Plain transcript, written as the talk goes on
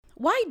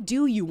why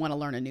do you want to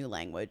learn a new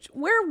language?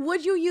 Where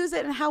would you use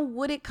it and how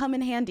would it come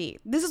in handy?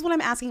 This is what I'm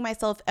asking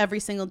myself every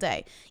single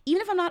day.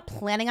 Even if I'm not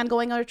planning on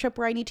going on a trip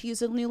where I need to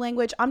use a new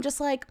language, I'm just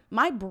like,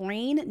 my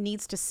brain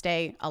needs to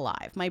stay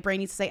alive. My brain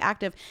needs to stay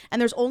active.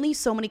 And there's only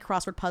so many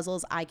crossword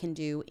puzzles I can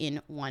do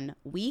in 1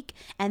 week.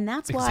 And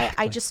that's why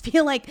I just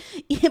feel like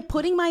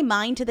putting my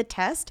mind to the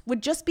test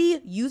would just be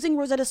using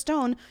Rosetta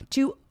Stone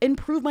to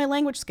improve my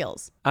language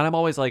skills. And I'm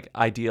always like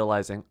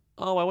idealizing,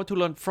 oh, I want to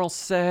learn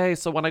Francais,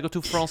 so when I go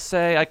to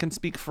Francais, I can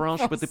speak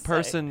French with the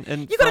person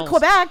in You go to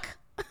Quebec.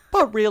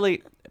 But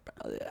really,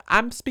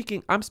 I'm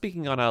speaking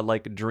on a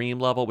like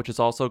dream level, which is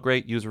also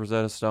great. Use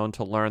Rosetta Stone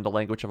to learn the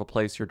language of a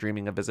place you're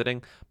dreaming of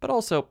visiting. But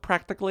also,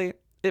 practically,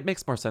 it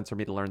makes more sense for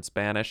me to learn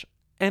Spanish.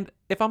 And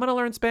if I'm going to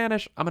learn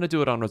Spanish, I'm going to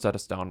do it on Rosetta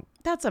Stone.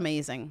 That's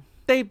amazing.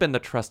 They've been the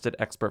trusted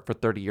expert for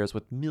 30 years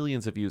with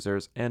millions of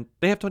users, and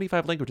they have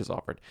 25 languages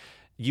offered.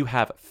 You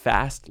have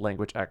fast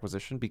language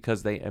acquisition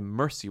because they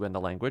immerse you in the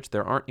language.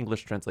 There aren't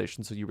English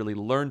translations, so you really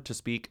learn to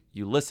speak,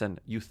 you listen,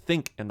 you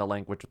think in the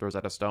language with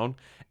Rosetta Stone,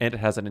 and it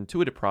has an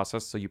intuitive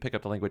process, so you pick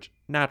up the language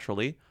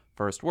naturally.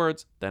 First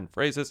words, then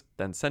phrases,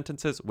 then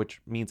sentences,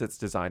 which means it's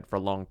designed for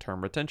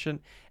long-term retention.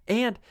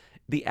 And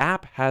the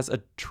app has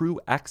a true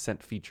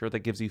accent feature that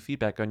gives you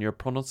feedback on your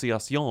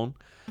pronunciation,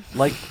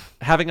 like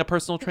having a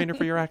personal trainer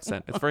for your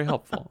accent. It's very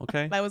helpful,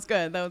 okay? That was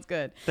good.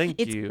 Thank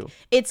you.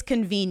 It's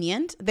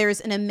convenient.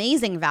 There's an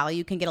amazing value.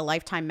 You can get a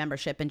lifetime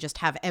membership and just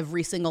have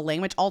every single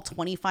language, all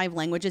 25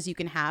 languages you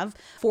can have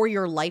for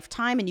your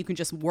lifetime, and you can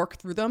just work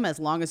through them as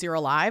long as you're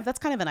alive. That's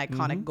kind of an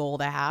iconic goal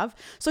to have.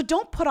 So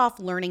don't put off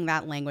learning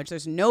that language.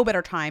 There's no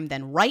better time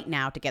than right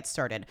now to get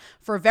started.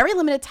 For a very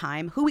limited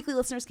time, Who Weekly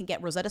listeners can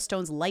get Rosetta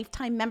Stone's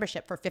lifetime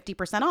membership for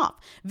 50% off.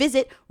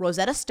 Visit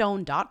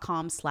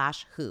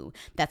rosettastone.com/who.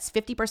 That's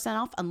 50%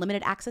 off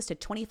unlimited access to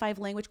 25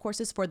 language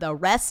courses for the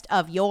rest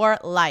of your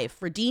life.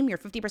 Redeem your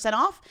 50%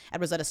 off at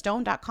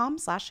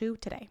rosettastone.com/who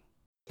today.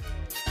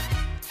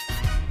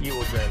 You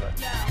will dream it.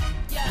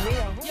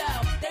 Real.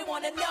 They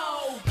want to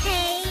know.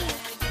 Hey,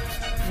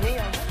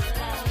 Real.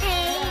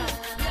 hey,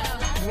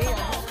 Real.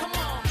 Come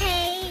on.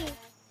 hey.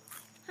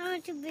 I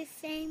want to be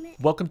famous.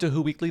 Welcome to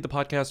Who Weekly, the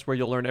podcast where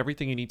you'll learn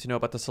everything you need to know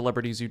about the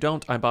celebrities you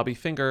don't. I'm Bobby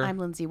Finger. I'm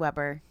Lindsay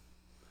Weber.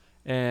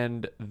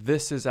 And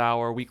this is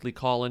our weekly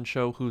call-in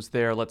show. Who's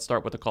there? Let's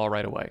start with the call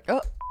right away. Oh,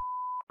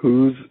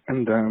 Who's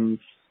and Them's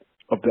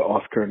of the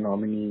Oscar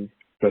nominee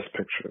Best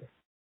Picture?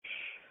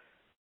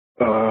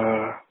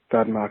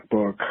 That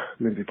MacBook,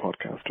 Lindsay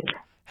Podcaster.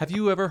 Have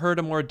you ever heard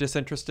a more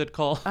disinterested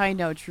call? I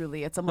know,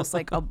 truly. It's almost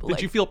like a...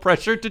 Did you feel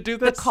pressured to do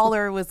The this?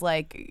 caller was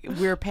like,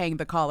 we're paying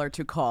the caller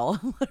to call.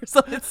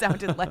 So it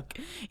sounded like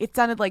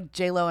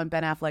J-Lo and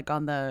Ben Affleck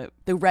on the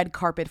red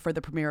carpet for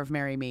the premiere of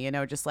Marry Me,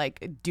 just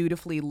like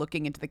dutifully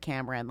looking into the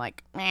camera and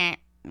like, meh,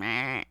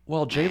 meh.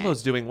 Well,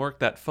 J-Lo's doing work.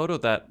 That photo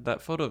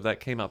that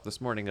came out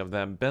this morning of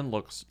them, Ben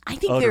looks I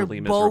think they're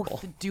utterly miserable.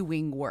 both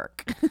doing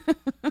work.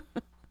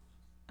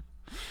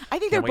 I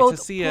think Can't they're wait to both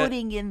see it.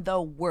 putting in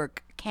the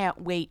work.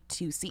 Can't wait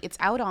to see. It's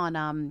out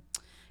on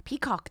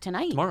Peacock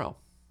tonight. Tomorrow.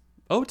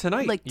 Oh,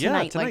 tonight. Like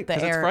tonight, like the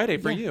 'cause air. it's Friday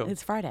for Yeah, you.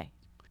 It's Friday.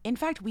 In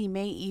fact, we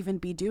may even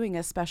be doing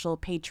a special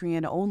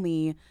Patreon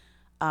only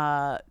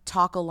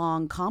talk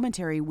along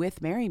commentary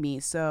with Marry Me.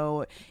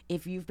 So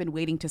if you've been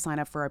waiting to sign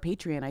up for our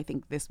Patreon, I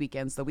think this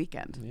weekend's the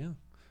weekend. Yeah.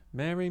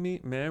 Marry me,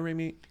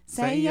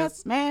 Say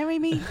yes, marry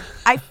me.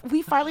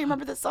 We finally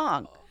remember the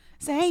song.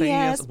 Say Say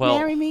yes, yes. Well,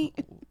 marry me.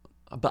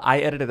 But I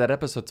edited that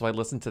episode, so I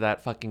listened to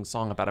that fucking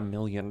song about 1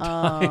 million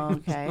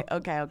times. Oh,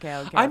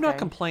 okay. I'm not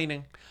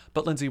complaining.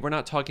 But Lindsay, we're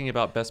not talking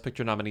about Best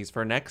Picture nominees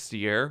for next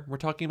year. We're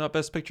talking about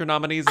Best Picture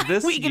nominees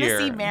this We're year. going to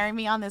see Marry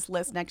Me on this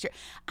list next year.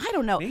 I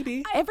don't know.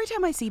 Maybe. Every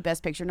time I see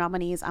Best Picture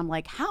nominees, I'm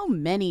like, how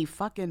many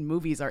fucking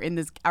movies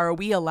are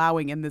we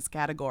allowing in this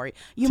category?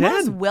 You might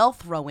as 10. well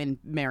throw in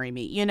Marry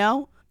Me,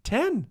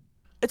 10.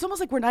 It's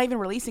almost like we're not even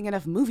releasing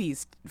enough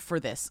movies for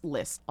this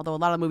list. Although a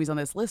lot of movies on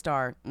this list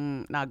are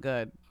not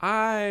good.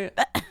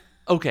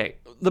 Okay,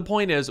 the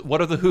point is,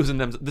 what are the who's and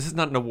thems? This is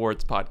not an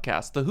awards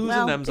podcast. The who's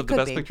and thems it of the could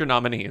Best be. Picture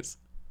nominees.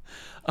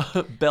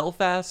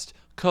 Belfast,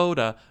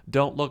 Coda,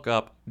 Don't Look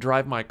Up,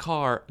 Drive My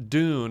Car,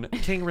 Dune,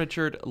 King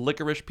Richard,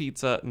 Licorice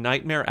Pizza,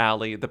 Nightmare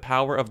Alley, The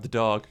Power of the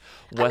Dog,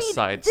 West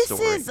Side Story.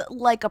 This is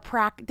like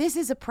this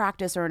is a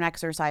practice or an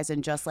exercise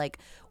in just like,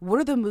 what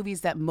are the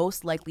movies that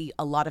most likely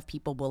a lot of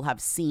people will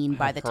have seen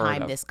by the heard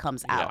time of. this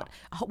comes Yeah. out?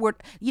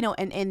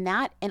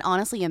 And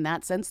honestly, in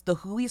that sense, the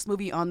whoiest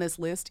movie on this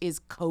list is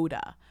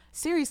Coda.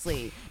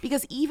 Seriously,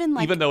 because even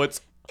though it's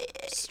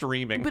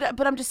streaming.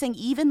 But I'm just saying,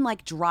 even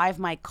like Drive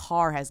My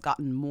Car has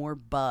gotten more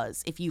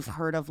buzz if you've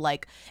heard of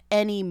like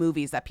any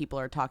movies that people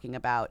are talking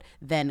about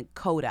than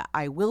Coda.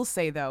 I will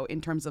say though, in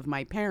terms of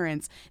my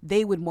parents,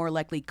 they would more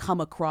likely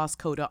come across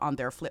Coda on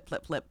their flip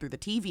through the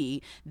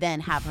TV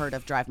than have heard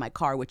of Drive My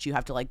Car, which you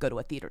have to like go to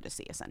a theater to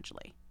see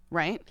essentially,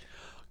 right?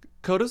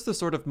 Coda's the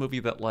sort of movie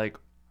that like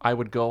I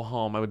would go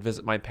home, I would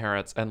visit my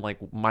parents, and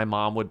like my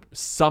mom would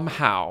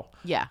somehow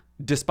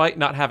despite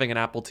not having an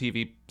Apple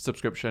TV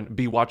subscription,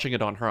 be watching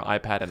it on her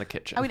iPad in the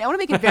kitchen. I mean, I want to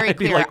make it very I'd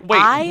be clear. like,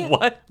 wait, I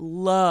what?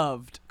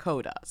 loved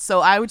Coda. So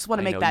I would just want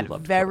to I make know that you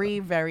loved very,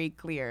 very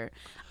clear.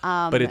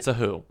 But it's a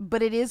who.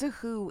 But it is a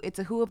who. It's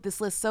a who of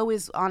this list. So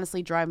is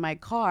honestly Drive My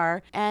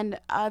Car. And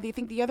I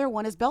think the other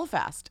one is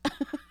Belfast.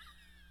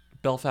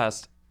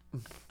 Belfast.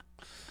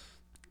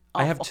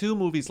 I have 2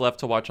 movies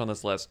left to watch on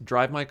this list.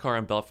 Drive My Car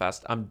and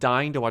Belfast. I'm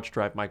dying to watch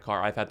Drive My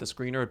Car. I've had the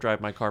screener of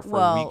Drive My Car for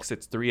Well, weeks.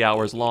 It's 3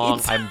 hours long.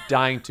 it's- I'm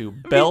dying to.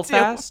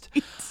 Belfast.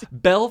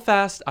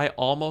 Belfast, I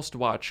almost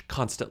watch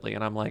constantly.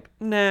 And I'm like,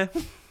 nah,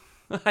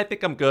 I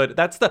think I'm good.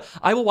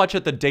 I will watch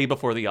it the day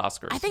before the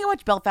Oscars. I think I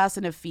watched Belfast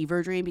in a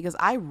fever dream because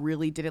I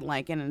really didn't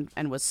like it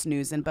and was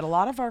snoozing. But a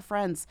lot of our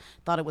friends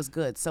thought it was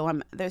good. So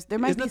there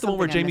might Isn't be it the one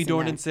where something I'm Jamie missing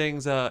Dornan there.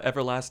 sings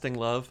Everlasting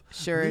Love?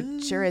 Sure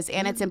is.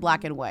 And it's in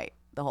black and white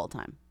the whole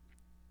time.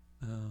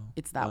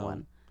 It's that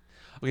one.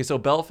 Okay, so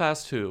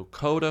Belfast who?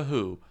 Coda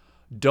who?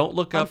 Don't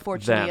Look Up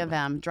Unfortunately,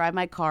 them. Drive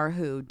My Car,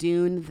 who?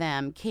 Dune,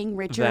 them. King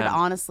Richard, Them.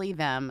 honestly,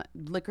 them.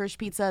 Licorice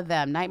Pizza,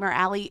 them. Nightmare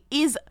Alley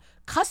is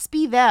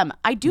cuspy, them.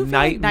 I do feel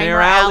like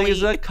Nightmare Alley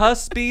is a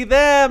cuspy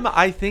them.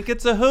 I think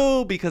it's a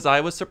who because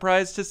I was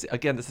surprised to see.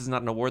 Again, this is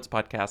not an awards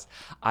podcast.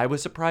 I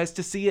was surprised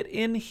to see it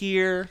in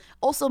here.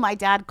 Also, my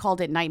dad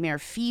called it Nightmare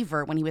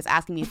Fever when he was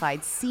asking me if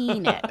I'd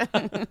seen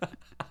it.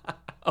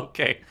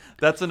 Okay,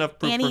 that's enough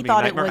proof And for he me.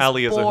 thought Nightmare it was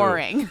Alley is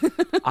boring. a who.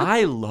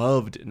 I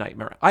loved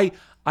Nightmare. I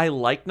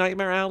like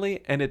Nightmare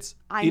Alley, and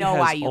I know it has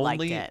why you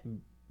liked only it.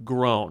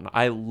 grown.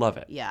 I love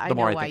it. Yeah, I the know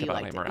more I why think you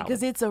about liked Nightmare it Alley.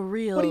 because it's a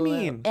real. What do you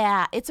mean?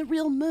 Yeah, it's a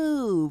real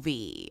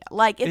movie.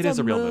 Like It it's is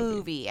a a real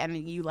movie, and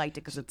you liked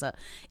it because it's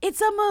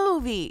a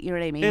movie. You know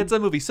what I mean? It's a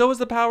movie. So is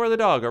The Power of the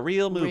Dog, a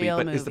real movie. Real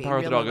but movie. is The Power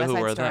of the Real Dog a who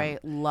West or Side a them?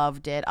 Story.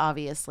 Loved it.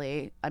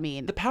 Obviously, I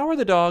mean, The Power of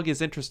the Dog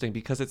is interesting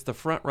because it's the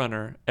front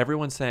runner.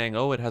 Everyone's saying,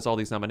 oh, it has all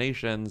these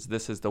nominations.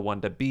 This is the one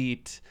to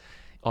beat.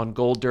 On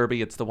Gold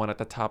Derby, it's the one at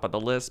the top of the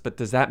list. But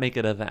does that make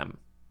it a them?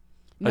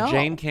 No.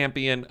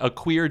 A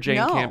queer Jane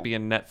No.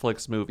 Campion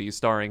Netflix movie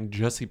starring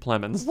Jesse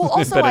Plemons well, and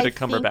also I Benedict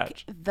think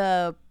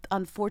Cumberbatch.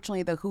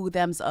 unfortunately the who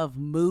thems of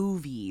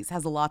movies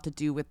has a lot to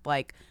do with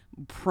like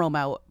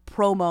promo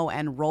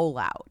and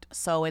rollout.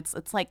 So it's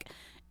like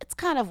it's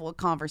kind of a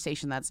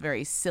conversation that's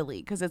very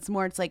silly because it's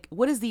like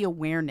what is the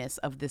awareness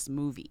of this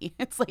movie?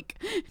 It's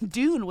like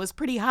Dune was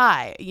pretty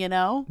high, you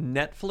know?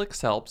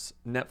 Netflix helps.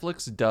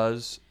 Netflix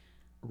does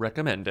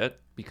recommend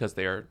it because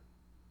they're,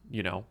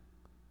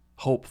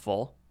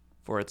 hopeful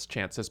for its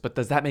chances. But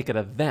does that make it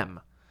a them?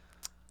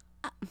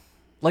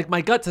 Like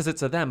my gut says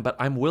it's a them, but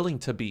I'm willing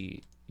to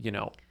be,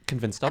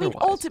 convinced I mean,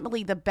 otherwise.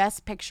 ultimately, the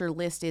best picture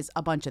list is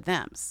a bunch of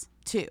thems,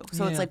 too.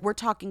 So it's Yeah. like we're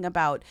talking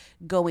about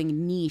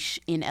going niche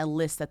in a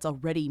list that's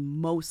already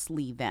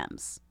mostly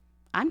thems.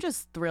 I'm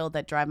just thrilled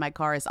that Drive My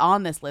Car is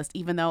on this list,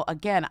 even though,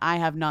 again, I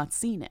have not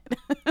seen it.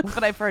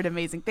 But I've heard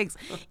amazing things.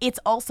 It's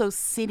also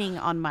sitting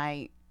on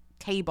my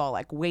table,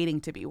 like waiting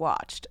to be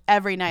watched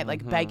every night,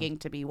 like begging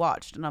to be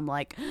watched. And I'm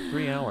like,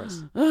 3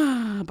 hours.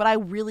 but I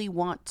really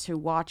want to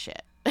watch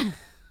it.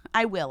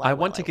 I will. I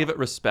want to give it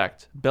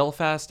respect.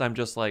 Belfast, I'm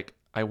just like,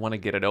 I want to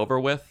get it over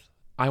with.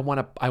 I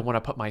want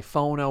to put my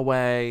phone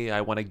away.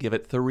 I want to give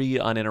it 3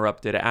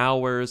 uninterrupted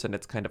hours, and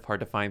it's kind of hard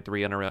to find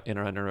 3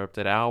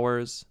 uninterrupted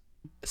hours.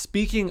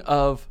 Speaking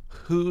of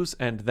who's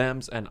and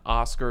thems and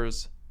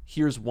Oscars,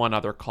 here's one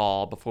other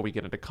call before we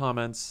get into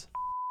comments.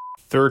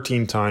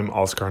 13-time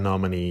Oscar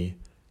nominee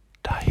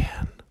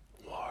Diane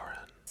Warren.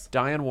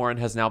 Diane Warren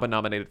has now been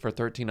nominated for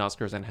 13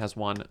 Oscars and has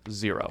won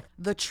 0.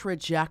 The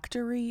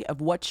trajectory of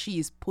what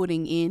she's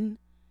putting in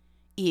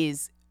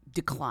is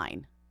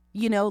decline.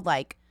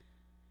 Like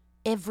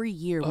every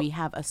year we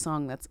have a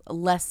song that's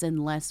less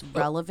and less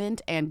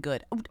relevant and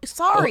good.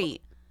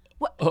 Sorry.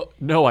 What?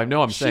 No, I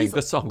know I'm saying She's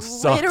this song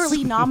sucks.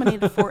 literally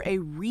nominated for a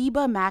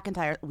Reba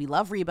McEntire. We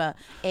love Reba.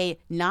 A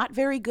not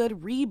very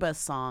good Reba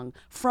song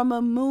from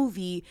a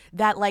movie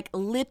that like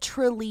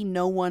literally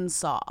no one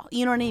saw.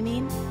 You know what I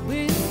mean?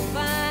 We'll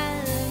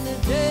find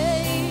a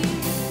day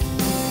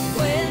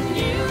when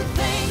you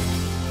think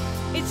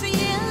it's the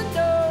end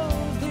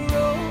of the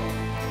road.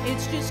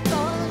 It's just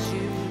 'cause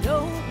you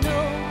don't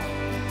know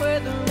where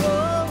the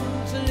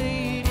road's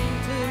leading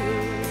to.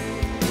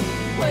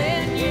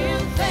 When you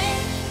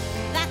think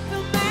that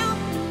the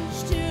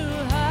mountain's too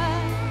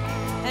high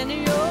and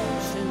the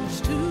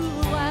ocean's too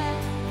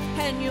wide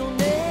and you'll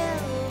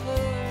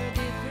never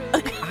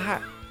get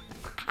through.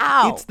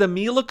 Ow. It's the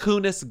Mila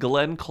Kunis,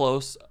 Glenn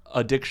Close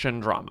addiction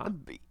drama.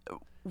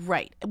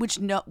 Right. Which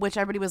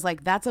everybody was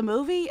like, that's a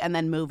movie, and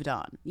then moved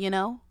on,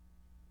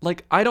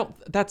 Like,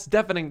 that's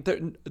deafening.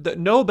 The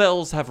no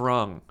bells have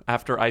rung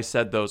after I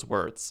said those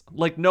words.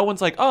 Like, no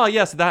one's like, oh,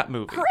 yes, that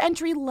movie. Her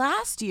entry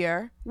last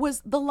year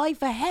was The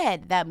Life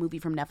Ahead, that movie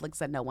from Netflix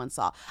that no one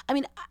saw. I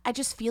mean, I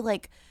just feel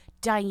like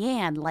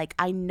Diane, like,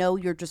 I know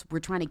we're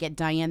trying to get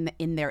Diane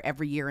in there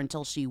every year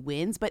until she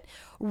wins, but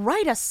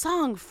write a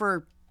song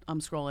for, I'm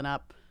scrolling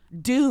up,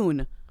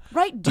 Dune.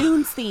 Write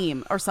Dune's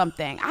theme or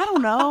something. I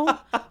don't know.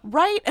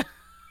 Right?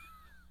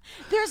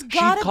 There's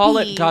gotta She'd call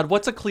be. it, God,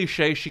 what's a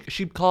cliche?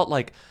 She'd call it,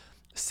 like,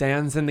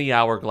 Sands in the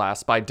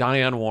Hourglass by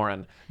Diane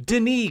Warren.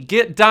 Denis,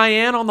 get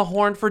Diane on the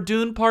horn for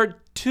Dune Part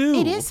 2.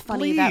 It is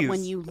funny that when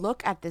please. you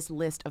look at this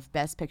list of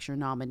Best Picture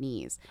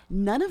nominees,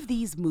 none of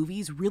these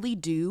movies really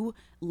do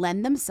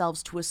lend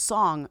themselves to a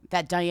song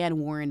that Diane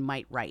Warren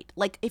might write.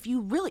 Like, if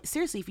you really,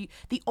 seriously,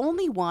 the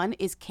only one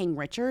is King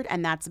Richard,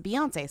 and that's a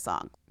Beyonce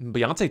song.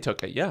 Beyonce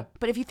took it, yeah.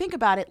 But if you think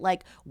about it,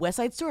 like West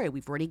Side Story,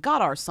 we've already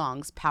got our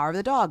songs. Power of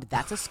the Dog,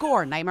 that's a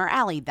score. Nightmare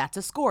Alley, that's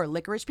a score.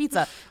 Licorice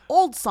Pizza,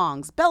 old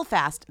songs.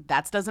 Belfast,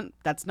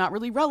 that's not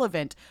really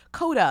relevant.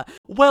 Coda,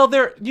 Well,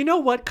 you know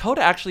what?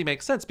 Coda actually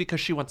makes sense because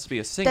she wants to be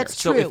a singer. That's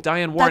So true. if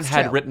Diane Warren That's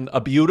had true. written a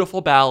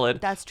beautiful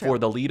ballad That's true. for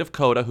the lead of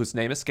Coda, whose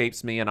name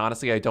escapes me, and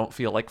honestly, I don't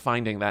feel like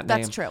finding that name.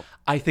 That's true.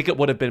 I think it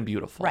would have been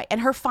beautiful. right.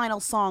 And her final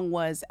song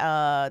was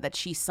that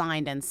she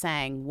signed and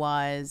sang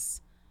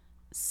was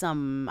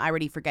I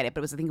already forget it,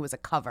 but I think it was a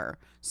cover.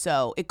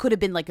 So it could have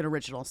been like an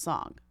original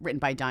song written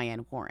by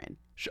Diane Warren.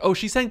 Oh,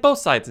 she sang both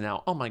sides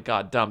now. Oh my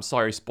God, dumb.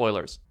 Sorry,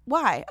 spoilers.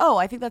 Why? Oh,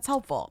 I think that's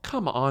helpful.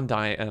 Come on,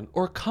 Diane.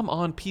 Or come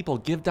on, people.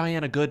 Give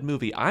Diane a good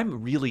movie.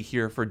 I'm really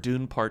here for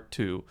Dune Part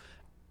 2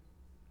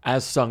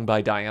 as sung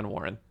by Diane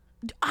Warren.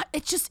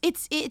 It's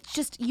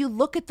just you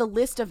look at the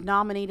list of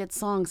nominated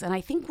songs, and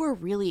I think we're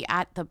really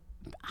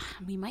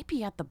we might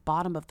be at the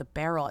bottom of the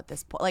barrel at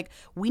this point. Like,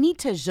 we need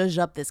to zhuzh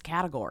up this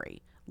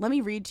category. Let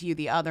me read to you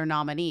the other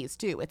nominees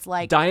too. It's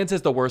like Diane's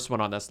is the worst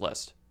one on this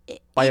list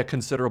by a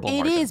considerable it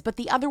margin. is, but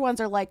the other ones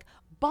are like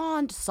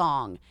Bond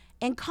song,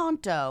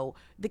 Encanto,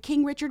 the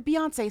King Richard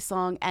Beyonce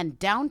song, and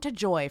Down to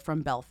Joy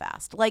from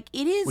Belfast. Like,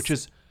 it is, Which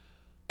is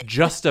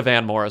just a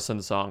Van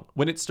Morrison song.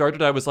 When it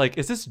started, I was like,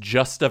 is this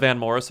just a Van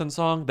Morrison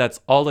song?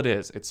 That's all it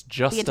is. It's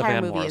just the a entire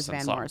Van movie Morrison is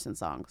Van song. Morrison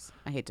songs.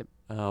 I hate to.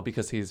 Oh,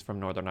 because he's from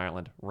Northern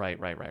Ireland. Right.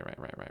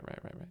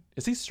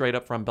 Is he straight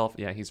up from Belfast?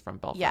 Yeah, he's from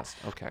Belfast.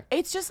 Yeah. Okay.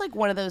 It's just like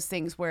one of those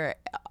things where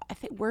I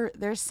think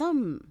there's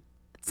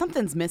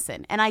something's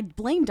missing, and I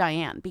blame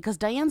Diane because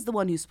Diane's the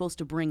one who's supposed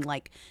to bring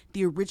like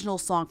the original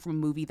song from a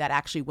movie that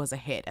actually was a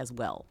hit as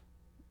well.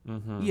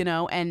 You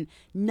know, and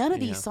none of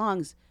these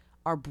songs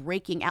are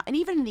breaking out. And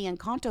even in the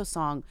Encanto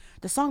song,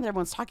 the song that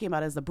everyone's talking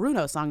about is the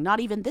Bruno song, not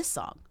even this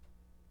song.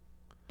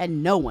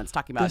 And no one's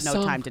talking about This No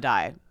song- Time to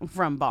Die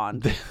from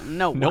Bond.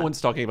 No No one. one's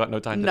talking about No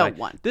Time to No Die.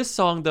 one. This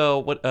song,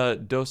 though,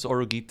 Dos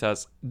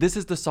Oruguitas, this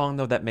is the song,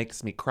 though, that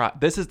makes me cry.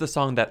 This is the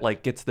song that,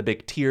 like, gets the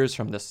big tears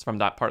from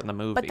that part in the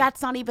movie. But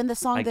that's not even the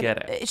song I that get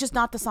it. it's just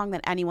not the song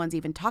that anyone's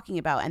even talking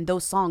about, and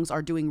those songs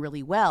are doing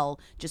really well.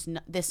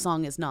 This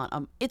song is not.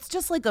 It's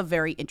just like a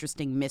very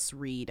interesting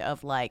misread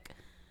of like,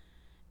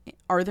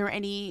 are there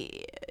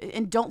any?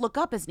 And Don't Look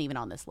Up isn't even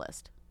on this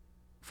list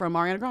from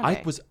Ariana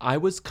Grande. I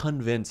was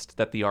convinced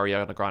that the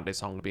Ariana Grande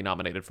song would be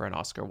nominated for an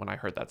Oscar when I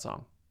heard that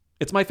song.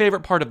 It's my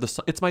favorite part of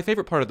it's my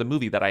favorite part of the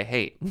movie that I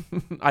hate.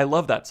 I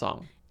love that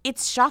song.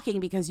 It's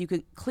shocking because you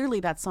could clearly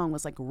that song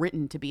was like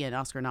written to be an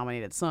Oscar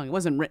nominated song. It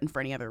wasn't written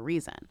for any other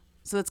reason.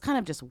 So it's kind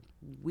of just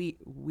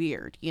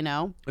weird, you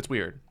know? It's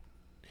weird.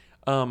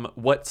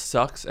 What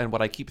sucks and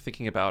what I keep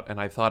thinking about, and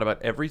I've thought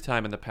about every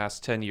time in the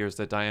past 10 years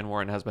that Diane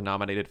Warren has been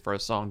nominated for a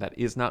song that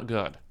is not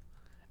good.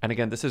 And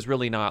again, this is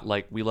really not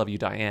like We Love You,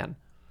 Diane.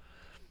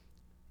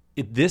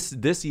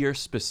 This year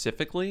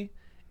specifically,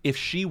 if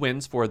she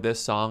wins for this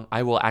song,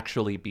 I will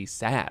actually be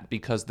sad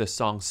because this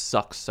song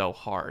sucks so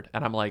hard.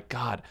 And I'm like,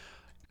 God,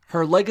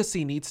 her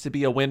legacy needs to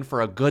be a win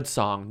for a good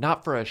song,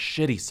 not for a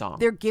shitty song.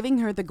 They're giving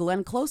her the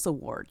Glenn Close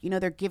Award. You know,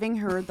 they're giving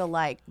her the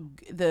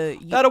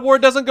That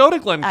award doesn't go to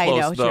Glenn I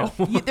Close, know,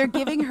 though. they're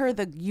giving her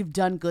the "You've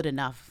done good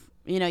enough."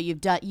 You know, you've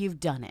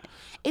done it.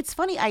 It's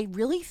funny. I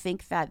really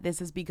think that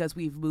this is because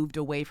we've moved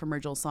away from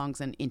original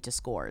songs and into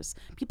scores.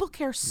 People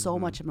care so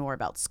much more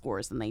about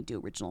scores than they do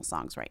original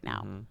songs right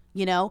now.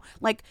 You know,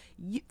 like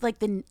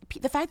the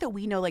fact that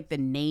we know like the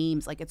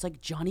names, like it's like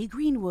Johnny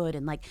Greenwood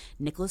and like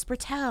Nicholas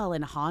Britell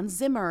and Hans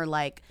Zimmer.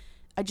 Like,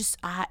 it's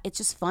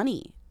just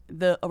funny.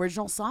 The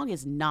original song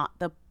is not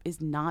the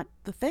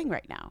thing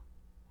right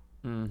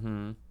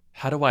now.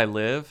 How do I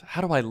live? How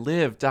do I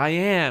live,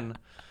 Diane?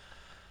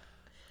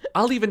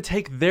 I'll even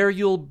take There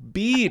You'll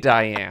Be,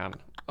 Diane.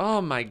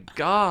 Oh my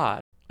God.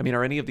 I mean,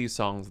 are any of these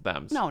songs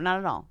thems? No, not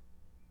at all.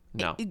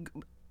 No.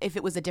 If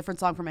it was a different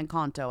song from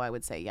Encanto, I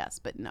would say yes,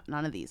 but no,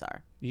 none of these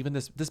are. Even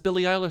this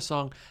Billie Eilish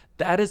song,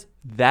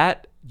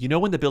 you know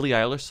when the Billie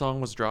Eilish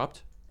song was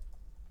dropped?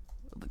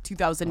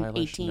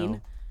 2018, Eilish,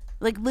 no.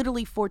 like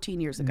literally 14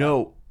 years ago.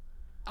 No.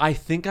 I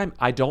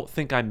don't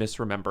think I'm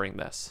misremembering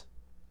this.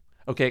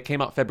 Okay, it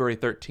came out February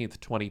 13th,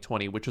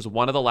 2020, which was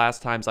one of the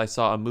last times I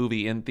saw a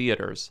movie in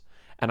theaters,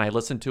 and I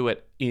listened to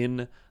it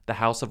in the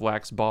House of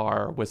Wax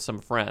bar with some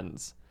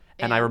friends.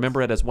 And I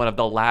remember it as one of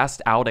the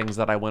last outings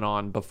that I went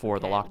on before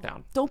the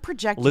lockdown. Don't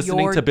project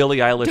Listening to Billie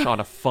Eilish on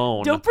a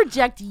phone. Don't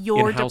project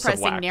your in House of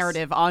depressing Wax.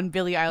 narrative on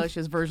Billie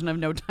Eilish's version of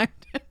No Time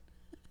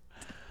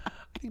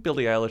to. think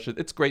Billie Eilish,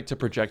 it's great to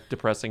project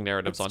depressing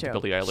narratives It's onto true.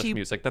 Billie Eilish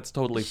music. That's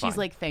totally fine. She's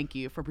like, thank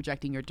you for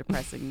projecting your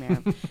depressing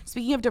narrative.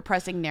 Speaking of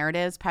depressing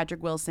narratives,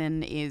 Patrick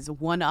Wilson is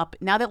one up.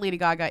 Now that Lady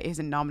Gaga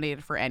isn't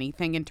nominated for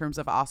anything in terms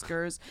of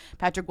Oscars,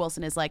 Patrick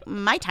Wilson is like,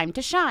 my time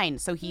to shine.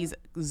 So he's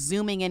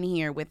zooming in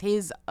here with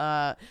his,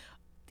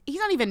 he's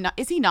not even,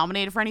 is he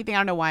nominated for anything? I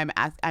don't know why I'm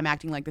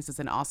acting like this is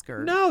an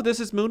Oscar. No, this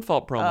is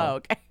Moonfall promo. Oh,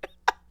 okay.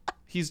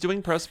 He's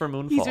doing press for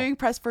Moonfall. He's doing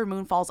press for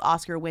Moonfall's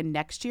Oscar win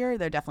next year.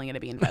 They're definitely going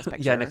to be in Best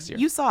Picture. Yeah, next year.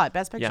 You saw it,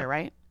 Best Picture, Yeah.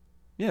 right?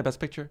 Yeah, Best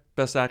Picture,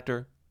 Best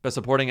Actor, Best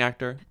Supporting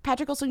Actor.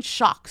 Patrick Wilson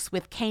shocks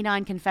with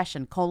canine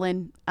confession,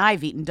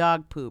 I've eaten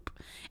dog poop.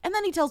 And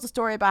then he tells a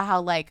story about how,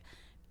 like,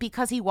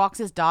 because he walks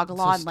his dog a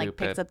lot and, like,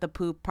 picks stupid. up the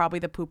poop, probably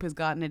the poop has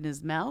gotten in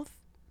his mouth.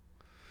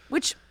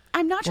 Which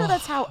I'm not sure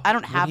that's how, I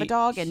don't have a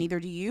dog and neither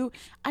do you.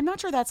 I'm not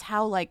sure that's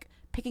how, like,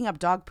 picking up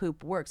dog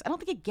poop works. I don't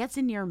think it gets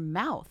in your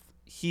mouth.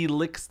 He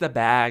licks the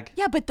bag.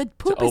 Yeah, but the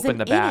poop open isn't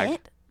the bag. in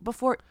it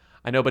before.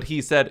 I know, but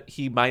he said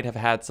he might have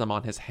had some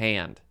on his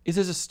hand. It's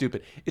a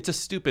stupid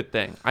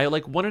thing. I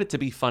like wanted it to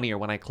be funnier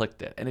when I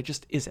clicked it, and it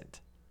just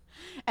isn't.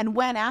 And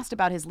when asked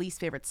about his least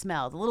favorite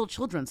smell, the little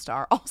children's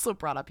star also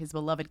brought up his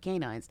beloved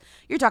canines.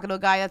 You're talking to a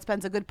guy that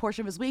spends a good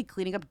portion of his week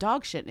cleaning up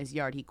dog shit in his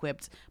yard, he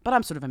quipped. But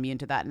I'm sort of immune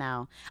to that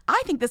now.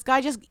 I think this guy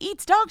just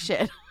eats dog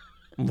shit.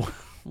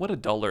 What a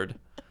dullard.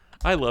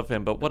 I love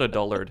him, but what a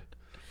dullard.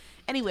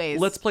 Anyways,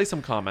 Let's play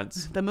some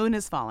comments. the moon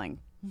is falling.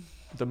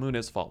 The moon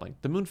is falling.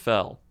 The moon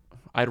fell.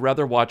 I'd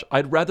rather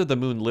the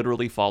moon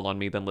literally fall on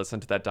me than listen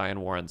to that Diane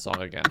Warren song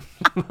again.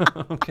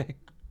 Okay.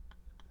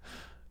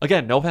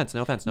 Again, no offense.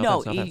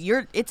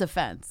 It's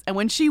offense. And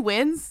when she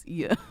wins,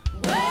 yeah.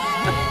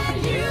 When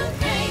you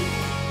think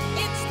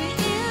it's the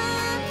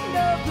end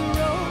of the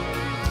road,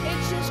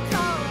 it's just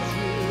 'cause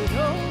you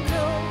don't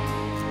know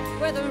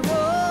where the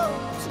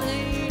road's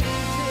leading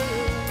to.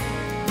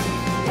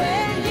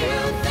 When you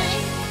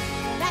think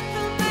that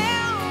the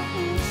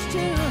mountain's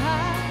too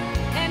high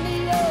and the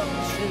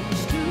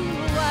ocean's too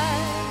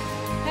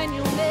wide and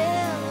you'll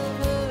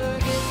never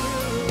get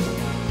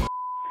through.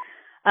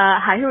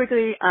 Hi, Here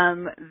Weekly.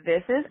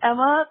 This is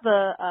Emma,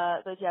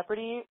 the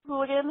Jeopardy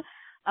hooligan.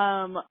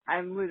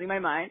 I'm losing my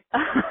mind.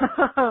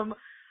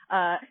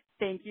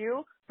 Thank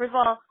you. First of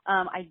all,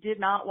 I did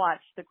not watch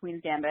The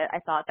Queen's Gambit. I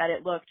thought that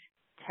it looked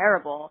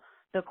terrible.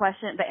 The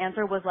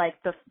answer was like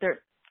there's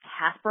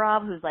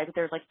Kasparov, who's like,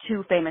 there's like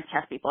two famous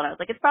chess people, and I was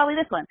like, it's probably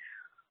this one.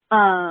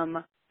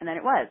 And then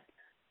it was.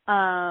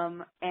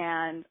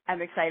 And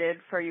I'm excited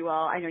for you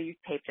all. I know you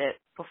taped it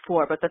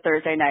before, but the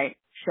Thursday night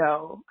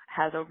show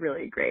has a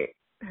really great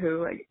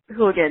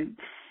hooligan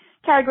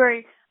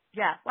category.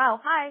 Yeah. Wow.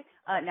 Hi.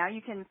 Now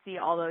you can see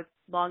all those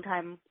long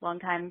time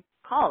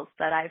calls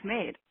that I've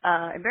made.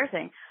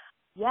 Embarrassing.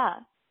 Yeah.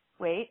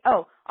 Wait.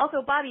 Oh,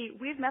 also Bobby,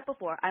 we've met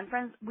before. I'm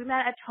friends. We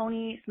met at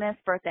Tony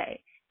Smith's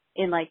birthday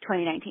in like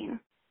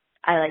 2019.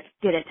 I like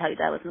didn't tell you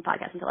that I listened to the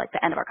podcast until like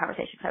the end of our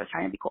conversation because I was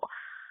trying to be cool.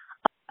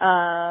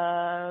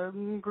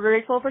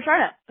 Grateful for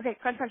Sharna. Okay.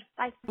 Crunch.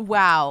 Bye.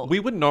 Wow. We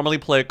wouldn't normally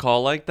play a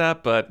call like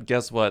that, but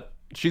guess what?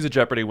 She's a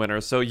Jeopardy winner,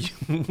 so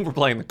we're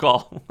playing the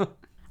call.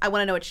 I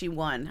want to know what she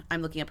won.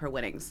 I'm looking up her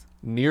winnings.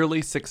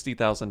 Nearly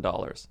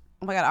 $60,000.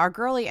 Oh my God. Our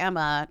girly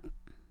Emma,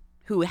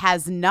 who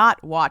has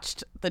not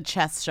watched the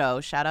chess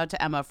show. Shout out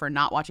to Emma for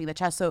not watching the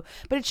chess show.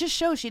 But it just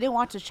shows she didn't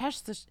watch the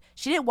chess.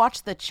 She didn't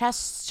watch the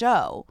chess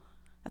show.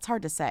 That's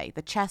hard to say.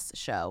 The chess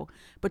show.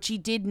 But she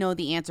did know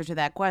the answer to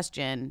that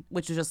question,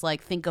 which was just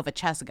like, think of a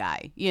chess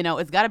guy. You know,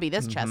 it's got to be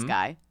this chess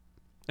guy.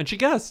 And she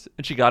guessed,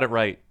 and she got it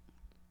right.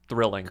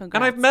 Thrilling. Congrats.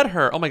 And I've met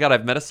her. Oh my God,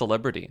 I've met a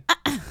celebrity.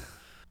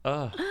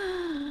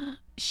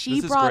 She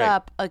This is brought great.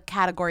 up a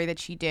category that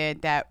she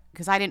did that,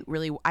 because I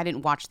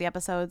didn't watch the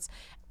episodes.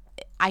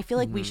 I feel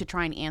like we should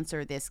try and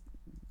answer this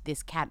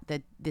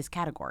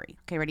category.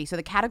 Okay, ready? So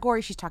the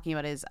category she's talking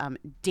about is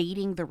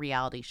dating the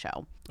reality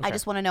show. I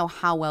just want to know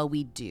how well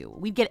we do.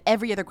 We get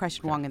every other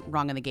question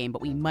wrong in the game,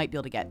 but we might be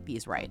able to get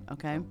these right,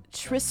 okay?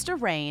 Trista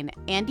Rain,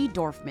 Andy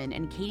Dorfman,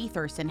 and Katie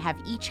Thurston have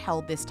each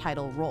held this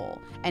title role.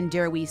 And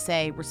dare we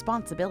say,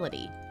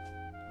 responsibility.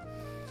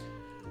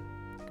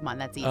 Come on,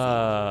 that's easy.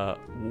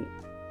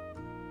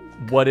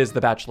 What is The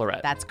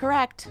Bachelorette? That's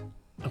correct.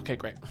 Okay,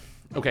 great.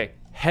 Okay,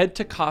 head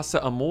to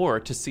Casa Amor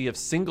to see if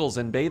singles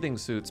in bathing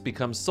suits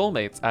become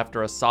soulmates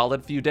after a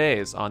solid few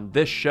days on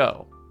this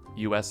show,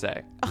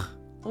 USA.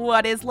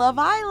 What is Love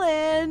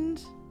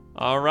Island?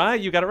 All right,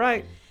 you got it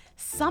right.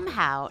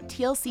 Somehow,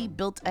 TLC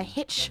built a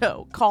hit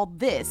show called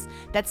This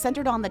that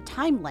centered on the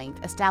time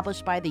length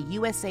established by the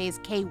USA's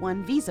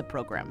K-1 visa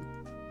program.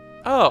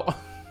 Oh.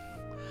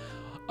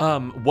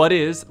 What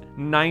is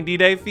 90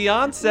 Day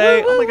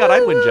Fiancé? Oh my God,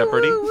 I'd win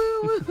Jeopardy.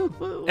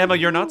 Emma,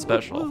 you're not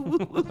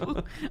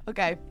special.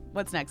 Okay,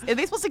 what's next? Are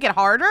they supposed to get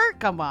harder?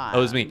 Come on. Oh,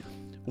 it was me.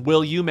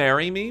 Will You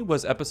Marry Me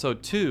was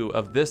episode 2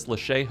 of this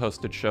Lachey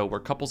hosted show where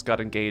couples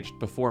got engaged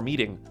before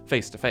meeting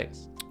face to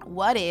face.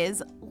 What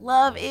is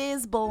Love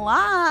is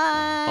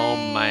Blind?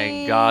 Oh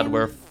my God,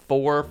 we're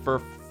 4 for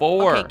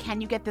 4. Okay,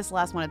 can you get this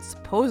last one? It's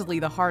supposedly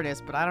the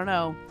hardest, but I don't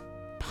know.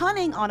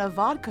 punning on a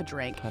vodka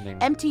drink, Punning.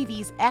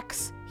 MTV's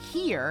X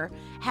Here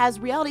has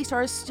reality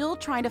stars still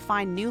trying to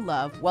find new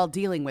love while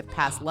dealing with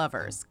past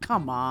lovers.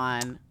 Come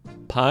on.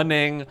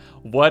 Punning.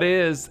 What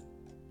is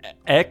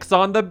X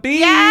on the beach?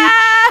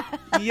 Yeah!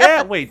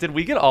 Yeah. Wait, did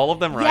we get all of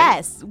them right?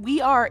 Yes,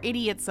 we are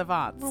idiot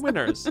savants. We're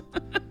winners.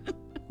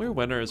 We're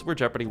winners. We're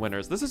Jeopardy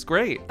winners. This is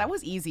great. That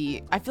was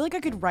easy. I feel like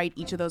I could write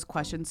each of those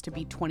questions to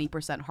be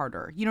 20%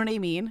 harder. You know what I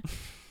mean?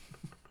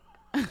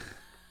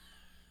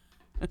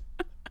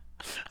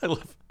 I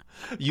love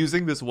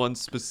using this one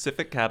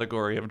specific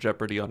category of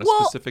Jeopardy on a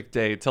Well- specific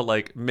day to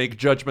like make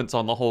judgments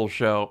on the whole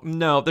show.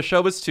 No, the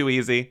show is too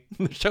easy.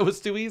 The show is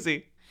too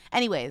easy.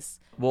 Anyways,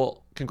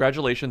 Well,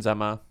 congratulations,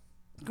 Emma.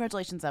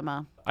 congratulations,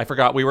 Emma. I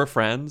forgot we were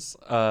friends.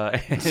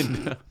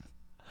 And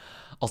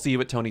I'll see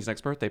you at Tony's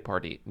next birthday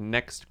party.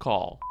 Next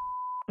call.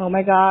 Oh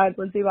my God,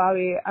 Lindsay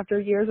Bobby, after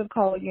years of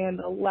calling in,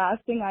 the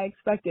last thing I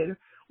expected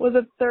was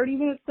a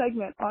 30-minute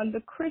segment on the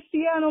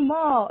Cristiano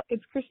Mall.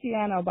 It's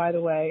Cristiano, by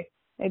the way.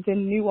 It's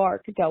in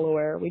Newark,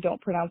 Delaware. We don't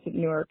pronounce it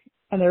Newark,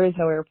 and there is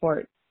no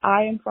airport.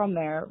 I am from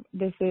there.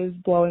 This is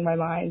blowing my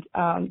mind.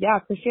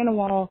 Cristiano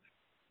Mall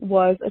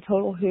was a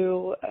total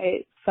who.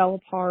 It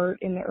fell apart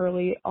in the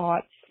early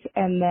aughts,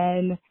 and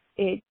then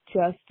it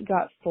just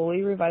got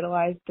fully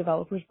revitalized.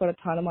 Developers put a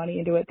ton of money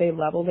into it. They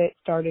leveled it,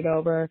 started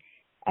over,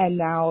 and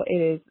now it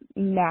is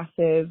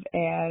massive,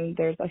 and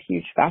there's a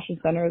huge fashion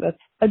center that's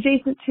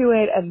adjacent to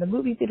it, and the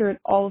movie theater and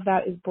all of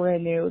that is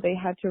brand new. They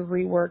had to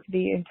rework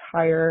the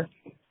entire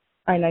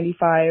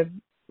I-95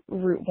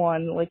 Route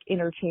 1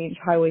 interchange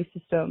highway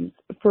systems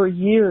for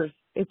years.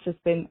 It's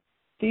just been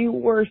the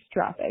worst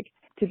traffic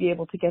to be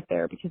able to get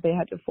there because they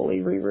had to fully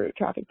reroute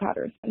traffic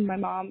patterns. And my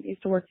mom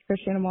used to work at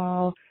Cristiano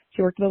Mall.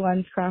 She worked at the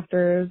Lens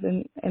Crafters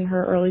in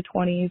her early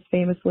 20s,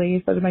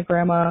 famously. So did my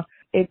grandma.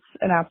 It's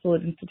an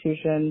absolute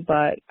institution.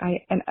 But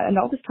and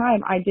all this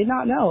time, I did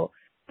not know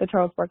that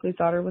Charles Barkley's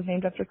daughter was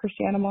named after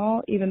Cristiano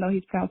Mall, even though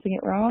he's pronouncing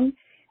it wrong.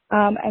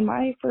 And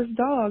my first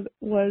dog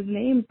was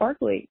named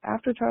Barkley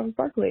after Charles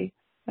Barkley,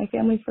 my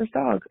family's first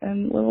dog.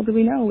 And little do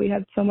we know, we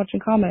had so much in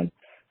common.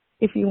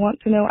 If you want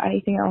to know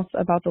anything else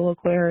about the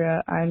local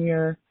area, I'm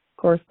your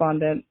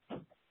correspondent.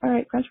 All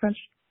right, crunch, crunch.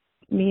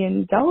 Me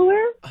in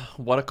Delaware?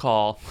 What a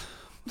call.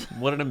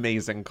 What an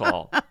amazing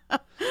call.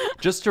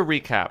 Just to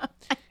recap,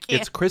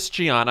 it's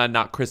Christiana,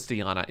 not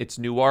Christiana. It's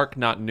Newark,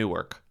 not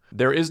Newark.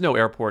 There is no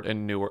airport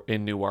in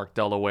Newark,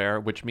 Delaware,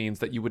 which means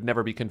that you would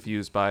never be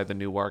confused by the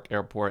Newark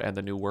airport and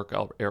the Newark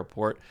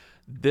airport.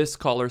 This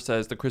caller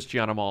says the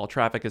Cristiano Mall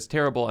traffic is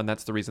terrible, and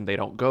that's the reason they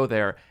don't go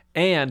there.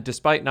 And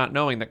despite not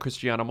knowing that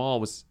Cristiano Mall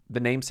was the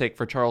namesake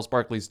for Charles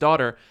Barkley's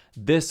daughter,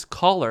 this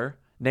caller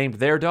named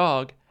their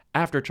dog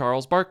after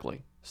Charles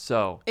Barkley.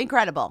 So,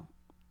 Incredible.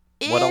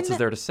 what else is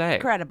there to say?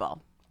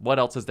 Incredible. What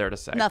else is there to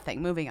say?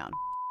 Nothing. Moving on.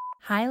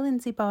 Hi,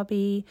 Lindsay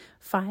Bobby.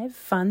 5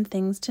 fun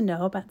things to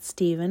know about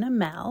Stephen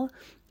Amell.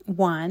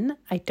 1,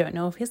 I don't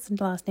know if his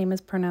last name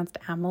is pronounced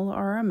Amell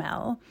or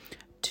Amell.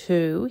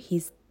 2,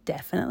 he's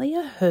definitely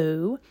a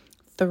who.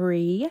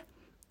 3,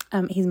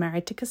 he's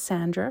married to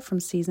Cassandra from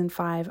season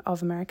 5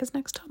 of America's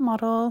Next Top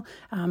Model,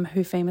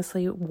 who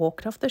famously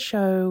walked off the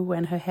show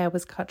when her hair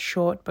was cut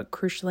short, but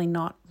crucially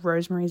not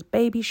Rosemary's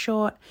Baby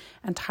short,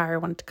 and Tyra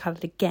wanted to cut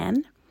it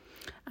again.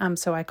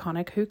 So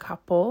iconic who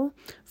couple.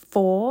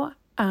 4,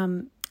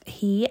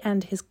 he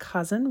and his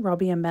cousin,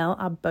 Robbie Amell,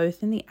 are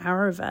both in the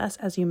Arrowverse,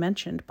 as you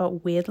mentioned,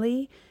 but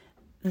weirdly,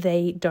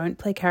 they don't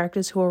play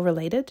characters who are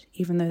related,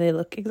 even though they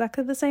look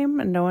exactly the same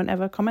and no one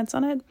ever comments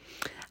on it.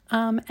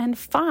 And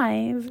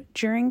 5,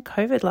 during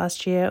COVID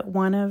last year,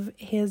 one of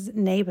his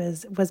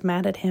neighbors was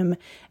mad at him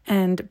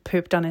and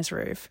pooped on his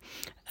roof.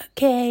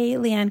 Okay,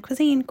 Leanne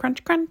Cuisine,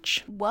 crunch,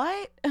 crunch.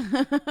 What?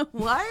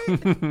 What?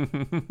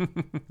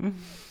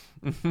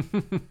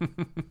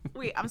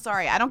 Wait, I'm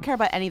sorry. I don't care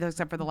about any of those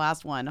except for the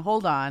last one.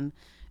 Hold on.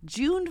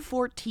 June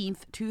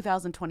 14th,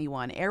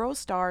 2021, Arrow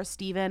star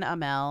Stephen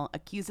Amell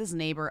accuses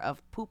neighbor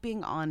of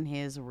pooping on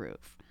his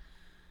roof.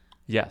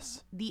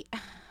 Yes.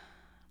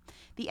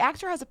 The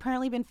actor has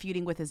apparently been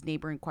feuding with his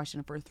neighbor in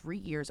question for 3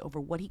 years over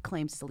what he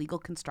claims is illegal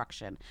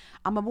construction.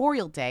 On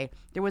Memorial Day,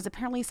 there was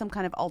apparently some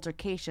kind of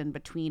altercation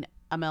between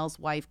Amell's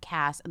wife,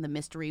 Cass, and the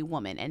mystery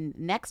woman. And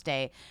next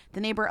day,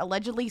 the neighbor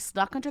allegedly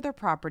snuck onto their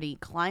property,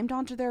 climbed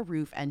onto their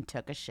roof, and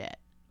took a shit.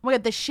 Oh my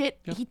God, the shit,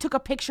 yeah. He took a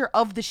picture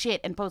of the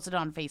shit and posted it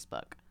on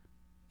Facebook.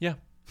 Yeah.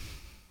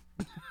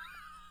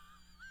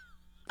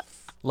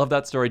 Love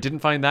that story. Didn't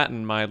find that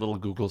in my little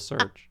Google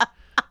search.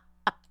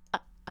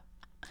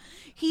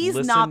 He's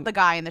not the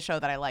guy in the show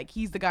that I like.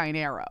 He's the guy in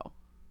Arrow.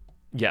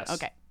 Yes.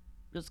 Okay.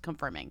 Just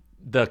confirming.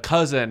 The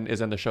cousin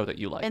is in the show that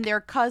you like. And they're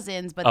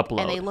cousins, but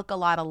and they look a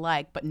lot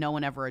alike, but no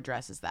one ever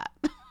addresses that.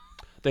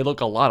 They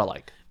look a lot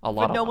alike.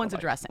 But no one's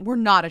addressing. We're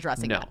not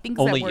addressing that. Things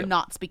only that we're you.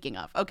 not speaking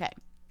of. Okay.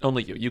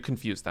 Only you. You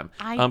confused them.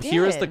 I did.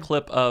 Here is the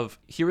clip of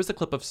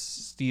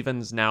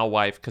Steven's now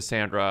wife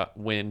Cassandra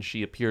when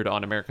she appeared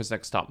on America's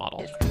Next Top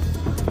Model.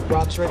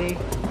 Rob's ready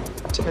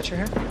to cut your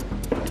hair?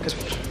 Because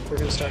we're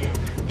gonna start.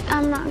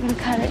 I'm not gonna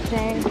cut it,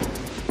 Dave.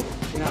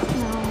 No. No.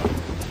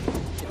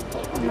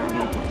 I'm not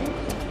gonna cut it.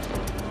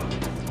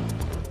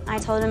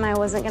 told him I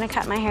wasn't going to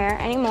cut my hair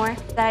anymore,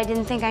 that I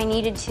didn't think I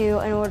needed to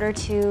in order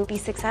to be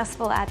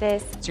successful at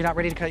this. So you're not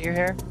ready to cut your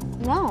hair?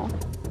 No.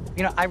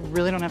 You know, I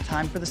really don't have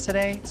time for this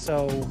today,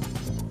 so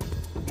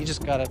you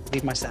just gotta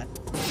leave my set.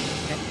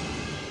 Okay?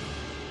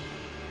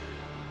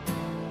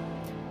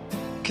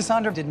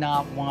 Cassandra did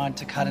not want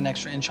to cut an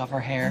extra inch off her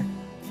hair.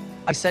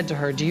 I said to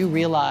her, do you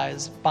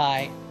realize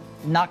by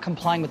not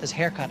complying with this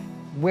haircut,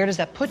 where does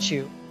that put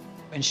you?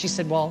 And she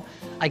said, well,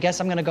 I guess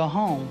I'm gonna go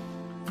home.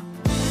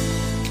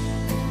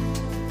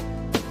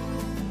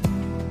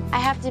 I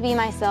have to be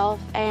myself,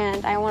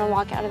 and I want to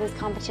walk out of this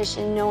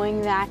competition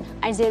knowing that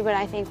I did what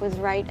I think was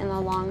right in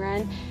the long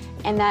run,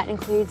 and that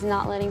includes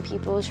not letting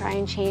people try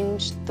and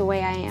change the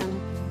way I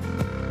am.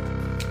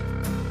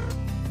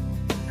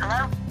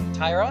 Hello?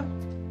 Tyra?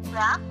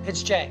 Yeah?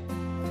 It's Jay.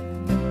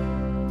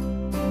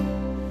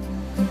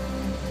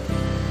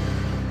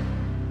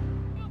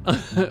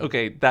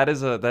 Okay, that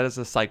is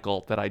a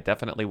cycle that I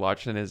definitely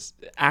watched and is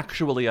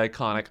actually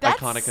iconic.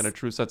 That's Iconic in a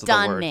true sense of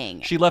stunning. the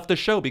word. She left the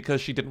show because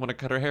she didn't want to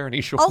cut her hair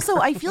any shorter. Also,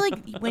 I feel like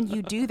when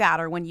you do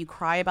that or when you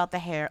cry about the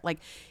hair, like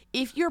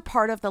if you're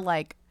part of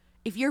the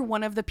if you're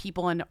one of the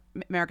people in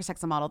America's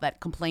Next Top Model that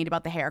complained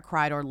about the hair,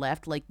 cried, or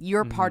left, like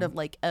you're part of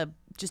like a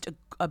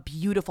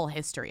beautiful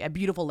history, a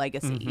beautiful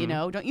legacy, you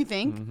know? Don't you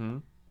think? Mm-hmm.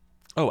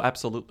 Oh,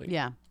 absolutely.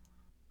 Yeah.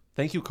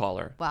 Thank you,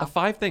 caller. Wow.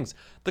 5 things.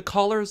 The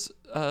caller's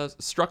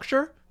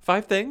structure,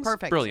 5 things.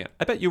 Perfect. Brilliant.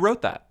 I bet you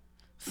wrote that.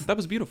 That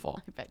was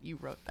beautiful. I bet you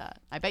wrote that.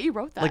 I bet you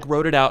wrote that. Like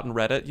wrote it out and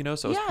read it, you know,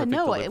 so it was yeah, perfect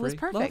no, delivery. it was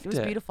perfect. Loved It was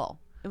beautiful.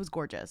 It was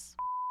gorgeous.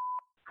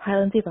 Hi,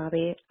 Lindsay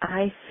Bobby.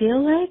 I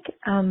feel like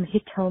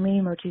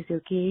Hitomi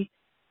Mochizuki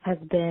has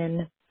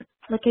been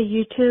like a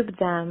YouTube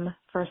them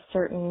for a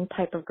certain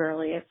type of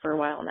girly for a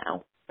while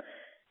now.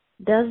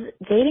 Does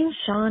dating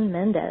Shawn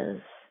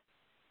Mendes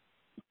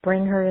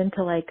bring her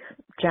into like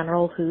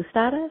general who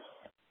status?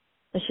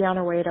 Is she on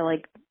her way to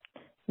like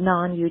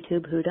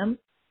non-YouTube whodom?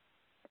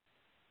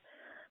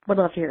 Would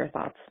love to hear your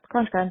thoughts.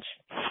 Crunch, crunch.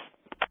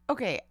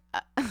 Okay,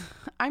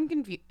 I'm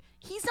confused.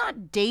 He's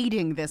not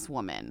dating this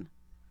woman.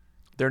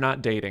 They're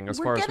not dating as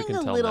far as we can tell We're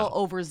getting a little now.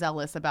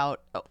 overzealous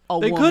about a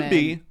They woman. could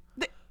be.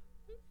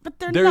 But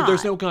they're not.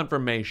 There's no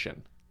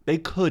confirmation. They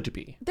could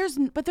be.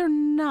 But they're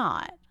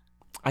not.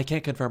 I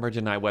can't confirm or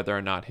deny whether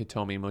or not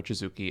Hitomi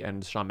Mochizuki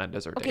and Shawn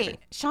Mendes are dating. Okay,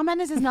 Shawn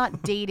Mendes is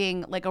not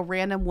dating like a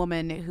random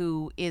woman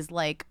who is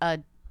like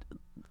a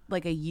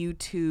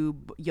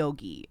YouTube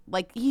yogi.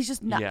 Like he's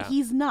just not. Yeah.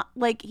 He's not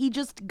like he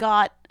just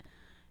got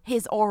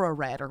his aura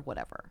read or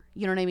whatever.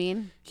 You know what I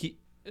mean?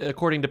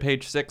 According to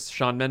page 6,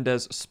 Shawn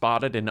Mendes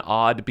spotted an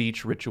odd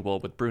beach ritual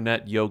with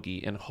brunette yogi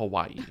in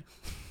Hawaii.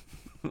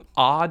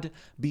 Odd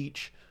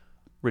beach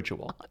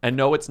ritual. And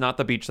no, it's not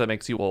the beach that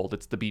makes you old.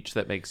 It's the beach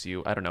that makes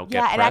you, I don't know, get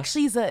Yeah, it pressed.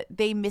 actually is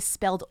they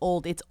misspelled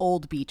old. It's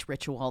old beach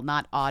ritual,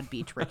 not odd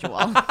beach ritual.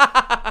 Oh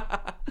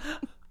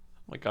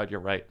my God, you're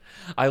right.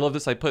 I love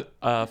this. I put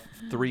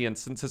 3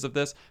 instances of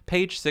this.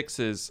 Page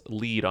 6's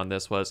lead on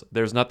this was,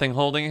 there's nothing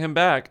holding him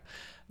back.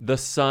 The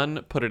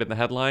Sun put it in the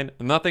headline,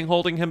 nothing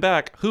holding him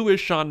back. Who is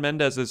Shawn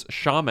Mendes'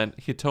 shaman,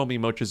 Hitomi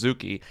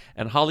Mochizuki?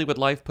 And Hollywood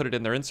Life put it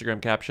in their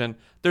Instagram caption,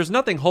 there's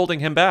nothing holding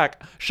him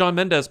back. Shawn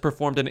Mendes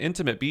performed an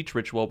intimate beach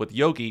ritual with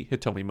yogi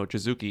Hitomi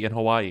Mochizuki in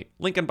Hawaii.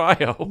 Link in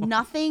bio.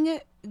 Nothing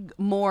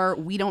more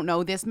we don't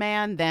know this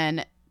man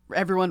than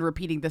everyone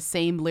repeating the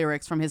same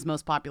lyrics from his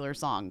most popular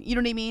song. You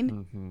know what I mean?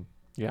 Mm-hmm.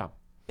 Yeah.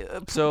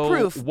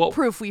 So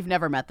proof we've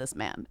never met this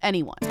man.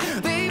 Anyone.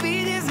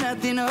 Baby, there's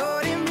nothing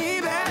holding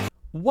me back.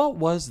 What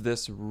was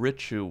this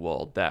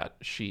ritual that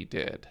she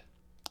did?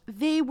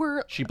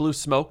 She blew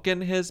smoke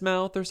in his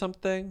mouth or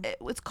something?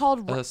 It's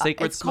called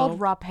sacred it's smoke? called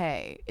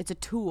rapé. It's a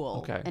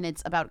tool, Okay. and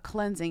it's about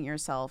cleansing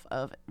yourself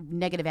of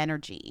negative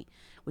energy,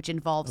 which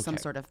involves some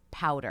sort of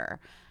powder.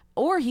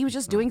 Or he was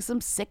just doing some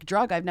sick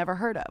drug I've never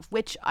heard of,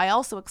 which I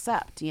also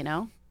accept, you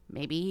know?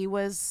 Maybe he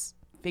was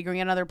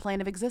figuring out another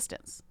plane of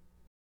existence.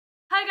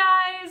 Hi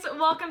guys,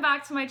 welcome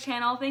back to my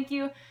channel. Thank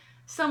you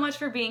so much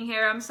for being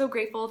here. I'm so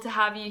grateful to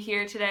have you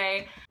here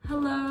today.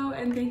 Hello,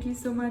 and thank you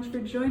so much for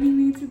joining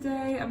me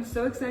today. I'm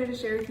so excited to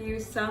share with you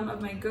some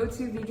of my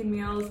go-to vegan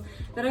meals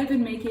that I've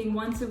been making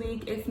once a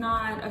week, if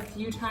not a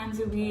few times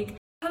a week.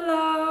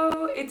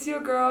 Hello, it's your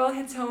girl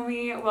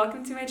Hitomi.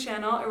 Welcome to my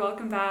channel, or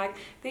welcome back.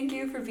 Thank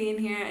you for being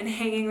here and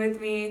hanging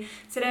with me.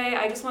 Today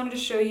I just wanted to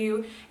show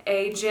you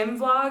a gym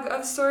vlog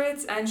of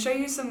sorts and show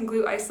you some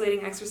glute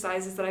isolating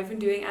exercises that I've been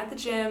doing at the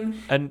gym.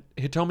 And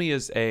Hitomi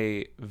is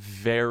a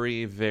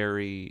very,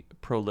 very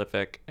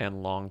prolific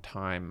and long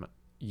time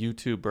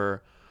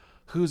YouTuber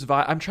whose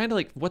vibe, I'm trying to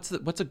like, what's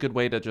a good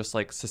way to just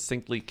like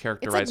succinctly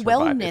characterize It's like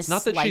her wellness. vibe? It's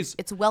not that she's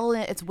it's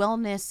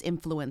wellness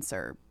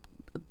influencer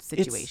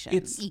situation.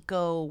 It's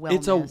eco wellness.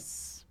 It's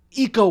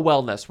a eco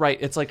wellness, right?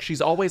 It's like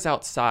she's always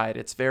outside.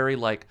 It's very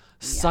like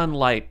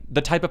sunlight.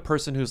 The type of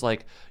person who's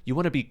like, you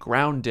want to be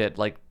grounded,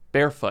 like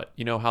barefoot.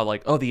 You know how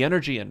like, oh, the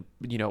energy and,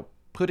 you know,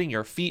 putting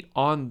your feet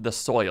on the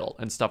soil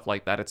and stuff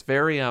like that. It's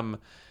very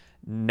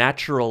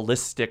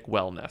naturalistic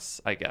wellness,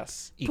 I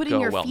guess.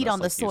 Putting your Eco-wellness, feet on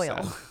the like you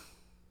soil. said.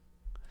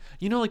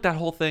 You know, like that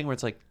whole thing where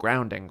it's like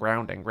grounding, the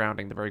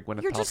very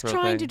Gwyneth You're Paltrow just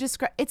trying to thing.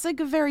 describe. It's like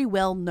a very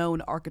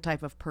well-known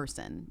archetype of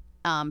person.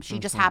 She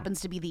just Mm-hmm.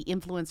 happens to be the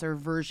influencer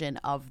version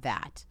of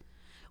that,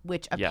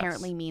 which Yes.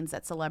 apparently means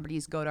that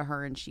celebrities go to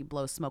her and she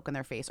blows smoke in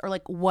their face, or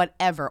like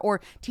whatever,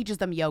 or teaches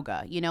them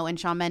yoga. You know, and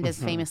Shawn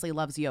Mendes famously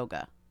loves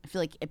yoga. I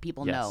feel like if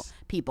people know. Yes.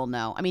 People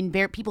know. I mean,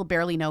 people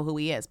barely know who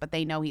he is, but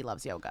they know he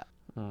loves yoga.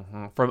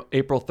 From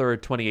April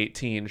 3rd,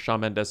 2018, Shawn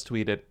Mendes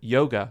tweeted,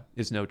 "Yoga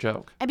is no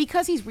joke." And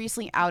because he's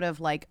recently out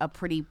of like a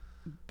pretty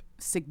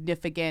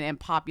significant and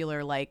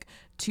popular like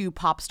 2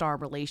 pop star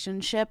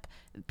relationship,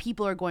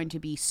 people are going to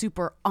be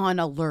super on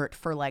alert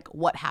for like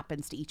what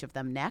happens to each of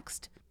them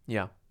next.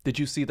 Yeah. Did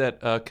you see that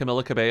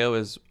Camila Cabello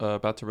is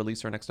about to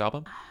release her next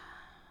album?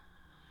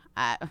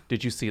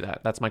 Did you see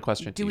that? That's my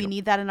question to Do you. we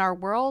need that in our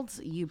world?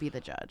 You be the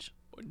judge.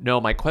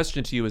 No, my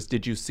question to you is,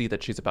 did you see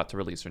that she's about to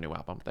release her new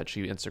album, that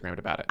she Instagrammed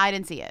about it? I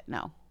didn't see it.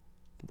 No.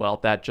 Well,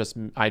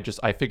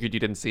 I figured you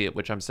didn't see it,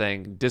 which I'm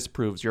saying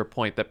disproves your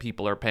point that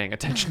people are paying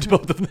attention to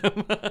both of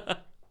them.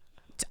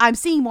 I'm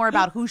seeing more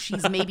about who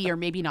she's maybe or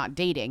maybe not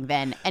dating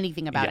than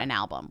anything about Yeah, an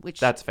album, which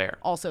that's fair.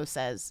 Also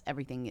says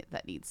everything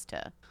that needs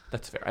to.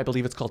 That's fair. I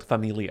believe it's called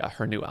Familia,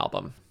 her new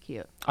album.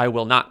 Cute. I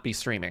will not be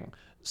streaming.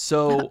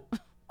 So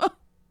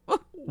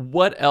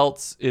what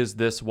else is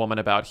this woman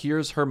about?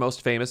 Here's her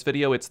most famous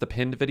video. It's the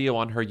pinned video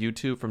on her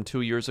YouTube from 2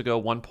 years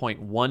ago,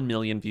 1.1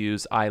 million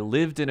views. I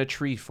lived in a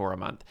tree for a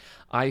month.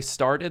 I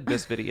started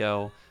this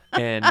video,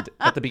 and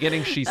at the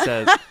beginning she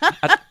says,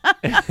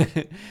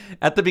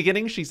 at the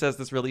beginning she says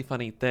this really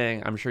funny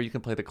thing. I'm sure you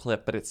can play the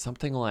clip, but it's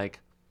something like,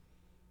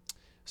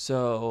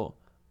 so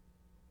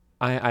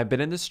I've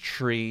been in this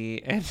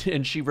tree,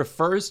 and she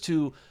refers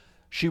to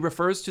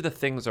the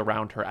things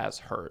around her as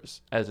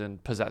hers, as in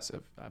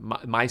possessive.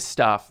 My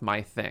stuff,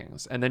 my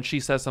things. And then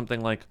she says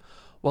something like,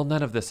 well,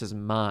 none of this is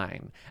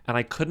mine. And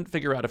I couldn't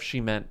figure out if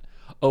she meant,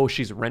 oh,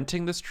 she's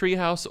renting this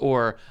treehouse,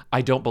 or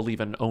I don't believe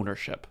in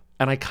ownership.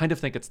 And I kind of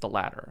think it's the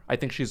latter. I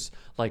think she's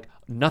like,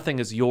 nothing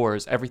is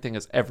yours, everything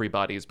is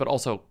everybody's. But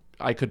also,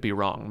 I could be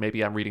wrong.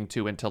 Maybe I'm reading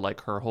too into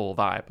like her whole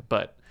vibe.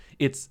 But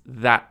it's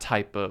that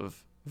type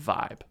of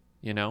vibe,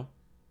 you know?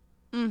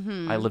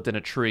 Mm-hmm. I lived in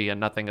a tree and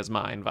nothing is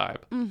mine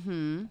vibe.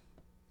 Mm-hmm.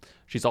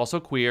 She's also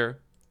queer.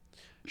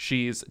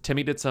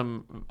 Timmy did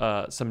some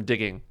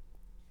digging.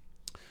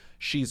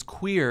 She's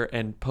queer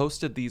and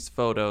posted these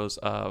photos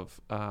of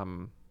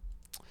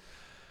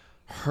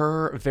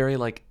her very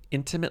like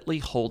intimately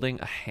holding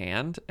a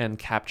hand and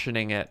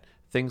captioning it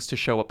 "things to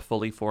show up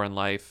fully for in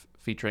life,"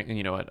 featuring,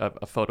 you know,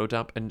 a photo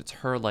dump, and it's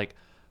her like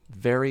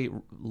very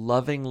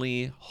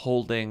lovingly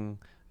holding,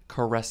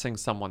 caressing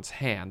someone's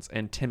hands,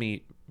 and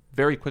Timmy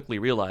very quickly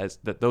realized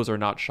that those are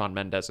not Shawn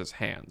Mendes'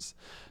 hands.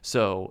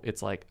 So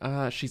it's like,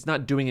 she's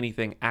not doing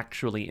anything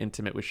actually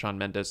intimate with Shawn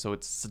Mendes, so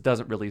it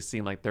doesn't really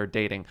seem like they're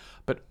dating.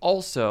 But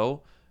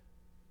also,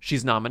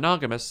 she's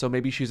non-monogamous, so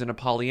maybe she's in a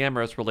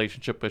polyamorous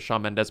relationship with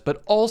Shawn Mendes.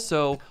 But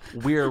also,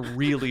 we're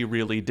really,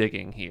 really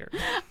digging here.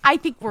 I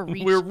think we're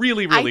reaching. We're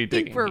really, really I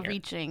digging think we're here.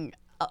 reaching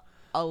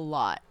a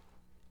lot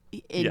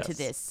into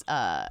Yes.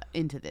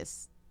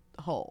 this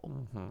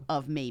hole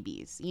of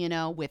maybes. You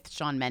know, with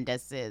Shawn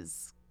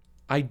Mendes's.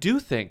 I do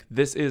think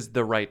this is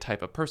the right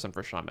type of person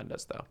for Shawn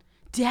Mendes, though.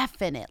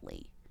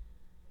 Definitely.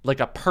 Like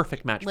a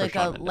perfect match for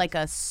Shawn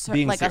Mendes.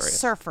 Being a serious.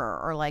 surfer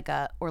or like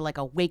a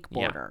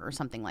wakeboarder or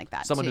something like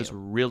that. Someone too. who's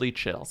really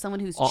chill. Someone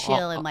who's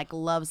chill and like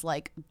loves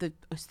like the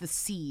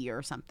sea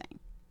or something.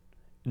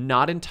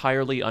 Not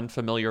entirely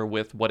unfamiliar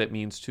with what it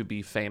means to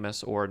be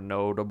famous or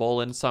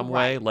notable in some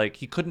way. Right. Like,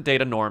 he couldn't date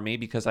a normie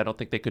because I don't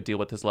think they could deal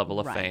with his level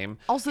of Right. fame.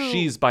 Also-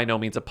 she's by no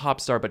means a pop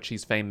star, but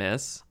she's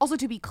famous. Also,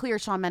 to be clear,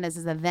 Shawn Mendes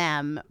is a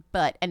them,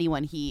 but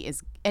anyone he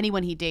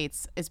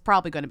dates is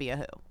probably going to be a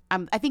who.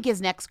 I think his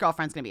next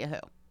girlfriend's going to be a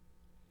who.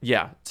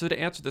 Yeah. So to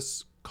answer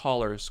this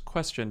caller's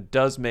question,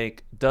 does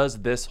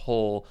this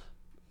whole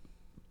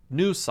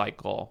news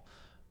cycle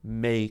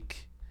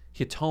make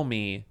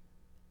Hitomi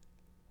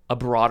a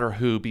broader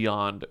who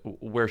beyond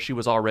where she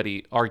was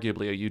already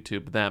arguably a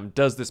YouTube them?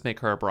 Does this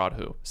make her a broad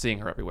who, seeing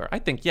her everywhere? I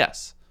think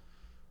yes.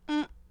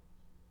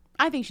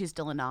 I think she's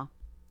still a nah.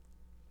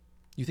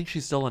 You think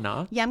she's still a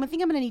nah? Yeah, I'm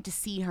going to need to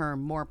see her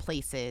more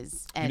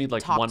places and need,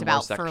 like, talked one more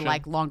about for section?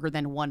 like longer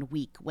than 1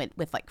 week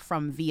with like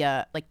from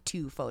via like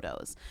 2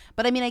 photos.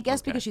 But I mean, I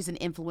guess because she's an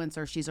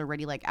influencer, she's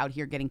already like out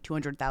here getting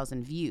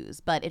 200,000 views.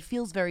 But it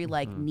feels very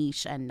like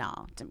niche and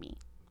nah to me.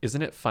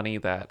 Isn't it funny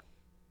that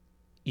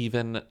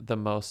even the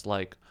most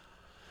like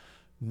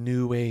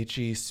new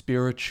agey,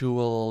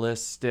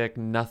 spiritualistic,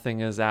 nothing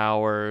is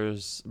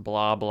ours,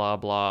 blah, blah,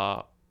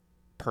 blah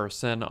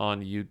person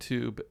on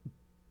YouTube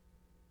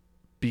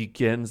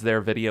begins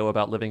their video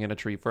about living in a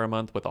tree for a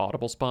month with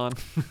Audible Spawn?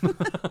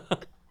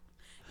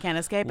 Can't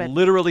escape it.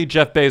 Literally,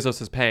 Jeff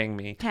Bezos is paying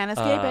me. Can't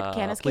escape it.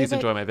 Can't escape please it.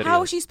 enjoy my video.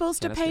 How is she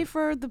supposed to Can't pay escape.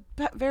 for the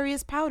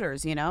various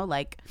powders? You know,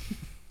 like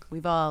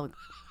we've all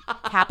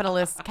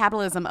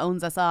capitalism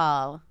owns us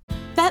all.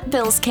 Vet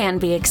bills can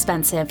be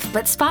expensive,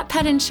 but Spot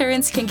Pet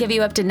Insurance can give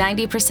you up to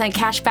 90%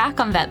 cash back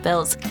on vet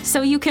bills,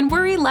 so you can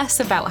worry less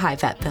about high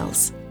vet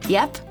bills.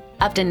 Yep,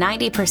 Up to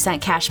 90%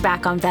 cash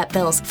back on vet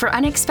bills for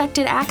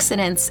unexpected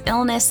accidents,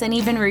 illness, and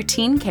even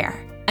routine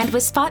care. And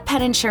with Spot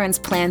Pet Insurance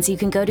plans, you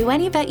can go to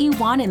any vet you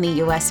want in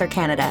the US or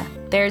Canada.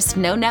 There's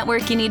no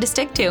network you need to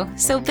stick to,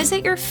 so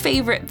visit your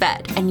favorite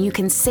vet and you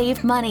can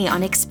save money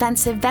on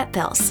expensive vet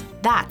bills.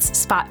 That's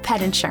Spot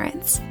Pet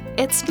Insurance.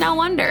 It's no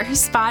wonder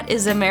Spot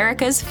is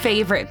America's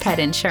favorite pet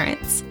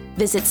insurance.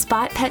 Visit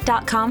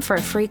spotpet.com for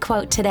a free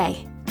quote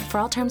today. For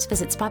all terms,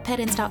 visit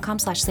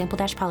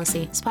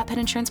spotpetins.com/sample-policy. Spot Pet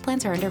Insurance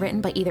plans are underwritten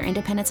by either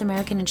Independence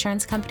American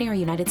Insurance Company or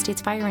United States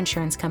Fire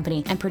Insurance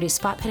Company and produce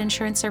Spot Pet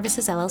Insurance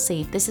Services,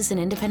 LLC. This is an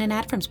independent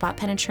ad from Spot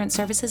Pet Insurance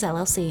Services,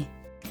 LLC.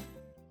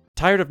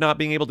 Tired of not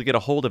being able to get a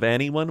hold of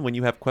anyone when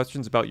you have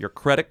questions about your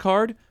credit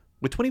card?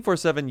 With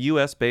 24/7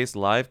 US-based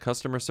live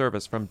customer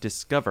service from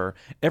Discover,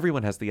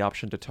 everyone has the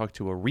option to talk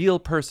to a real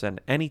person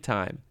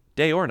anytime,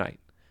 day or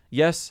night.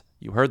 Yes,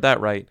 you heard that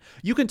right.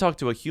 You can talk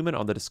to a human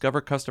on the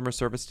Discover customer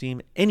service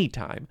team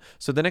anytime.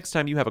 So the next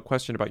time you have a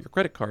question about your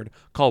credit card,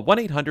 call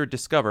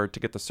 1-800-DISCOVER to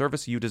get the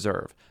service you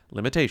deserve.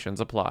 Limitations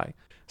apply.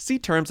 See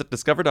terms at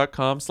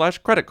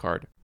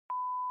discover.com/creditcard.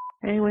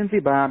 Hey, Lindsay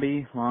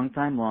Bobby. Long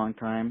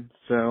time.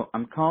 So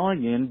I'm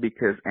calling in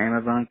because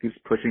Amazon keeps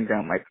pushing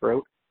down my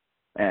throat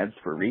ads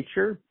for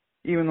Reacher,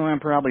 even though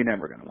I'm probably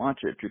never going to watch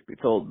it, truth be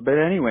told. But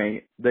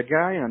anyway, the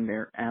guy on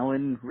there,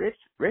 Alan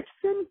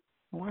Richson,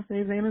 I want to say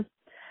his name is,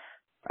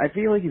 I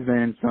feel like he's been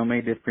in so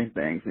many different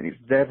things, and he's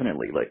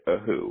definitely like a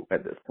who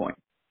at this point.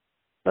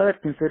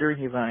 But considering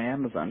he's on an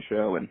Amazon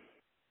show, and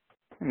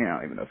I mean, I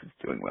don't even know if it's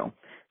doing well.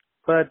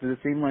 But does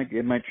it seem like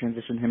it might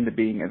transition him to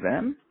being a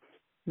them?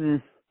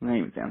 That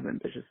even sounds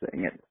ambitious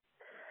saying it.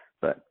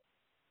 But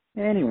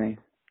anyway,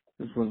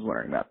 just was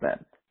wondering about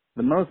that.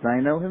 The most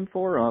I know him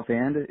for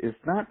offhand is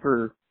not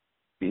for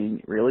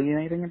being really in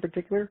anything in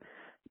particular,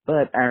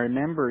 but I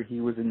remember he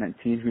was in that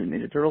Teenage Mutant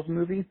Ninja Turtles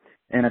movie,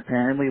 and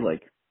apparently,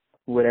 like,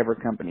 whatever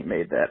company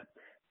made that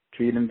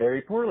treated him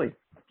very poorly.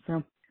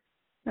 So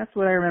that's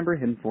what I remember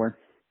him for.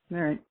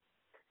 All right,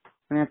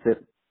 and that's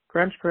it.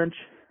 Crunch,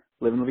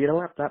 living la vida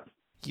laptop.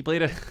 He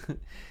played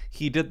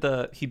he did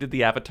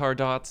the Avatar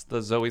dots,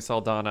 the Zoe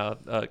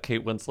Saldana,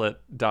 Kate Winslet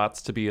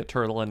dots to be a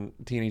turtle in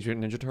Teenage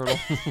Mutant Ninja Turtle.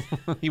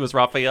 He was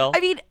Raphael.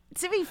 I mean,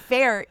 to be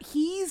fair,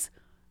 he's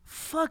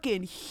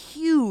fucking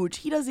huge.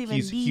 He doesn't even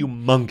He's need,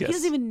 humongous. He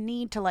doesn't even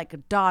need to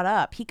like dot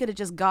up. He could have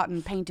just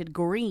gotten painted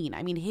green.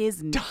 I mean,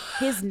 his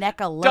neck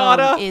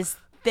alone is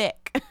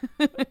thick.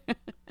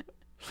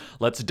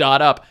 Let's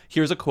dot up.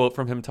 Here's a quote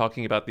from him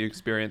talking about the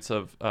experience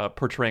of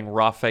portraying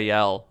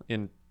Raphael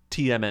in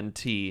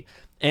TMNT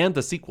and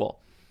the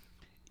sequel.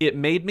 It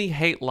made me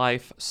hate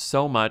life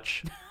so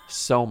much.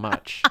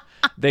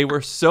 They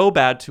were so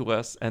bad to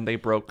us and they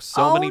broke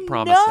so many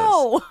promises.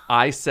 No.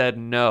 I said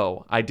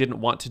no. I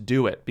didn't want to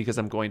do it because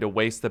I'm going to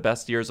waste the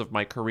best years of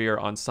my career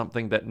on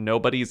something that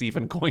nobody's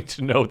even going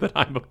to know that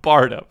I'm a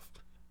part of.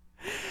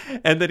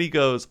 And then he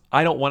goes,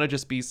 I don't want to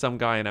just be some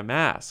guy in a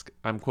mask.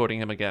 I'm quoting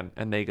him again.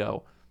 And they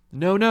go,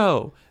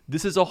 no,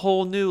 this is a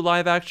whole new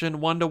live action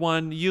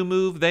 1-to-1. You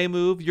move, they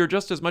move. You're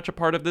just as much a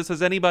part of this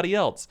as anybody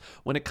else.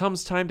 When it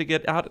comes time to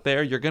get out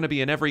there, you're going to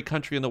be in every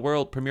country in the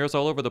world, premieres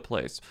all over the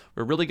place.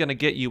 We're really going to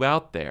get you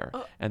out there.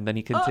 And then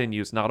he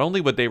continues, not only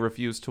would they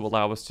refuse to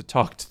allow us to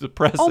talk to the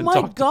press and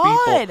talk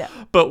to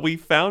people, but we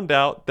found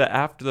out that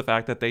after the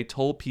fact that they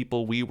told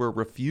people we were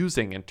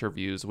refusing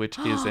interviews, which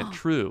isn't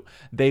true.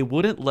 They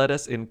wouldn't let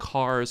us in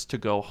cars to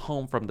go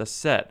home from the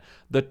set.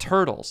 The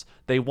Turtles,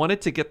 they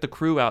wanted to get the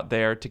crew out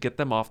there to get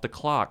them off the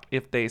clock.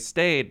 If they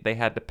stayed, they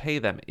had to pay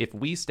them. If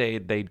we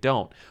stayed, they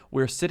don't.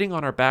 We're sitting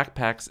on our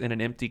backpacks in an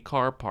empty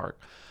car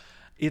park.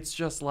 It's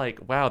just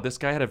like, wow, this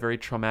guy had a very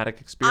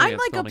traumatic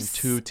experience filming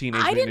two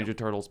Teenage Mutant Ninja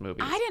Turtles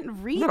movies. I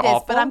didn't read Isn't this, that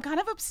awful? but I'm kind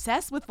of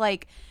obsessed with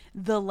like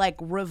the like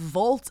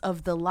revolt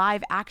of the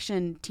live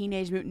action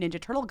Teenage Mutant Ninja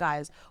Turtle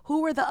guys.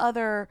 Who were the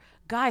other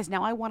guys?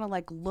 Now I want to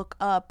like look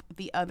up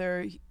the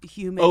other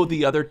human. Oh,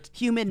 the other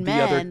human the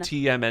men. other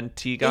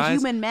TMNT guys. The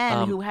human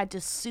men who had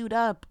to suit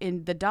up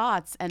in the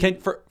dots and.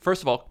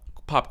 First of all,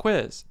 pop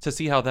quiz to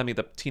see how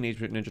the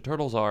Teenage Mutant Ninja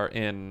Turtles are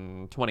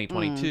in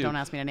 2022. Don't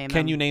ask me to name them.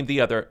 Can you name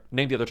the other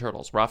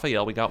turtles?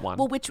 Raphael, we got one.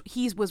 Well,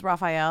 was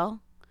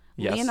Raphael?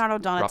 Yes. Leonardo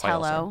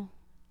Donatello.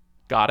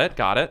 Got it.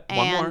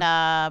 One more.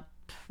 And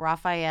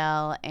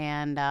Raphael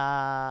and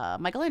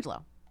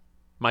Michelangelo.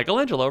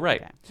 Michelangelo,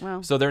 right. Okay.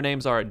 Well. So their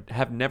names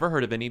have never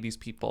heard of any of these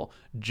people.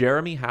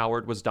 Jeremy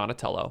Howard was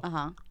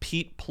Donatello.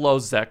 Pete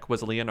Plozek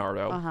was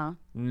Leonardo.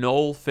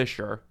 Noel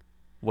Fisher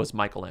was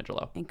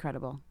Michelangelo.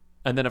 Incredible.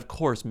 And then, of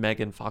course,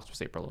 Megan Fox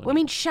was April O'Neil. Well, I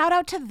mean, shout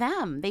out to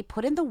them. They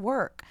put in the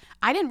work.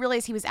 I didn't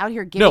realize he was out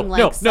here No. giving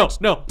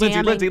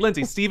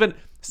Lindsay. Stephen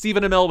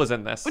Amell was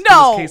in this.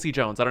 No. He was Casey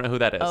Jones. I don't know who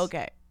that is.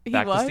 Okay.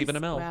 Back to Stephen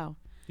Amell. Wow.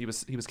 He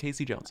was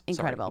Casey Jones.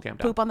 Incredible. Sorry. Okay, I'm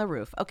done. Poop on the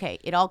roof. Okay,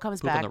 it all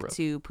comes Poop on back the roof.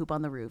 to Poop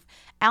on the Roof.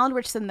 Alan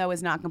Richardson, though,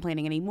 is not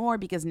complaining anymore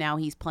because now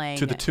he's playing...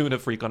 To the tune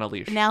of Freak on a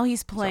Leash. Now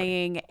he's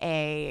playing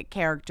a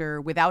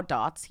character without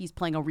dots. He's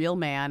playing a real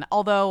man.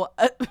 Although,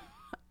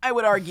 I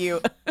would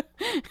argue...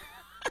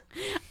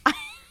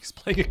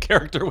 like a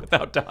character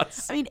without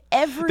dots. I mean,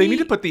 every... They need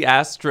to put the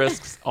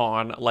asterisks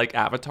on like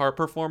Avatar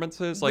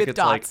performances. Like With it's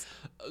dots.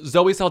 like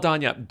Zoe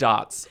Saldana,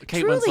 dots.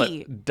 Kate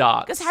Truly. Winslet,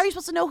 dots. Because how are you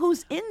supposed to know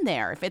who's in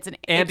there if it's an...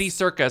 Andy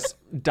Serkis,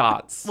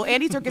 dots. Well,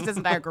 Andy Serkis'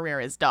 entire career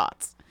is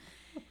dots.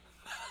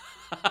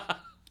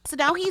 So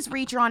now he's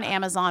Reacher on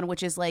Amazon,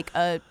 which is like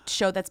a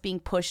show that's being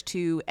pushed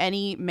to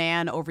any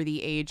man over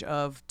the age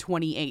of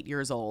 28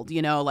 years old.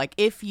 You know, like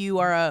if you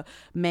are a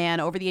man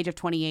over the age of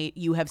 28,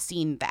 you have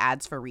seen the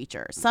ads for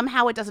Reacher.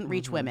 Somehow it doesn't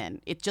reach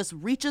women. It just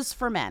reaches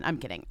for men. I'm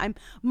kidding. I'm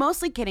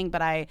mostly kidding,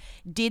 but I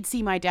did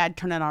see my dad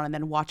turn it on and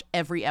then watch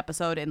every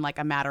episode in like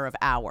a matter of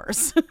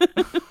hours.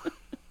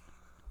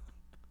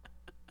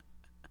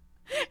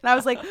 And I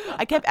was like,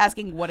 I kept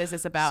asking, what is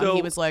this about? And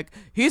he was like,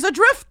 he's a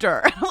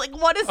drifter. I'm like,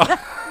 what does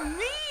that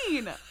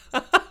mean?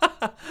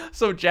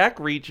 So Jack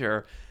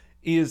Reacher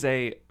is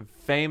a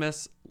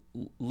famous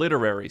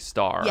literary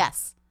star.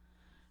 Yes.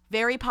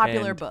 Very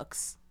popular And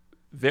books.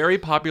 Very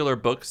popular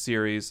book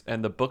series,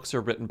 and the books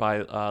are written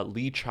by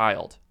Lee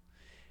Child.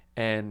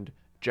 And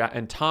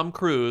Tom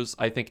Cruise,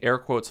 I think, air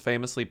quotes,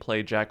 famously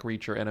played Jack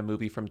Reacher in a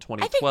movie from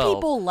 2012. I think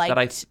people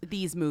liked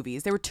these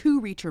movies. There were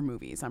 2 Reacher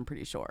movies, I'm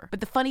pretty sure.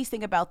 But the funniest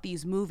thing about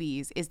these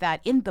movies is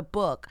that in the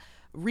book,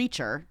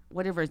 Reacher,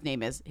 whatever his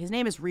name is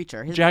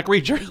Reacher. Jack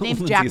Reacher. His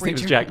name's Jack His Reacher. name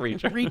is Jack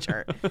Reacher.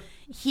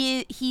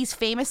 Reacher. He's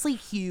famously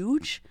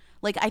huge.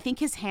 Like, I think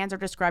his hands are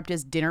described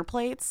as dinner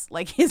plates.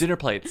 Like his dinner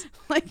plates.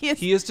 Like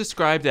he is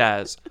described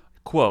as,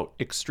 quote,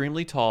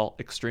 extremely tall,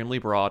 extremely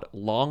broad,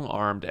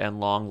 long-armed, and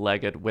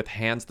long-legged with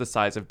hands the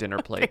size of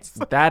dinner plates.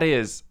 That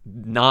is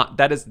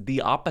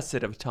the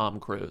opposite of Tom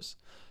Cruise.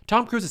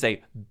 Tom Cruise is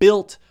a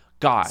built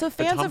guy. So but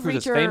fans Tom of Cruise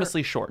is Reacher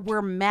famously short.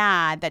 were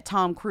mad that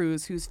Tom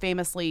Cruise, who's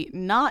famously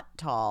not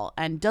tall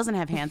and doesn't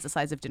have hands the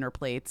size of dinner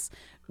plates,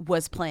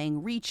 was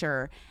playing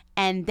Reacher.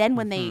 And then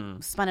when they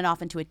spun it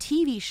off into a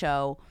TV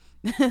show,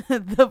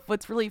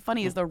 what's really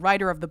funny is the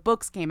writer of the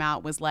books came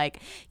out, was like,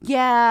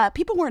 yeah,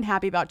 people weren't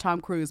happy about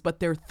Tom Cruise, but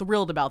they're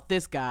thrilled about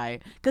this guy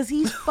because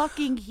he's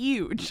fucking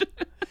huge.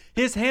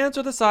 His hands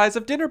are the size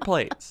of dinner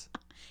plates.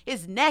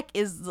 His neck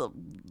is the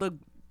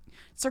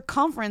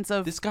circumference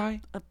of this guy.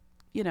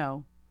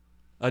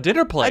 A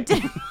dinner plate.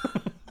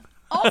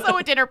 Also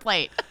a dinner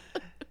plate.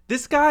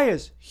 This guy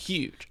is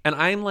huge. And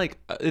I'm like,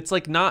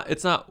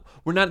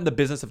 we're not in the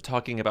business of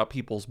talking about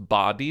people's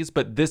bodies,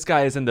 but this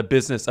guy is in the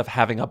business of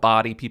having a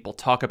body people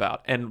talk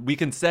about. And we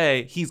can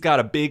say he's got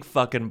a big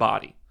fucking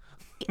body.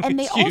 And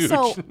they Huge.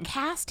 also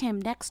cast him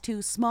next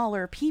to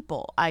smaller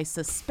people, I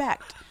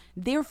suspect,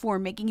 therefore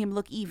making him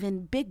look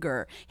even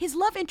bigger. His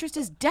love interest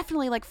is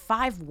definitely like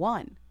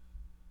 5'1"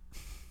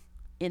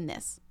 in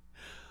this.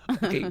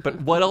 Okay,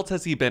 but what else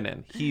has he been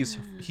in? He's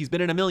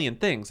been in a million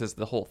things is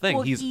the whole thing.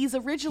 Well, he's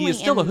originally he is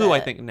still in I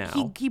think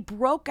now. He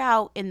broke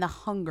out in the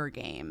Hunger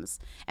Games,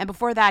 and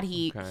before that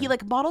he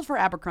like modeled for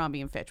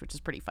Abercrombie and Fitch, which is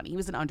pretty funny. He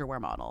was an underwear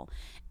model,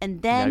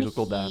 and then his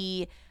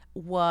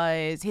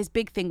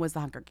big thing was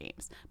the Hunger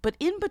Games. But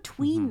in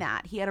between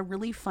that, he had a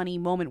really funny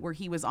moment where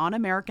he was on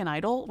American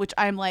Idol, which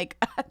I'm like,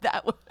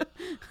 I was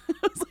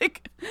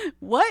like,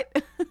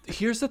 what?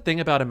 Here's the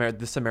thing about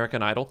this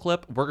American Idol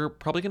clip. We're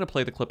probably going to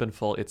play the clip in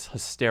full. It's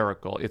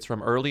hysterical. It's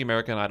from early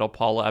American Idol.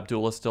 Paula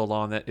Abdul is still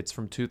on it. It's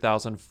from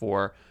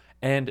 2004.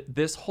 And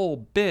this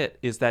whole bit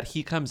is that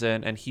he comes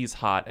in and he's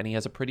hot and he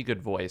has a pretty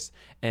good voice.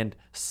 And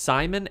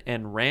Simon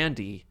and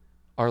Randy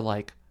are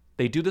like,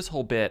 they do this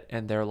whole bit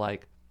and they're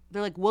like,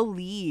 we'll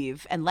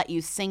leave and let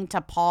you sing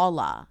to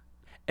Paula.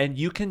 And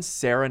you can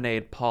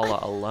serenade Paula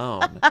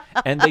alone.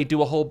 And they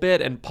do a whole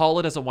bit, and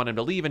Paula doesn't want him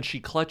to leave, and she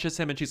clutches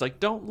him, and she's like,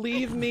 don't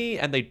leave me.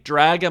 And they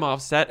drag him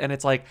off set, and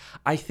it's like,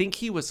 I think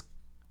he was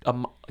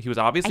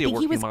obviously a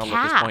working model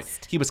at this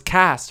point. He was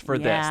cast for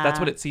this. That's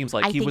what it seems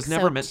like. He was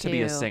never meant to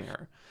be a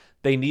singer.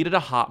 They needed a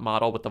hot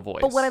model with a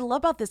voice. But what I love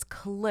about this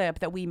clip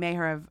that we may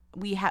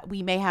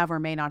have or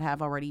may not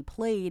have already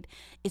played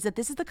is that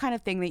this is the kind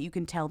of thing that you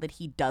can tell that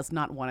he does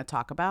not want to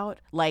talk about.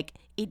 Like,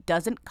 it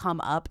doesn't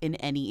come up in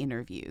any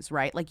interviews,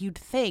 right? Like, you'd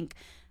think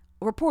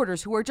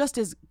reporters who are just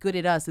as good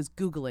at us as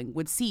Googling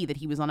would see that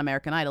he was on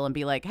American Idol and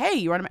be like, hey,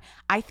 you're on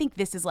I think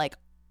this is like,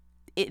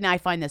 and I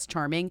find this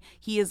charming.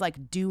 He is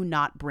like, do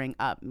not bring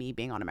up me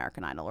being on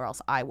American Idol or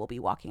else I will be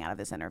walking out of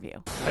this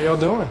interview. How y'all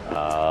doing?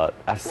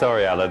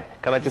 Sorry, Alan.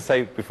 Can I just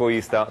say before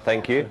you start,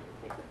 thank you.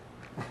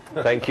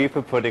 Thank you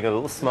for putting a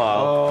little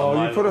smile on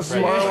my you put a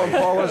smile on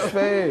Paula's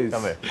face.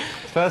 Come here.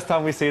 First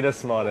time we've seen her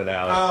smiling,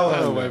 Alan.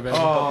 Oh, wait, man.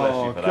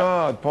 Oh,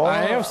 God, Paula.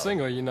 I am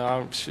single,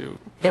 shoot.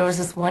 There was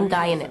this one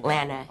guy in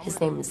Atlanta. His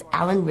name is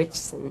Alan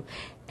Richardson,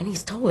 and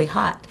he's totally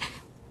hot.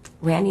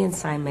 Randy and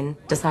Simon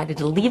decided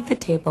to leave the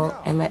table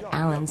and let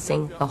Alan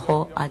sing the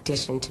whole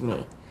audition to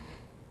me.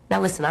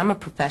 Now listen, I'm a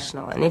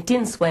professional, and it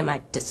didn't sway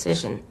my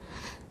decision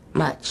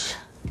much.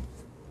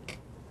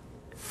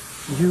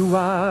 You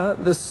are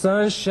the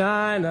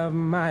sunshine of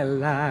my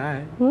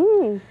life.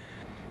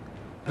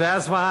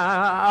 That's why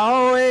I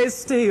always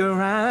stay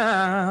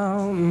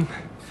around.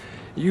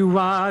 You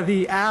are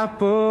the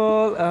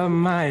apple of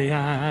my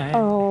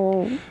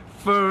eye.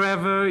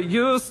 Forever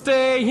you'll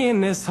stay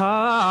in this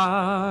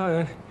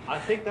heart. I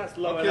think that's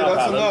low Okay, enough,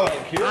 that's Alan. enough.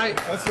 Thank you.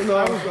 That's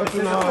enough. That's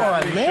enough.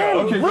 on, man.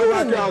 Okay, go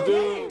back out,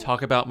 dude.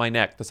 Talk about my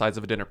neck, the size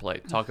of a dinner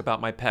plate. Talk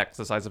about my pecs,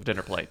 the size of a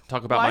dinner plate.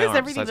 Talk about Why my is arms,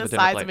 everything the the size of a dinner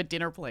size plate. of a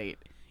dinner plate?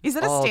 Is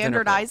it a All dinner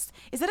standardized?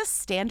 Is it a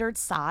standard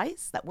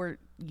size that we're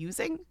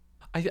using?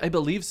 I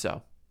believe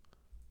so.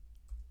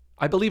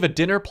 I believe a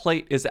dinner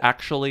plate is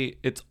actually,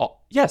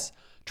 yes,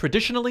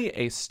 traditionally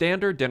a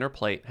standard dinner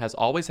plate has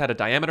always had a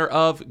diameter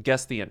of,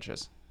 guess the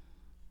inches.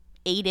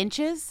 8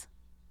 inches?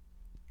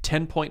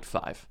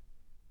 10.5.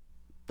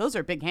 Those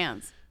are big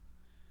hands.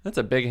 That's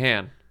a big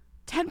hand.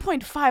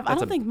 10.5. I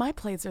don't think my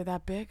plates are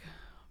that big.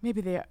 Maybe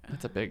they are.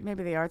 That's a big.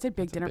 Maybe they are. It's a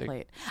big dinner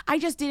plate. I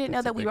just didn't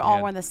know that we big were all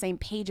hand. on the same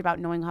page about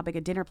knowing how big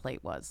a dinner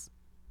plate was.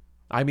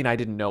 I mean, I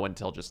didn't know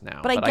until just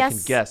now. But I can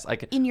guess. I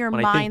can, in your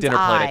when I think mind's dinner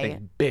plate, eye, I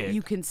think big.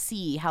 you can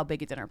see how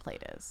big a dinner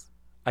plate is.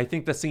 I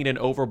think the scene in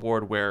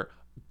Overboard where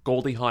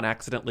Goldie Hawn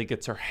accidentally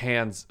gets her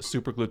hands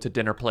super glued to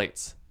dinner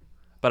plates.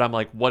 But I'm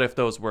like, what if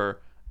those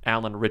were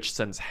Alan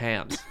Richson's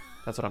hands?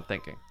 That's what I'm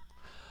thinking.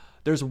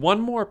 There's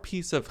one more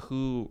piece of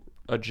Who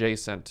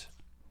adjacent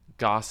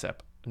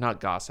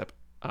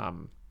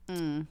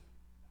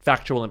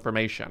factual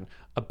information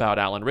about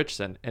Alan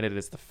Richson, and it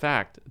is the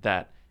fact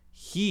that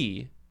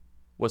he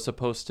was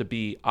supposed to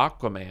be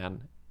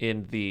Aquaman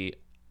in the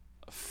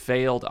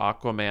failed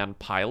Aquaman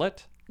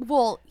pilot.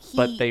 Well,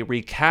 but they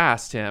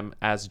recast him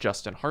as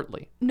Justin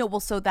Hartley. No, well,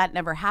 so that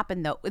never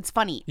happened, though. It's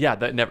funny. Yeah,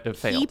 it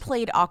failed. He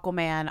played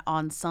Aquaman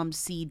on some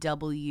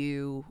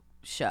CW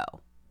show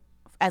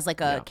as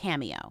like a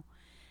cameo.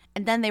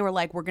 And then they were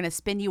like, we're going to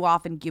spin you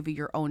off and give you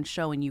your own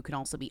show, and you can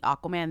also be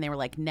Aquaman. And they were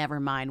like, never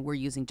mind, we're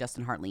using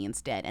Justin Hartley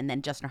instead. And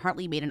then Justin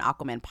Hartley made an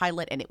Aquaman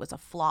pilot, and it was a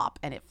flop,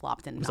 and it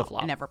flopped and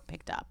never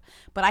picked up.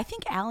 But I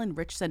think Alan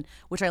Richson,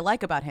 which I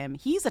like about him,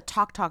 he's a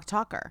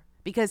talker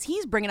because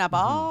he's bringing up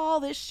all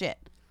this shit.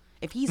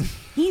 If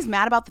he's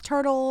mad about the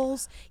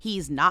turtles,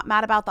 he's not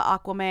mad about the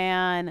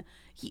Aquaman.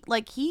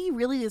 He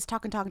really is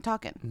talking.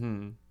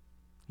 Mm-hmm.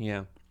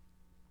 Yeah.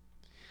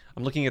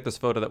 I'm looking at this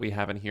photo that we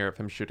have in here of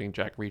him shooting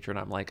Jack Reacher, and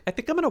I'm like, I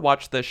think I'm going to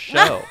watch this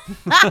show.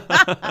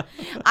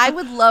 I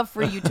would love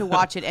for you to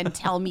watch it and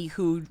tell me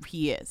who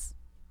he is.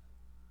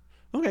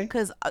 Okay.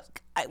 Because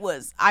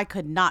I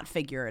could not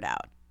figure it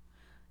out.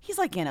 He's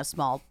like in a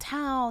small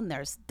town.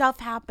 There's stuff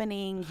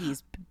happening.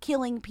 He's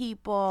killing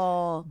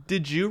people.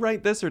 Did you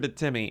write this or did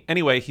Timmy?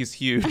 Anyway, he's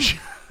huge.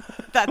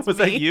 That's Was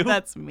me. that you?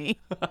 That's me.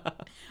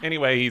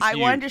 Anyway, he's huge. I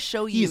wanted to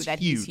show you that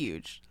he's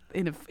huge.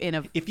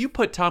 If you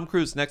put Tom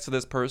Cruise next to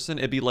this person,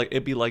 it'd be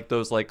like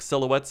those like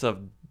silhouettes of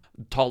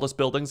tallest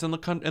buildings in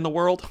the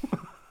world.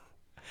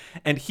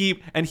 and he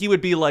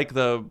would be like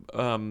the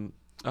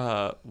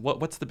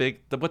what's the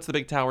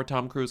big tower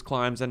Tom Cruise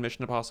climbs in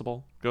Mission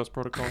Impossible Ghost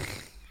Protocol?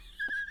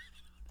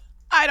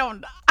 I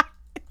don't know.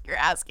 You're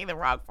asking the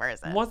wrong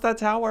person. What's that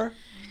tower?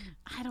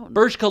 I don't know.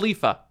 Burj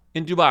Khalifa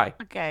in Dubai.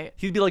 Okay.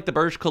 He'd be like the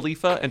Burj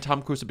Khalifa and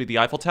Tom Cruise would be the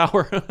Eiffel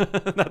Tower.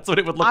 That's what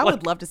it would look like. I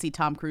would love to see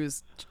Tom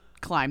Cruise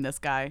climb this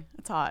guy.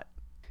 It's hot.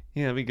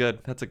 Yeah, it'd be good.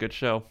 That's a good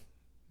show.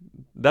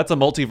 That's a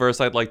multiverse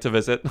I'd like to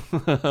visit.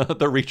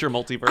 The Reacher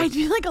multiverse. I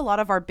feel like a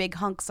lot of our big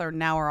hunks are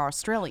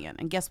Australian.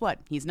 And guess what?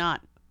 He's not.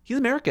 He's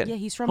American. Yeah,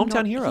 he's from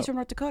Hometown hero. He's from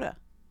North Dakota.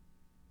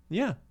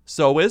 Yeah.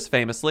 So is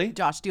famously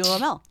Josh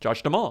Duhamel.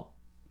 Josh Duhamel.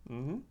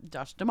 Mm-hmm.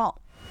 Josh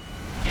Duhamel.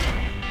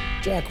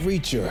 Jack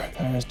Reacher,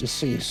 parents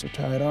deceased,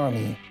 retired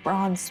Army.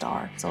 Bronze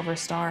Star, Silver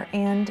Star,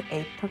 and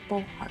a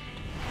Purple Heart.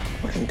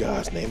 What in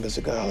God's name is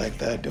a guy like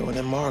that doing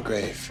in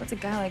Margrave? What's a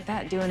guy like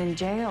that doing in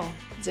jail?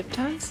 Zip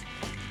ties?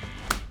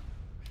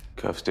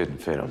 Cuffs didn't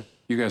fit him.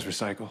 You guys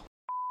recycle.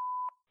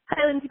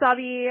 Hi, Lindsay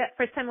Bobby.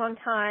 First time, long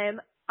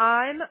time.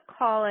 I'm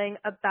calling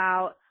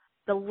about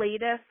the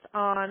latest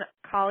on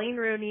Colleen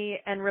Rooney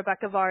and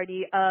Rebecca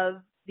Vardy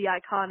of the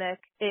iconic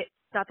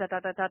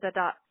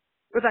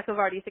Rebecca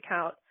Vardy's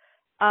account.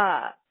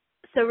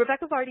 So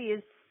Rebecca Vardy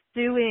is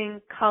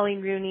suing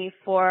Colleen Rooney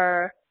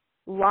for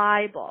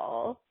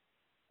libel.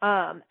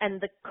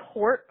 And the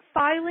court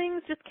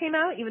filings just came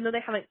out, even though they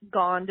haven't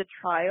gone to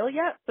trial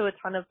yet. So a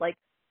ton of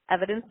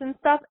evidence and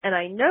stuff. And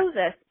I know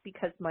this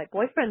because my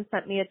boyfriend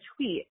sent me a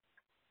tweet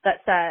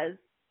that says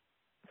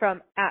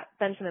from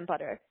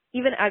 @BenjaminButter.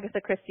 Even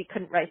Agatha Christie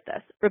couldn't write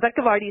this.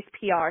 Rebecca Vardy's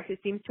PR, who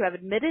seems to have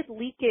admitted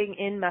leaking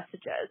in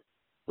messages,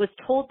 was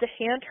told to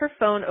hand her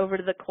phone over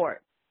to the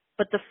court.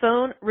 But the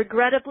phone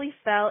regrettably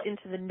fell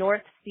into the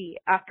North Sea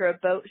after a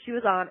boat she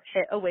was on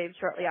hit a wave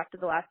shortly after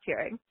the last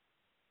hearing.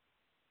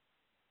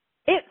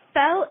 It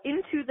fell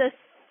into the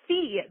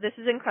sea. This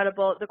is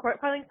incredible. The court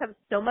filings have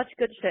so much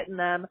good shit in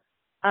them.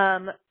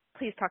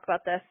 Please talk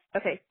about this.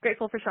 Okay,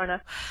 grateful for Sharna.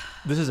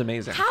 This is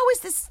amazing. How is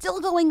this still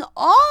going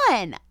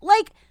on?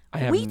 I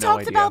have we no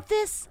talked idea. about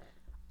this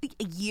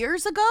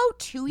years ago,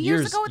 2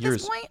 years ago at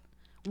this point.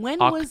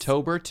 When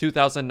October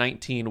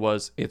 2019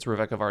 was it's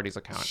Rebecca Vardy's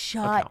account.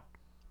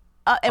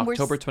 And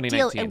October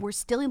 2019. we're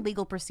still in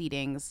legal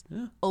proceedings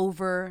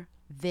over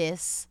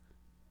this.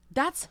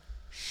 That's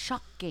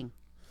shocking.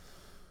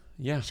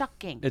 Yeah.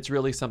 Shocking. It's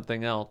really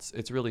something else.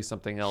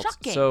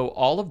 Shocking. So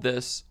all of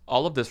this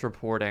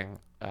reporting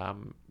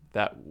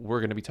that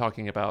we're going to be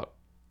talking about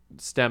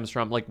stems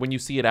from, like, when you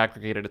see it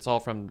aggregated, it's all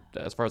from,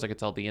 as far as I could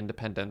tell, the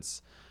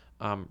Independent's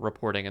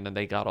reporting, and then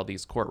they got all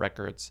these court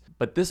records.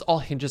 But this all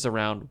hinges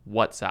around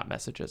WhatsApp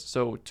messages.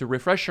 So to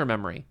refresh your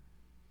memory,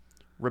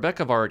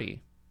 Rebecca Vardy.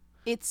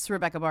 It's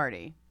Rebecca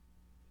Vardy.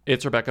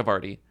 It's Rebecca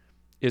Vardy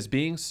is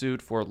being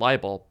sued for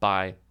libel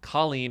by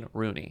Colleen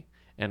Rooney.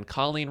 And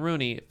Colleen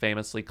Rooney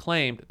famously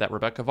claimed that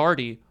Rebecca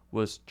Vardy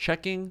was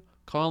checking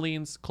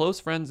Colleen's close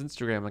friend's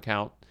Instagram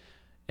account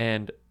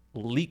and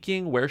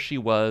leaking where she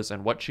was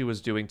and what she was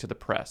doing to the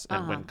press.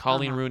 And when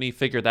Colleen Rooney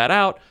figured that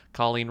out,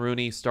 Colleen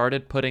Rooney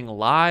started putting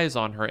lies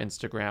on her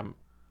Instagram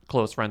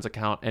close friend's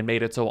account and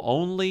made it so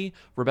only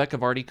Rebecca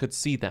Vardy could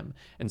see them.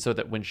 And so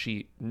that when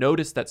she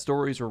noticed that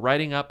stories were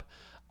writing up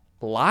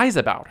lies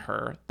about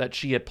her that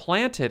she had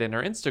planted in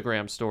her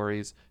Instagram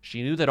stories,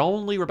 she knew that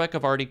only Rebecca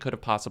Vardy could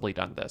have possibly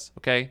done this,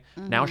 okay?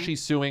 Now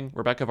she's suing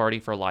Rebecca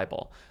Vardy for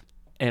libel.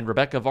 And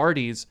Rebecca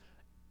Vardy's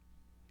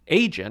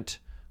agent,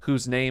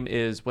 whose name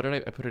is, what did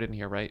I put it in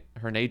here, right?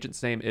 Her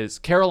agent's name is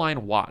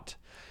Caroline Watt.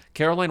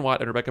 Caroline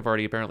Watt and Rebecca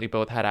Vardy apparently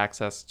both had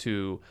access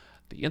to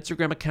the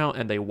Instagram account,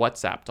 and they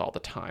WhatsApped all the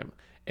time.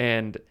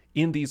 And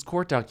in these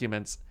court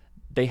documents,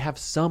 they have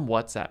some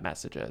WhatsApp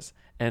messages,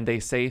 and they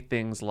say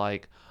things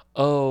like,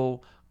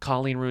 oh,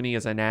 Colleen Rooney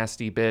is a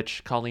nasty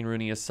bitch. Colleen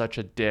Rooney is such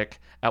a dick.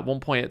 At one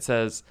point it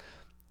says,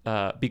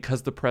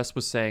 because the press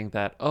was saying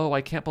that, oh, I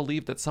can't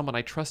believe that someone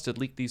I trusted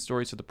leaked these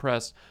stories to the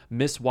press,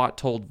 Miss Watt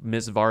told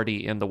Ms.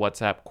 Vardy in the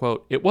WhatsApp,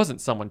 quote, it wasn't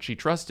someone she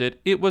trusted,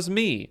 it was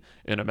me,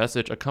 in a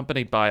message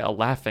accompanied by a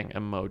laughing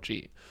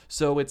emoji.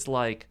 So it's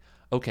like,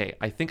 okay,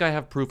 I think I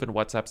have proof in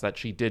WhatsApps that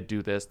she did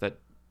do this, that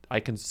I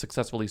can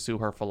successfully sue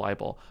her for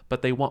libel.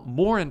 But they want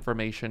more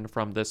information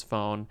from this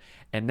phone.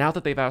 And now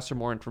that they've asked for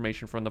more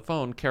information from the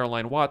phone,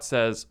 Caroline Watt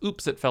says,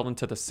 oops, it fell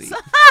into the sea.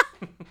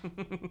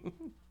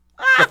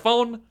 The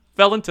phone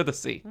fell into the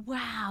sea.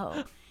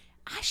 Wow.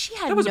 She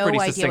had That was a no pretty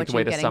idea what succinct she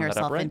way was to getting sum that up,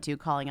 herself right? into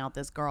calling out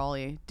this girl,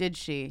 did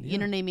she? You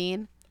know what I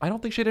mean? I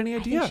don't think she had any I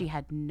idea. think she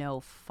had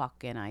no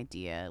fucking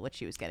idea what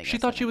she was getting. She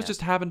thought she was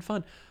just having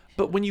fun.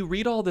 But when you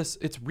read all this,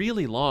 it's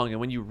really long. And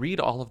when you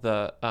read all of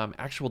the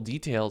actual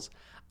details,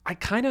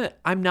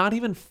 I'm not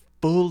even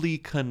fully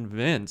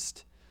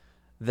convinced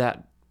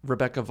that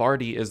Rebecca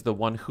Vardy is the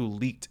one who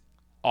leaked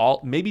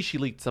maybe she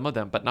leaked some of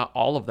them, but not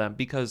all of them,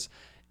 because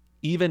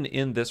even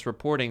in this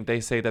reporting, they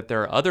say that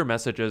there are other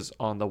messages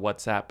on the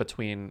WhatsApp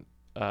between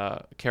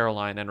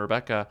Caroline and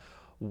Rebecca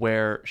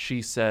where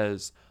she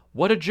says,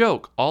 what a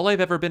joke. All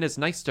I've ever been is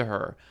nice to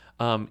her.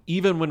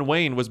 Even when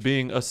Wayne was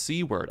being a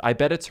C word. I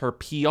bet it's her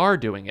PR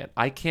doing it.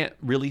 I can't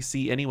really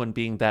see anyone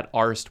being that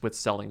arsed with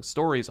selling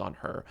stories on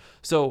her.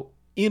 So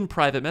in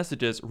private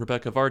messages,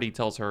 Rebecca Vardy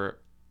tells her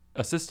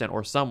assistant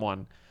or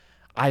someone,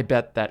 I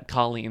bet that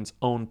Colleen's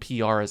own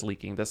PR is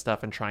leaking this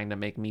stuff and trying to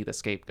make me the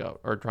scapegoat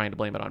or trying to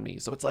blame it on me.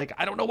 So it's like,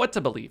 I don't know what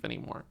to believe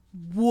anymore.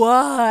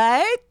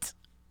 What?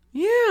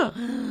 Yeah.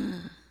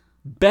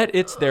 Bet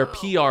it's their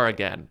PR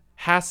again.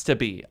 Has to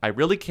be. I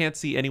really can't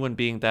see anyone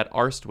being that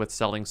arsed with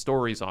selling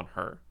stories on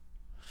her.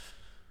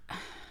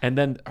 And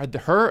then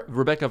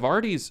Rebecca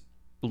Vardy's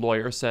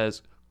lawyer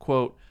says,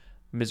 quote,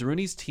 Ms.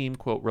 Rooney's team,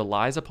 quote,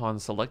 relies upon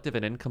selective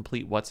and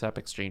incomplete WhatsApp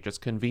exchanges,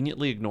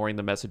 conveniently ignoring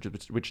the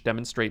messages which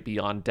demonstrate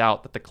beyond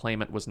doubt that the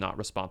claimant was not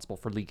responsible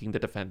for leaking the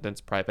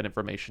defendant's private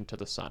information to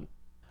the Sun.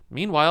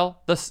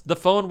 Meanwhile, the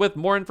phone with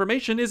more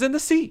information is in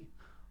the sea.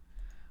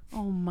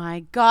 Oh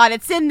my God,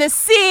 it's in the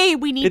sea.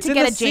 We need It's to in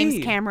get the a James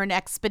sea. Cameron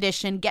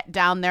expedition, get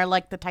down there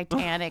like the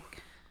Titanic.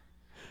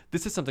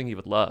 This is something he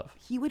would love.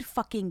 He would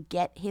fucking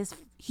get his,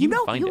 He would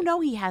find it. know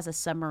he has a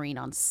submarine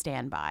on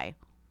standby,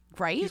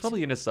 right? He's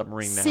probably in his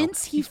submarine now.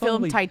 Since he He's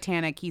filmed probably-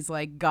 Titanic, he's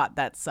like got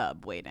that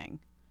sub waiting.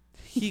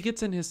 He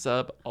gets in his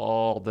sub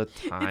all the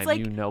time. It's like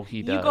you know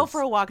he does. You go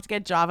for a walk to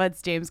get Java.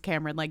 It's James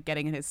Cameron like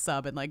getting in his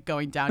sub and like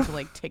going down to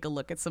like take a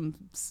look at some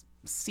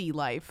sea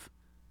life.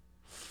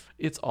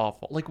 It's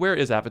awful. Like, where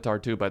is Avatar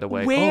 2, by the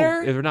way?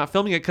 Where- Oh, they're not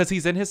filming it because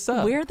he's in his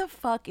sub. Where the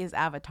fuck is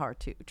Avatar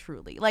 2,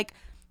 truly? Like,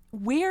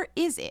 where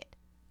is it?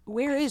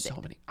 Where is it? So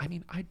many. I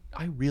mean,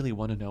 I really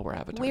want to know where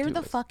Avatar 2 Where is.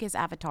 the fuck is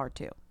Avatar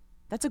 2?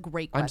 That's a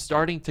great question. I'm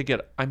starting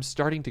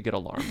to get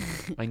alarmed.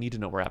 I need to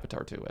know where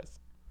Avatar 2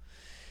 is.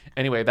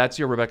 Anyway, that's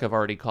your Rebecca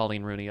Vardy,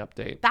 Colleen Rooney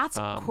update. That's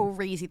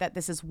crazy that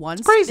this is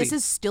crazy. This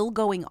is still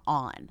going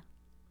on.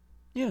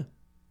 Yeah.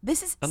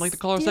 This is And like the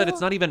caller said,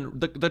 it's not even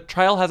the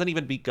trial hasn't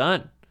even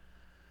begun.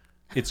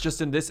 It's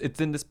just in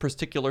this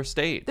particular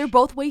stage. They're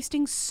both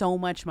wasting so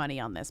much money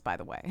on this, by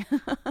the way.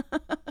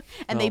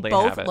 And Well, they they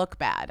both have it. look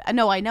bad.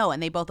 No, I know,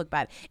 and they both look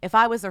bad. If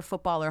I was their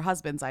footballer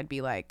husbands, I'd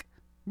be like,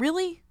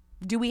 really?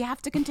 Do we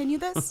have to continue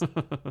this?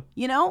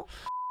 You know?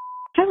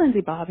 Hi,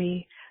 Lindsay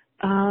Bobby.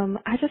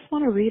 I just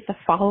want to read the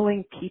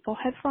following People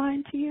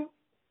headline to you.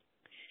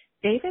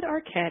 David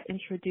Arquette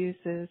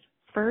introduces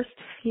first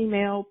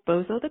female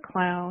Bozo the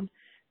Clown,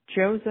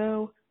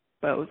 Jozo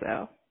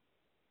Bozo.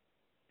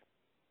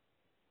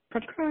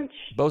 Crunch, crunch.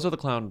 Bozo the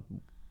Clown,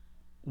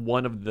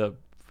 one of the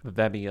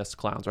themiest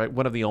clowns, right?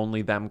 One of the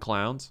only them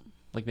clowns.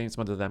 Like, name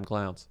some of the them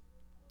clowns.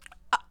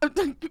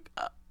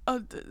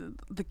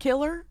 The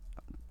killer?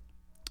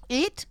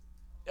 It?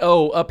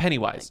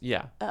 Pennywise.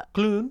 Yeah.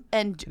 Clune.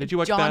 And Did you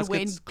watch John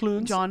Wayne Baskets?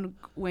 Clunes? John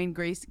Wayne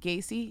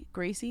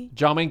Gacy.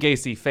 John Wayne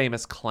Gacy,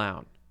 famous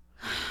clown.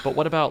 But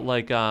what about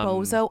like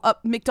Bozo?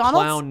 McDonald's.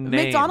 clown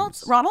names?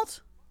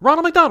 McDonald's.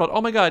 Ronald McDonald.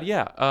 Oh my God,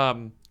 yeah.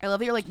 I love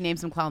that you're like name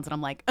some clowns, and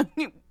I'm like,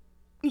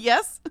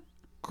 yes.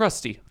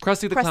 Krusty the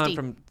Krusty. clown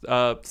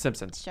from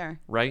Simpsons. Sure.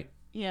 Right.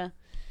 Yeah.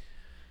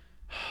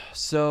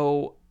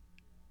 So,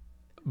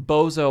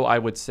 Bozo, I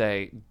would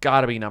say,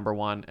 gotta be number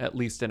one, at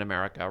least in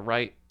America,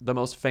 right? The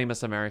most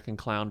famous American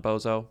clown,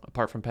 Bozo,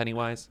 apart from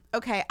Pennywise.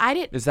 Okay, I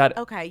didn't. Is that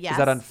okay? Yes. Is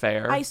that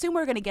unfair? I assume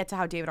we're gonna get to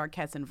how David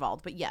Arquette's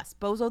involved, but yes,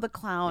 Bozo the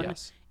clown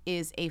Yes.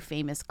 is a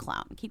famous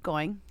clown. Keep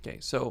going. Okay,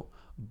 so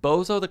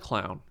Bozo the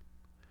clown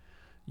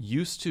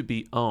used to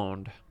be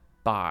owned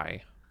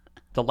by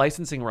the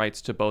licensing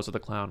rights to Bozo the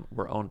clown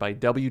were owned by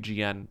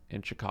WGN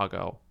in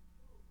Chicago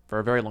for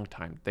a very long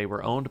time. They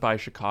were owned by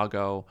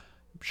Chicago's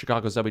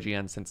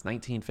WGN since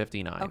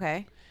 1959.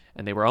 Okay.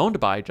 And they were owned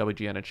by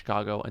WGN in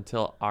Chicago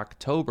until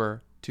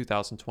October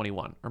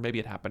 2021, or maybe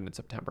it happened in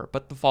September,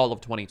 but the fall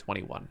of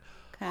 2021.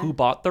 Okay. Who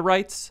bought the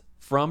rights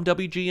from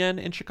WGN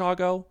in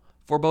Chicago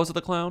for Bozo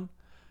the Clown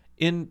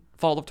in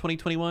fall of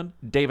 2021?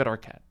 David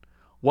Arquette.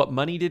 What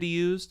money did he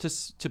use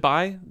to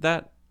buy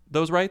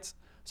those rights?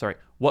 Sorry,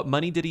 what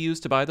money did he use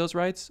to buy those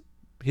rights?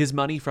 His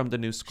money from the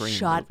new Scream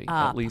Shut movie,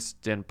 up. at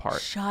least in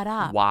part. Shut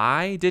up.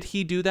 Why did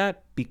he do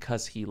that?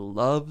 Because he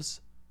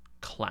loves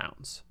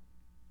clowns.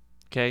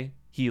 Okay?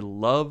 He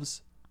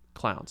loves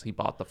clowns. He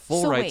bought the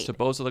full rights to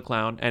Bozo the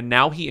Clown, and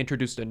now he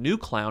introduced a new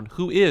clown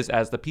who is,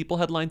 as the People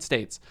headline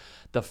states,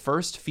 the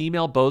first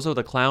female Bozo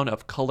the Clown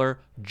of color,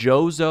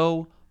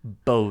 Jozo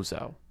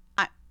Bozo.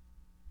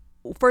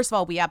 First of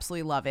all, we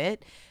absolutely love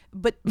it,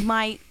 but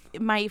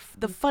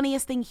the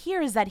funniest thing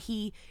here is that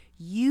he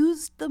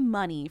used the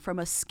money from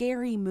a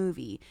scary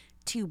movie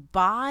to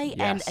buy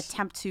and Yes.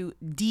 attempt to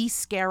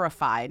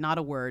de-scarify, not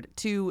a word,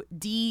 to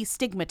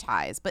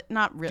destigmatize, but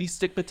not really.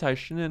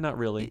 Destigmatization, not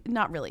really.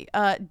 Not really.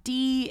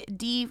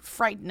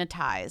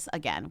 De-frightenatize,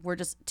 again. We're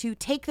just to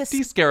take this.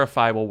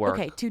 De-scarify will work.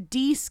 Okay, to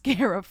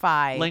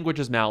de-scarify. Language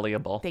is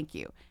malleable. Thank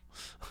you.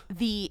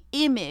 The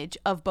image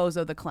of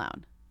Bozo the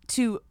Clown.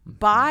 To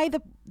buy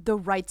the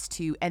rights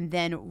to and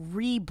then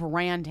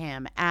rebrand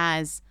him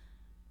as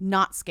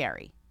not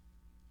scary.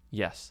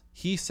 Yes.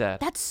 He said.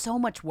 That's so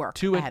much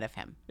work ahead of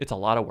him. It's a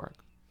lot of work.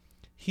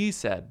 He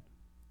said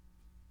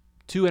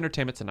to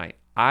Entertainment Tonight,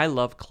 I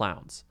love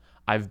clowns.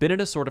 I've been in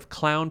a sort of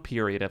clown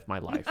period of my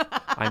life.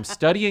 I'm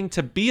studying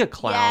to be a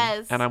clown,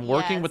 Yes, and I'm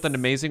working with an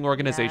amazing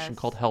organization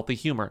called Healthy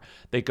Humor.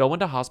 They go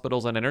into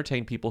hospitals and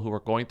entertain people who are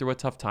going through a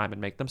tough time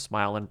and make them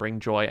smile and bring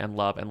joy and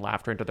love and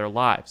laughter into their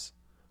lives.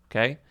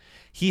 Okay?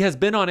 He has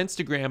been on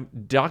Instagram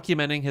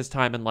documenting his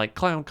time in like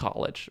clown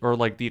college or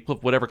like the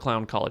whatever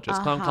clown college is.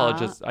 Clown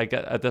college is, I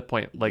get at that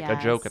point, like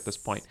a joke at this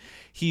point.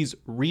 He's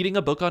reading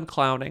a book on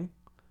clowning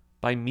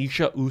by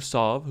Misha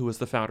Usov, who is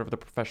the founder of the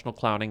Professional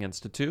Clowning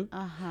Institute.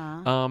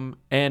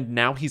 And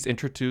now he's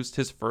introduced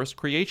his first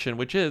creation,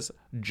 which is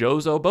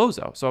Jozo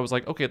Bozo. So I was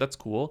like, okay, that's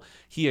cool.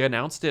 He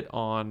announced it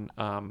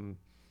on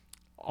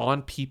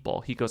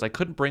People. He goes, I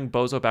couldn't bring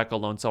Bozo back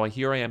alone, so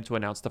here I am to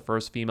announce the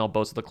first female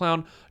Bozo the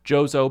Clown,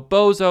 Jozo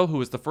Bozo,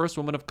 who is the first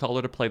woman of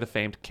color to play the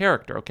famed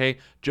character, okay?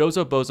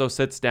 Jozo Bozo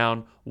sits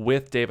down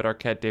with David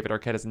Arquette. David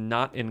Arquette is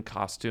not in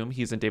costume.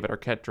 He's in David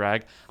Arquette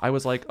drag. I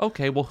was like,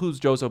 okay, well, who's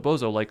Jozo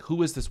Bozo? Like,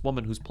 who is this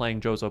woman who's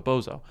playing Jozo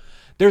Bozo?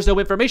 There's no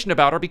information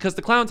about her because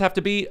the clowns have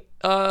to be,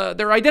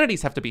 their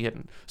identities have to be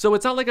hidden. So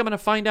it's not like I'm going to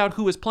find out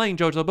who is playing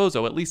Jozo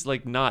Bozo, at least,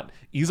 like, not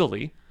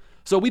easily.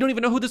 So we don't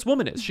even know who this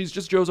woman is. She's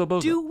just Jozo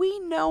Bozo. Do we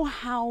know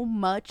how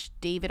much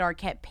David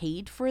Arquette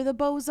paid for the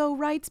Bozo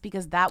rights?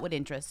 Because that would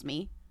interest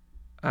me.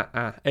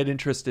 It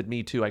interested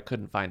me too. I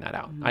couldn't find that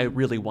out. I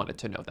really wanted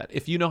to know that.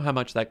 If you know how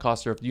much that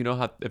costs, or if you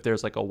know if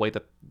there's like a way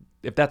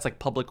if that's like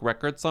public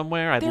record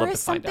somewhere, I'd love to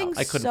find out.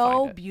 I couldn't There is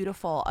something so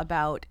beautiful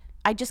about.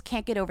 I just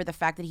can't get over the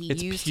fact that he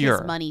used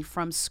his money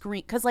from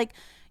Scream. Because like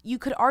you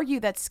could argue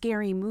that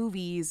scary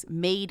movies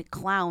made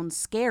clowns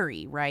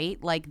scary,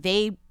 right? Like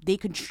they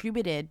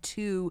contributed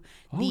to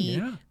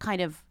the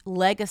kind of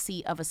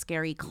legacy of a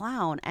scary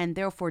clown, and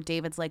therefore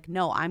David's like,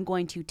 no, I'm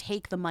going to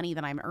take the money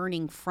that I'm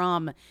earning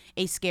from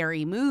a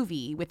scary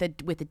movie with a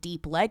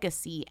deep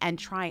legacy and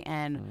try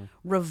and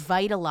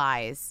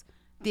revitalize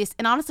this.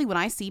 And honestly, when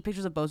I see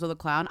pictures of Bozo the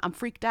Clown, I'm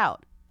freaked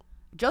out.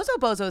 Jozo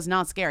Bozo is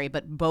not scary,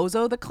 but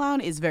Bozo the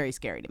Clown is very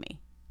scary to me.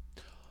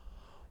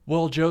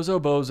 Well, Jozo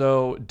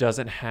Bozo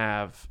doesn't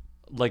have,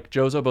 like,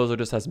 Jozo Bozo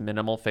just has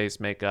minimal face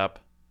makeup.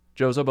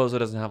 Jozo Bozo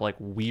doesn't have, like,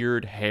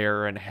 weird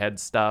hair and head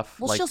stuff.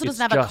 Well, like, she also it's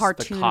doesn't have a just the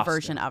cartoon costume.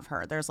 version of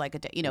her. There's, like,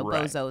 Right.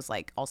 Bozo's,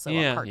 like, also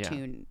a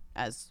cartoon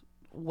as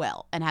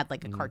well and had,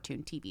 like, a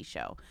cartoon TV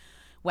show.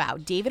 Wow,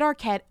 David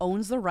Arquette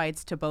owns the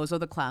rights to Bozo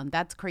the Clown.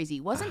 That's crazy.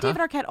 Wasn't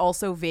David Arquette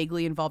also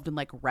vaguely involved in,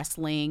 like,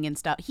 wrestling and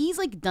stuff? He's,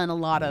 like, done a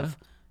lot of...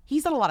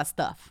 He's done a lot of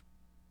stuff.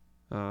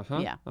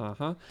 Yeah.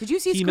 Did you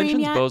see He Scream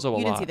mentions yet? Bozo a You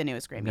didn't lot. see the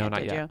newest Scream No, yet,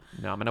 not did yet.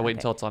 you? No, I'm gonna wait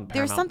until it's on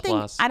Paramount There's something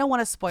Plus. I don't want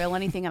to spoil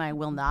anything, and I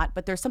will not.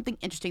 But there's something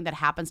interesting that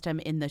happens to him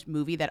in the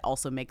movie that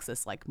also makes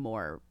this like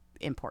more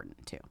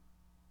important too.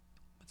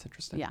 That's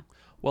interesting. Yeah.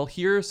 Well,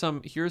 here's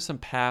some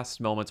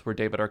past moments where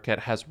David Arquette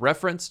has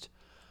referenced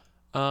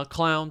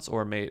clowns,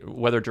 or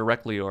whether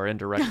directly or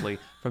indirectly.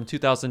 From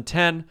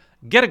 2010,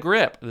 get a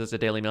grip. This is a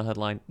Daily Mail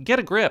headline. Get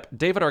a grip.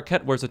 David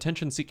Arquette wears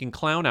attention-seeking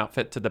clown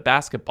outfit to the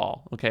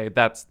basketball. Okay,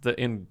 that's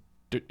the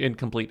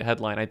incomplete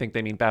headline. I think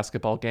they mean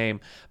basketball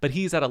game. But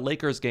he's at a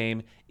Lakers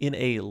game in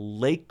a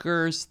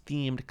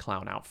Lakers-themed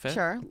clown outfit.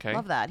 Sure, okay.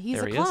 Love that. He's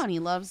There a he clown. is. He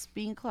loves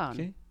being a clown.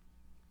 Okay.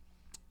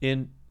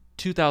 In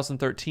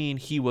 2013,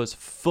 he was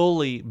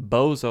fully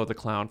Bozo the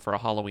Clown for a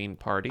Halloween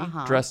party,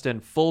 dressed in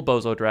full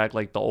Bozo drag,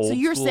 like the old So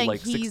you're school, saying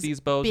like he's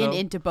 60s Bozo. been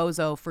into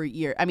Bozo for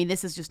years. I mean,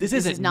 this is This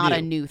is isn't not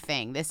a new. new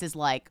thing. This is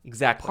like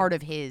Exactly. part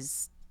of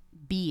his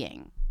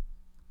being.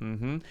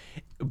 Mm-hmm.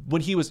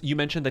 When you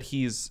mentioned that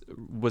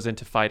was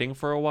into fighting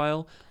for a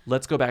while.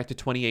 Let's go back to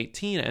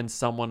 2018, and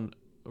someone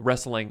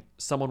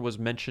was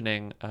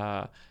mentioning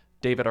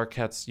David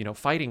Arquette's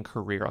fighting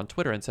career on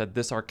Twitter and said,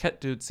 "This Arquette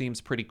dude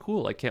seems pretty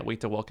cool. I can't wait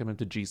to welcome him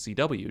to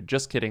GCW."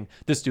 Just kidding.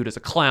 This dude is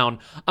a clown.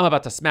 I'm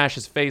about to smash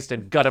his face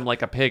and gut him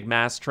like a pig,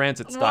 mass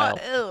transit style.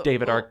 Ew.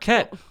 David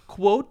Arquette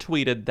quote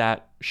tweeted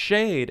that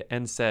shade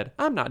and said,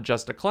 "I'm not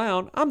just a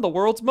clown. I'm the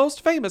world's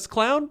most famous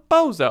clown,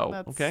 Bozo."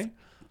 That's okay.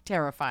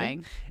 terrifying.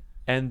 Okay.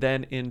 And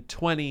then in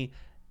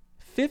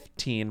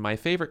 2015, my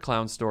favorite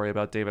clown story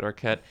about David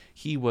Arquette,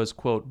 he was,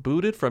 quote,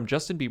 booted from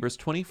Justin Bieber's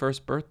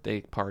 21st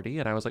birthday party.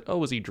 And I was like, oh,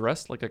 was he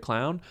dressed like a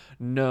clown?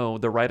 No,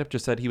 the write-up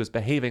just said he was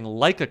behaving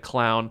like a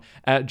clown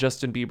at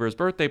Justin Bieber's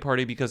birthday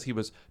party because he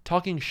was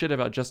talking shit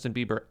about Justin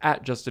Bieber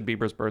at Justin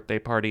Bieber's birthday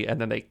party. And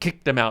then they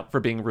kicked him out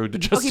for being rude to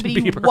Justin Okay,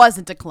 but he Bieber.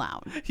 wasn't a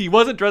clown. He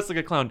wasn't dressed like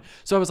a clown.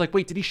 So I was like,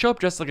 wait, did he show up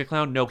dressed like a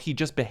clown? No, he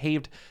just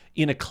behaved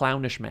in a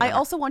clownish manner. I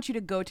also want you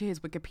to go to his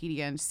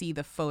Wikipedia and see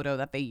the photo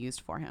that they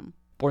used for him.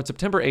 Born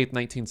September 8th,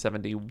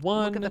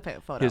 1971. Look at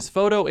the photo. His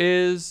photo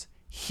is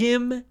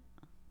him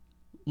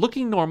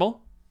looking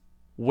normal,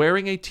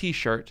 wearing a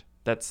t-shirt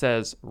that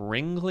says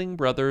Ringling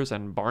Brothers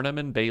and Barnum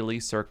and Bailey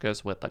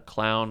Circus with a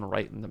clown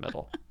right in the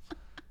middle.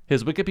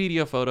 His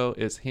Wikipedia photo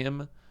is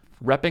him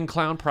repping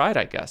clown pride,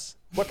 I guess.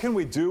 What can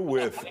we do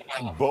with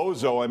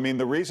Bozo? I mean,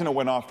 the reason it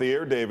went off the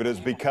air, David, is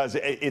because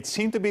it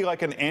seemed to be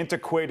like an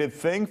antiquated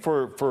thing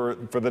for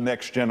the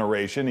next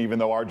generation, even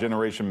though our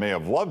generation may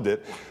have loved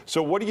it.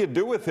 So what do you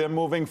do with him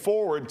moving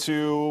forward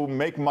to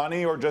make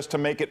money or just to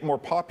make it more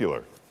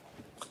popular?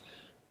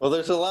 Well,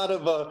 there's a lot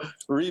of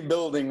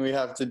rebuilding we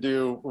have to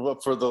do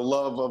for the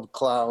love of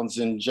clowns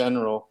in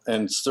general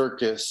and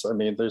circus. I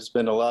mean, there's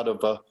been a lot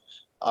of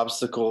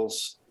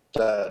obstacles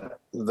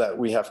that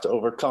we have to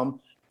overcome.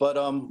 But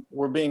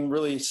we're being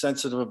really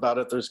sensitive about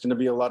it. There's going to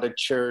be a lot of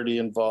charity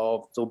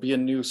involved. There'll be a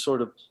new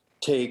sort of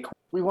take.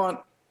 We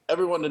want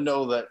everyone to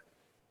know that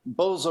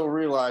Bozo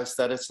realized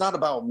that it's not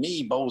about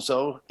me,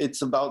 Bozo.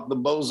 It's about the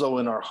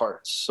Bozo in our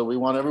hearts. So we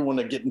want everyone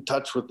to get in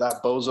touch with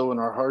that Bozo in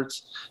our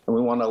hearts. And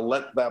we want to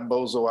let that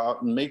Bozo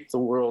out and make the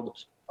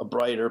world a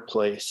brighter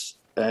place.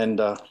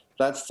 And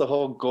that's the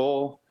whole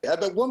goal.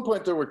 At one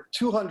point, there were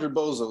 200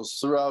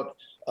 Bozos throughout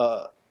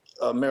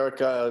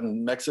America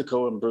and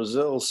Mexico and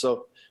Brazil.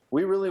 So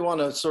we really want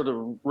to sort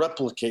of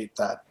replicate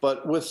that,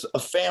 but with a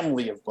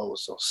family of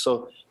Bozos.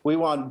 So we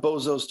want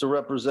Bozos to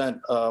represent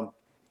the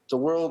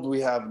world we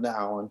have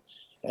now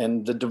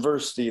and the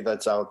diversity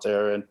that's out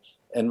there.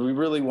 And we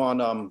really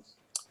want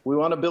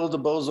to build a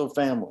Bozo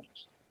family.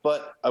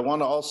 But I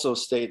want to also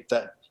state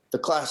that the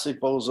classic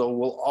Bozo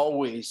will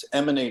always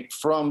emanate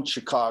from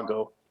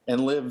Chicago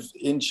and live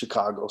in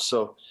Chicago.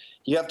 So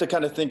you have to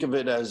kind of think of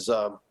it as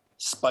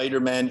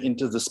Spider-Man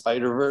into the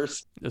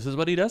Spider-Verse. This is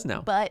what he does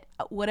now. But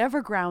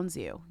whatever grounds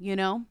you, you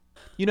know?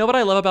 You know what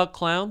I love about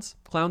clowns?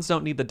 Clowns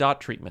don't need the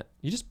dot treatment.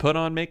 You just put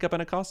on makeup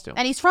and a costume.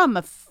 And he's from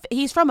a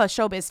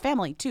showbiz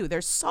family too.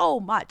 There's so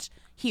much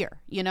here,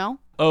 you know?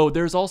 Oh,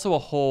 there's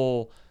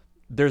also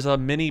there's a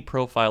mini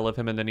profile of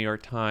him in the New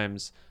York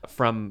Times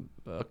from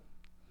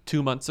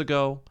 2 months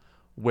ago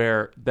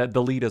where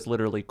the lead is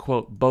literally,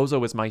 quote,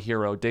 Bozo is my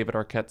hero, David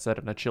Arquette said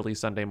on a chilly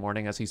Sunday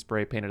morning as he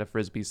spray painted a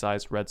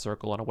Frisbee-sized red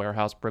circle on a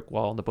warehouse brick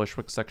wall in the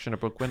Bushwick section of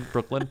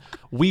Brooklyn.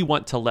 We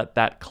want to let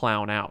that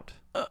clown out.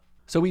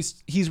 So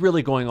he's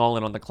really going all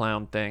in on the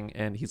clown thing,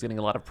 and he's getting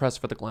a lot of press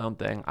for the clown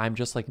thing. I'm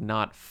just like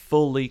not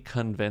fully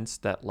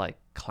convinced that like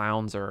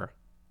clowns are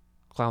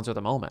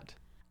the moment.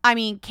 I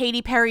mean,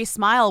 Katy Perry's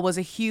Smile was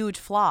a huge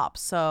flop,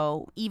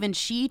 so even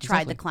she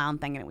tried the clown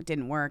thing and it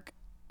didn't work.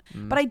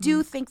 Mm-hmm. But I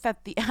do think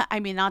that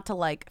not to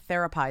like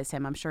therapize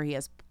him, I'm sure he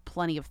has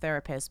plenty of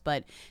therapists,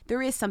 but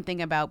there is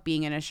something about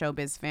being in a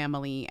showbiz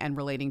family and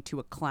relating to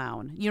a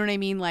clown. You know what I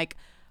mean? Like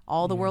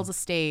all the world's a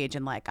stage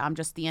and like I'm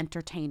just the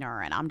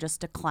entertainer and I'm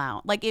just a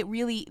clown. Like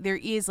there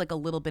is like a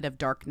little bit of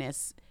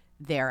darkness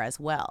there as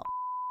well.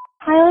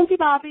 Hi, Lindsay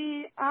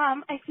Bobby.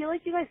 I feel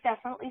like you guys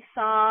definitely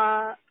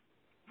saw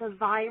the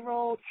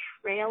viral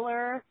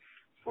trailer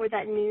for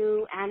that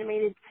new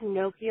animated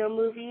Pinocchio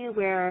movie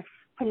where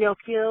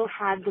Pinocchio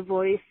had the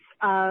voice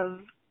of,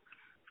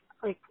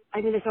 like,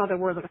 I think there's no other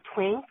word, like a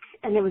twink,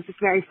 and it was just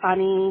very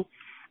funny.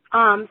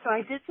 So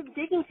I did some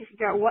digging to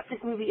figure out what this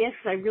movie is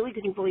because I really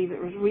didn't believe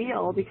it was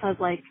real because,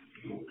 like,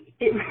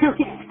 it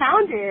really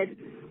sounded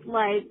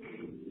like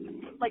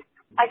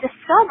I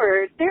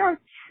discovered there are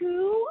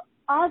 2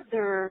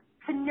 other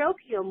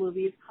Pinocchio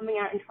movies coming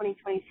out in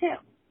 2022.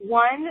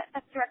 One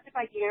that's directed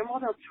by Guillermo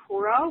del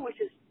Toro, which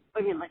is,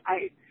 I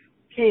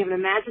can't even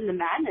imagine the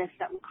madness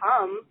that will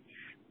come.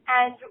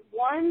 And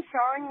one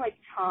starring like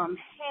Tom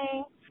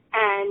Hanks,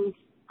 and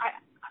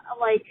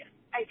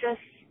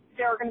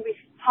there are going to be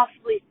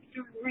possibly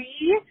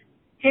 3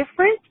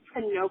 different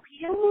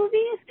Pinocchio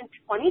movies in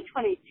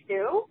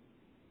 2022.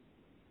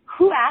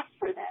 Who asked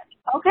for this?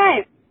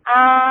 Okay.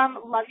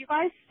 Love you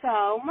guys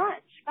so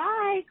much.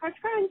 Bye. Crunch,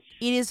 crunch.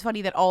 It is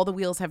funny that all the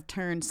wheels have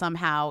turned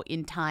somehow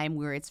in time,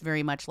 where it's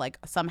very much like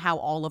somehow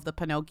all of the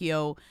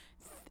Pinocchio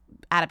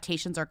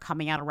adaptations are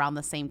coming out around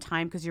the same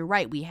time, because you're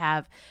right, we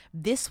have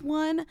this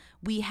one,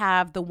 we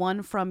have the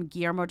one from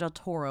Guillermo del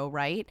Toro,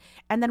 right?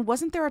 And then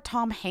wasn't there a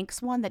Tom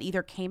Hanks one that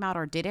either came out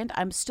or didn't?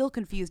 I'm still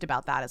confused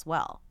about that as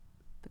well.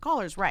 The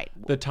caller's right.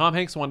 The Tom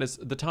Hanks one is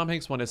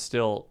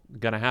still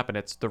gonna happen.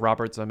 It's the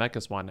Robert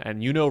Zemeckis one,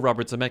 and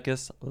Robert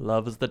Zemeckis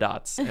loves the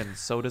dots, and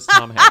so does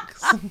Tom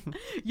Hanks.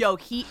 Yo,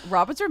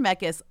 Robert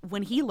Zemeckis,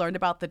 when he learned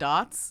about the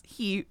dots,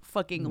 he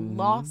fucking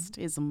lost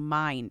his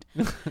mind.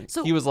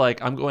 So he was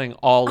like, "I'm going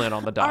all in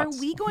on the dots." Are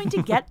we going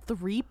to get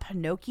 3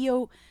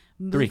 Pinocchio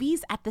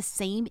movies at the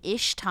same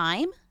ish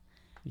time?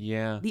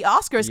 Yeah. The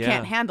Oscars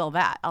can't handle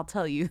that. I'll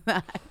tell you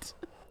that.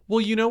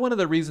 Well, one of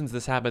the reasons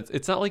this happens,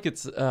 it's not like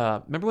it's,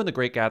 remember when The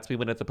Great Gatsby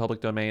went into the public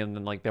domain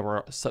and like there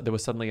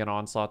was suddenly an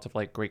onslaught of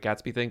like Great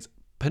Gatsby things?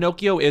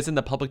 Pinocchio is in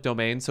the public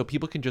domain, so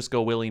people can just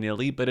go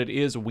willy-nilly, but it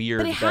is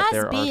weird that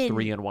there are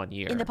 3 in 1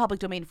 year. In the public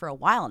domain for a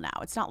while now.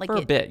 It's not like for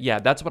a bit. Yeah,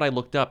 that's what I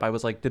looked up. I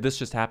was like, did this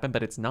just happen?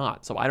 But it's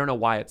not. So I don't know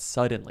why it's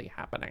suddenly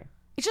happening.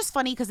 It's just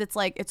funny because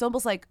it's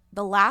almost like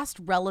the last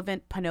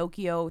relevant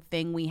Pinocchio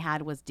thing we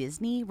had was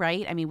Disney,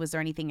 right? I mean, was there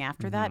anything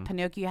after that?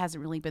 Pinocchio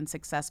hasn't really been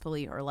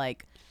successfully or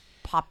like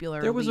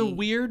popularly. There was a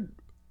weird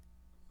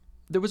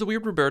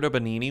Roberto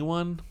Benigni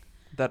one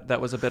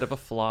that was a bit of a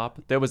flop.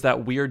 There was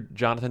that weird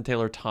Jonathan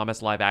Taylor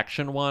Thomas live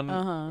action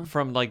one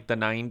from like the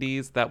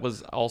 90s that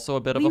was also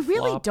a bit of a flop. We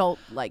really don't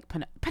like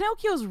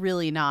Pinocchio's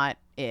really not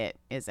it,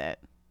 is it?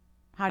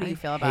 How do you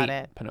feel about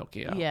it?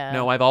 Pinocchio. Yeah.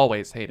 No, I've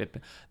always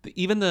hated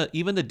even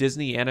the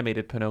Disney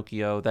animated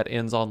Pinocchio that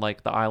ends on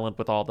like the island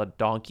with all the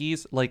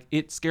donkeys. Like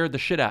it scared the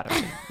shit out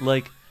of me.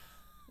 Like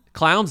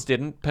clowns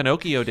didn't.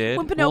 Pinocchio did.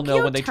 When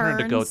Pinocchio when they turned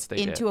into goats, they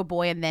into did. a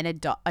boy and then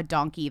a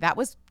donkey, that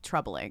was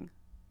troubling.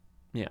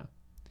 Yeah,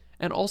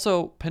 and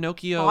also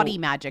Pinocchio body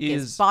magic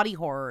body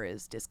horror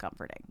is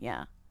discomforting.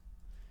 Yeah.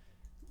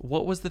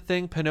 What was the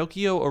thing?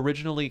 Pinocchio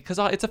originally, because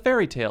it's a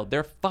fairy tale.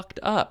 They're fucked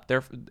up.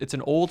 It's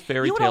an old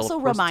fairy tale. It also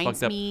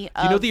reminds me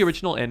of... Do you know the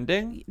original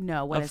ending?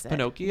 No, what is it?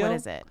 Pinocchio? What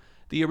is it?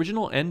 The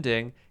original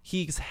ending,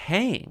 he's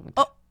hanged.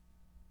 Oh,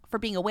 for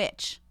being a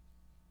witch.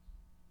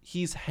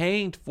 He's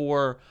hanged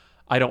for...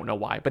 I don't know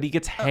why, but he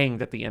gets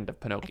hanged at the end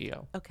of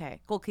Pinocchio. Okay.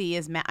 Well, he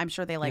is... I'm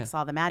sure they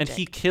saw the magic. And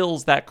he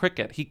kills that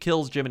cricket. He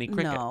kills Jiminy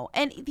Cricket. No.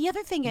 And the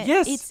other thing,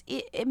 yes.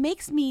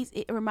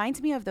 it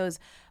reminds me of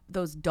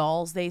those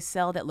dolls they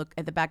sell that look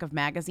at the back of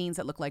magazines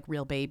that look like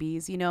real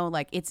babies,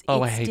 like it's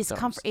I hate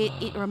discomfort. Those.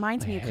 It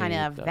reminds me kind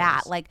of those.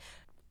 that. Like,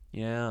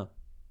 yeah.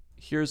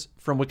 Here's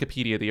from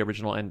Wikipedia the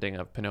original ending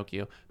of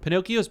Pinocchio.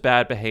 Pinocchio's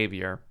bad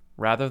behavior,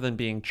 rather than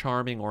being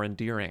charming or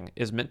endearing,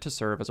 is meant to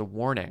serve as a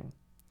warning.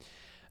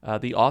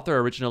 The author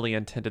originally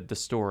intended the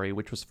story,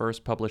 which was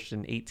first published in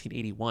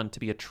 1881, to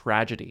be a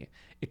tragedy.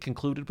 It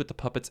concluded with the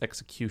puppet's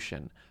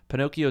execution.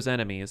 Pinocchio's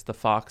enemies, the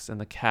fox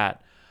and the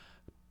cat,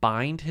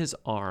 bind his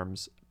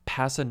arms,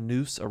 pass a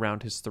noose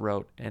around his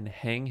throat, and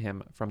hang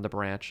him from the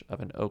branch of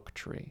an oak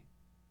tree.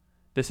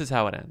 This is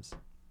how it ends.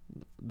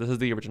 This is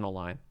the original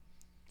line.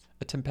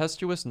 A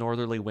tempestuous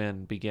northerly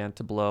wind began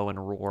to blow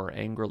and roar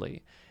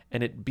angrily,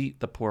 and it beat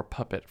the poor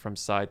puppet from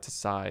side to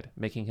side,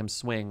 making him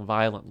swing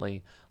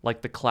violently,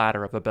 like the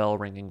clatter of a bell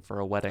ringing for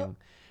a wedding.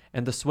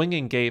 And the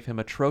swinging gave him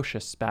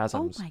atrocious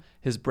spasms.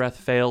 His breath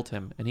failed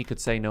him, and he could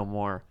say no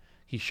more.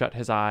 He shut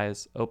his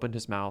eyes, opened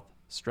his mouth,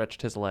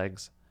 stretched his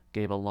legs,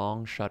 gave a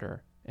long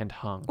shudder, and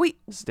hung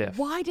stiff.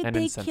 Why did and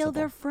they insensible. kill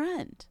their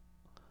friend?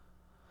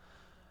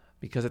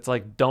 Because it's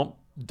like, don't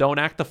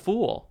act the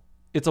fool.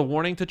 It's a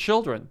warning to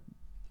children.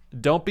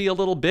 Don't be a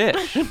little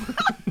bitch.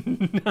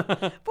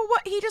 But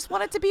what? He just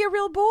wanted to be a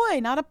real boy,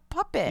 not a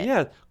puppet.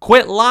 Yeah.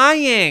 Quit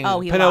lying,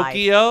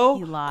 Pinocchio.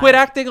 He lied. Quit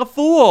acting a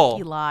fool.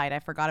 He lied. I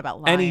forgot about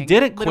lying. And he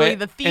didn't Literally, quit.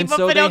 the theme and of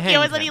so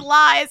Pinocchio is that he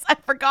lies. I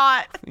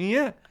forgot.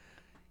 Yeah.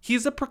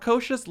 He's a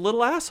precocious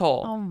little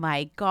asshole. Oh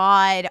my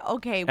God.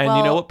 Okay. And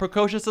you know what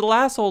precocious little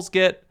assholes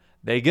get?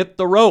 They get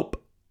the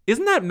rope.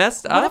 Isn't that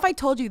messed up? What if I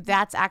told you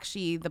that's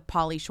actually the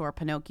Pauly Shore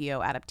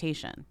Pinocchio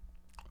adaptation?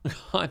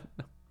 God,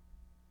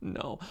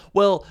 no.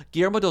 Well,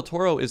 Guillermo del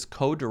Toro is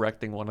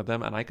co-directing one of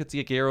them, and I could see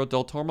a Guillermo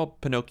del Toro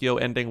Pinocchio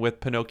ending with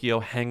Pinocchio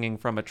hanging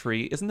from a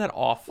tree. Isn't that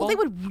awful? Well, they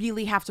would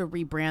really have to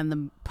rebrand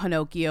the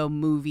Pinocchio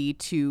movie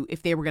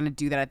if they were going to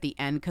do that at the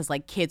end, because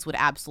like kids would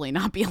absolutely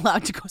not be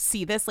allowed to go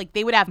see this. Like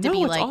they would have to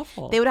be like,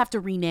 awful. They would have to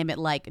rename it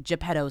like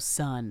Geppetto's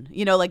Son,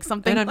 like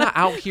something. And I'm not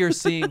out here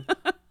seeing.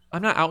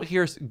 I'm not out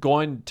here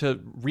going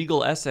to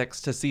Regal Essex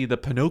to see the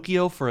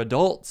Pinocchio for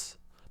adults.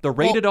 The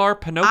rated R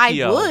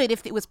Pinocchio. I would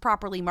if it was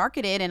properly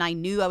marketed and I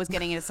knew I was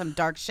getting into some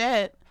dark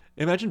shit.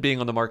 Imagine being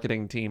on the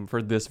marketing team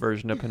for this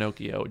version of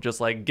Pinocchio,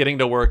 just like getting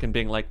to work and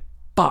being like,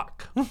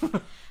 fuck.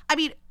 I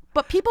mean,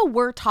 but people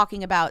were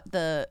talking about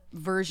the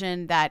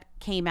version that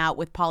came out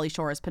with Pauly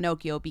Shore as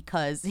Pinocchio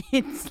because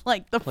it's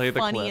like the Play the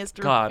funniest.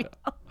 clip. God,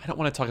 I don't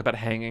want to talk about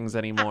hangings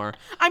anymore.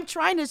 I'm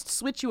trying to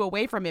switch you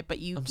away from it, but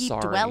you keep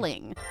sorry.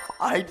 dwelling.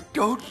 I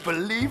don't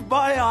believe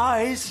my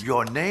eyes.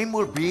 Your name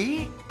will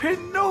be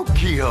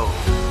Pinocchio.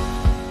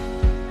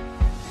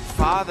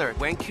 Father,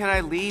 when can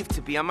I leave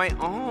to be on my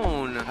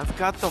own? I've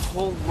got the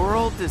whole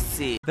world to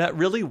see. That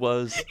really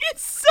was.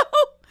 It's so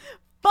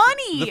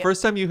funny. The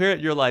first time you hear it,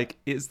 you're like,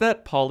 is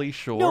that Pauly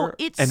Shore? No,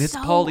 it's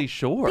Pauly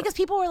Shore. Because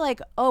people were like,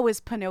 oh, is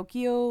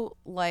Pinocchio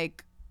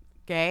like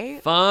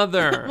gay?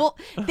 Father. Well,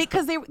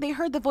 because they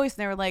heard the voice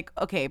and they were like,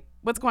 okay,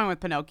 what's going on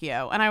with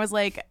Pinocchio? And I was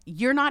like,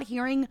 you're not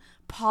hearing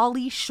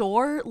Pauly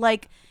Shore?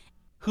 Like,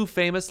 who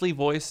famously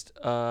voiced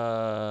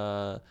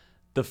the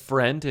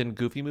friend in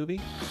Goofy Movie?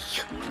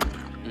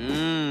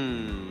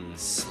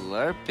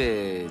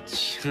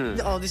 Slurpage.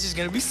 Oh, this is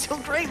gonna be so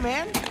great,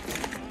 man.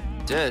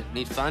 Dude,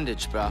 need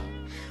fundage, bro.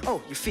 Oh,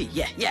 your feet.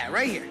 Yeah,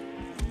 right here.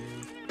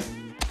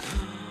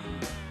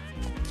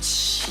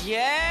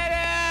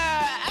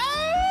 Cheddar!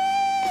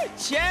 Ah!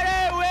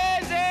 Cheddar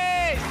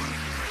Wizard!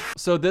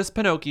 So this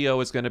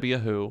Pinocchio is going to be a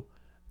who.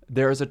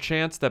 There is a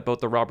chance that both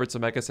the Robert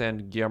Zemeckis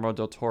and Guillermo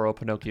del Toro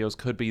Pinocchios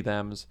could be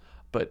thems,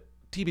 but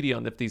TBD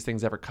on if these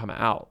things ever come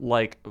out.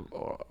 Like,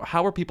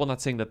 how are people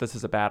not saying that this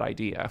is a bad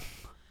idea?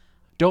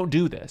 Don't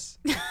do this.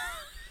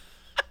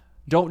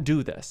 Don't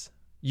do this.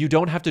 You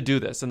don't have to do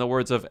this, in the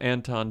words of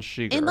Anton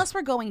Chigurh. unless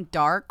we're going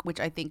dark, which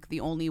I think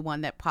the only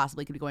one that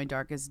possibly could be going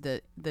dark is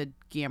the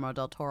Guillermo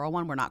del Toro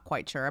one. We're not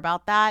quite sure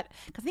about that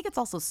because I think it's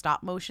also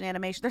stop motion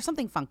animation. There's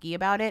something funky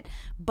about it,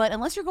 but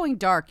unless you're going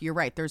dark, you're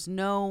right. There's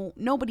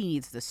nobody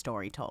needs this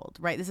story told,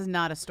 right? This is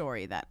not a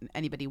story that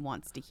anybody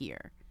wants to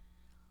hear.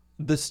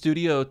 The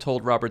studio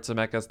told Robert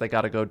Zemeckis they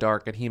got to go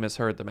dark, and he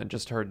misheard them and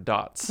just heard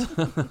dots.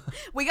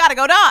 We gotta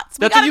go dots.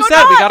 That's what you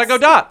said. We gotta go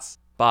dots.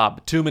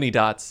 Bob, too many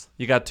dots.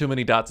 You got too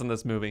many dots in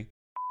this movie.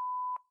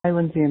 Hi,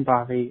 Lindsay and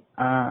Bobby.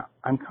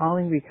 I'm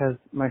calling because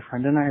my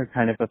friend and I are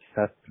kind of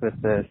obsessed with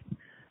this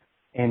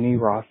Amy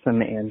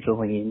Rossum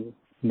Angeline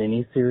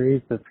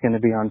miniseries that's going to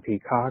be on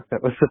Peacock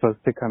that was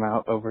supposed to come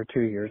out over 2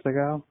 years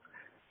ago.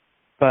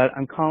 But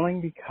I'm calling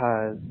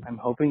because I'm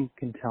hoping you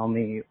can tell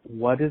me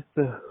what is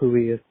the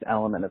whoiest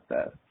element of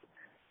this.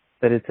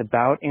 That it's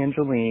about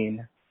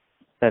Angeline,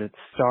 that it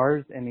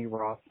stars Amy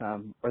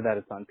Rossum, or that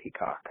it's on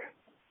Peacock.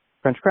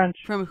 Crunch, crunch.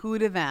 From who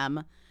to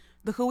them.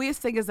 The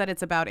whoiest thing is that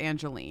it's about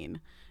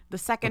Angeline. The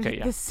second, Okay,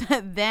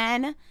 yeah.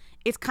 then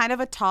it's kind of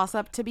a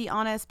toss-up, to be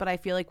honest, but I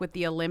feel like with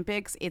the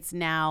Olympics, it's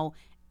now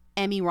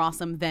Emmy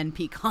Rossum, then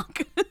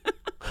Peacock.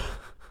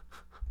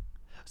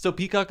 So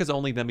Peacock is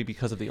only themmy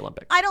because of the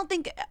Olympics. I don't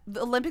think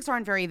the Olympics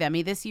aren't very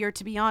themmy this year,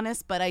 to be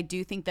honest, but I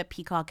do think that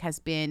Peacock has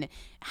been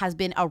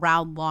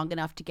around long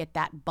enough to get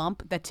that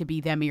bump that to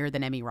be themmier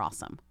than Emmy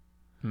Rossum,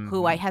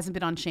 who hasn't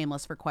been on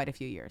Shameless for quite a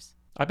few years.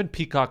 I've been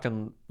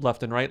peacocking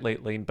left and right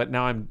lately, but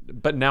now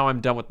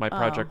I'm done with my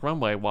Project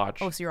Runway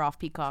watch. Oh, so you're off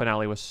Peacock.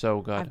 Finale was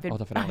so good.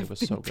 The finale was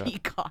so good.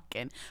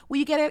 Peacocking. Well,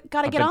 you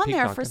gotta get on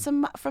there for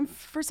some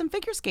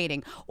figure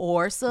skating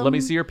or some. Let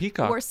me see your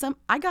peacock. Or some.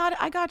 I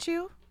got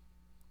you.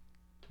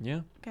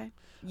 Yeah. Okay.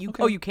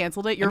 You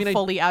canceled it. You're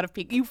fully out of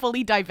Peacock. You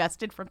fully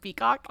divested from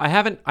Peacock. I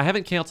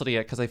haven't canceled it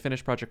yet because I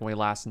finished Project Runway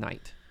last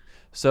night,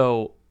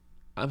 so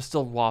I'm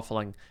still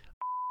waffling.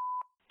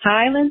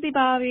 Hi, Lindsay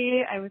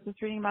Bobby. I was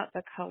just reading about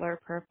the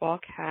Color Purple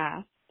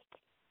cast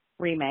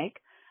remake,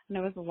 and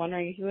I was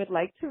wondering if you would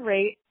like to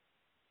rate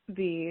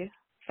the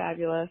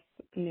fabulous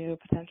new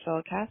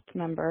potential cast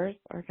members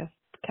or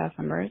cast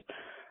members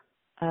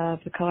of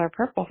the Color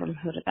Purple from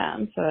Who to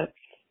Them. So it's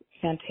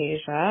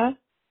Fantasia,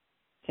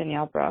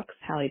 Danielle Brooks,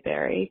 Halle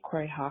Berry,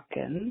 Corey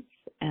Hawkins,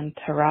 and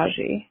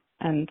Taraji.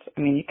 And,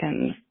 I mean, you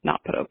can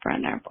not put Oprah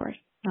in there, of course.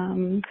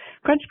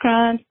 Crunch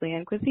Crunch,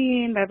 Leanne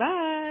Cuisine,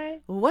 bye-bye.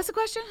 What's the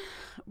question?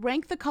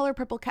 Rank the Color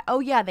Purple oh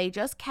yeah, they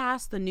just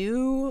cast the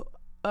new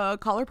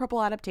Color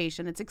Purple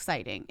adaptation. It's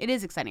exciting. It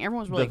is exciting.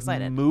 Everyone's really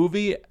excited.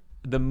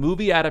 The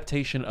movie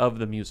adaptation of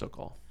the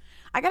musical.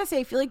 I gotta say,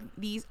 I feel like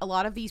a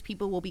lot of these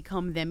people will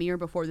become themier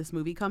before this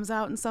movie comes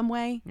out in some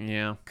way.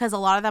 Yeah. Because a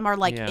lot of them are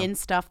in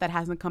stuff that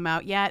hasn't come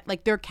out yet.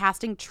 Like they're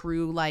casting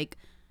true like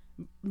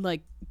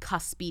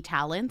cuspy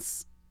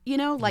talents, you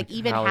know, like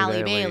even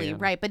Halle Bailey,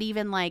 right? But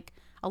even like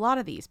a lot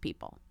of these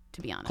people,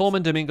 to be honest.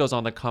 Coleman Domingo's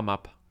on the come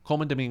up.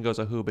 Coleman Domingo's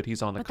a who, but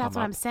he's on the come up. But that's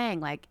what I'm saying.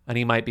 Like, and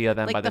he might be a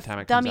them by the time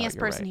it comes out. The dummiest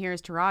person here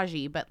is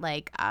Taraji, but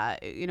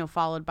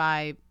followed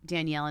by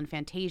Danielle and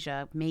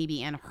Fantasia,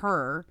 maybe, and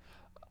her.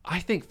 I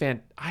think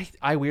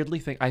I weirdly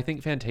think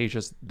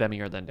Fantasia's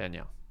themier than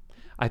Danielle.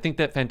 I think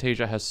that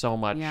Fantasia has so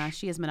much. Yeah,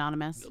 she is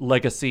mononymous.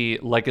 Legacy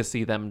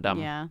them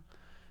dumb. Yeah.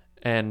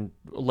 And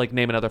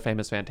name another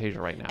famous Fantasia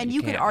right now. And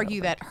you could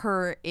argue that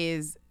her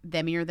is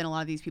themier than a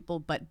lot of these people,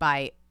 but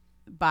by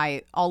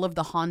by all of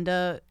the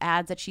Honda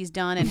ads that she's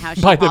done and how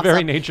she By the pops very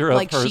up, nature of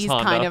like her she's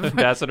Honda kind of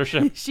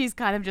ambassadorship. She's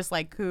kind of just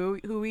like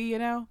hooey, you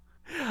know.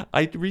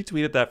 I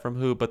retweeted that from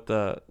Who, but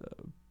the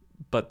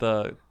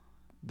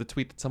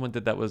tweet that someone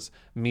did that was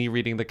me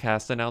reading the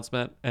cast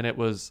announcement, and it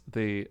was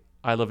the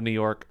I Love New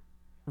York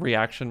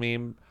reaction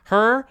meme.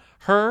 Her,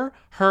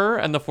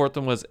 and the fourth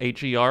one was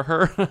HER,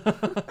 her.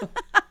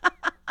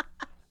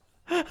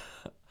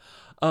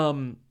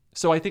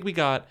 So I think we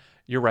got,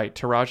 you're right,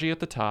 Taraji at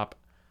the top.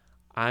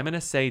 I'm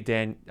gonna say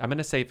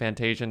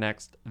Fantasia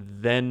next,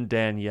 then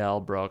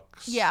Danielle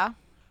Brooks. Yeah.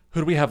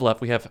 Who do we have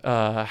left? We have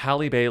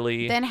Halle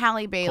Bailey. Then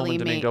Halle Bailey,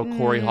 Coleman Domingo,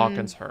 Corey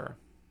Hawkins, her.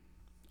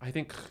 I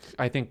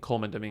think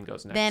Coleman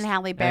Domingo's next. Then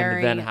Halle Berry.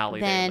 And then Halle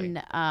Then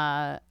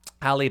Bailey.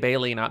 Halle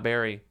Bailey, not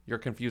Barry. You're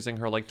confusing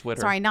her like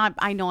Twitter. Sorry,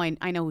 I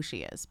know who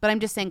she is, but I'm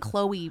just saying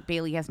Chloe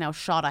Bailey has now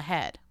shot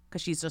ahead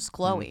because she's just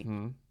Chloe.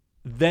 Mm-hmm.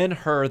 Then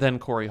her, then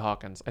Corey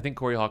Hawkins. I think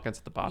Corey Hawkins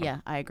at the bottom.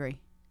 Yeah, I agree.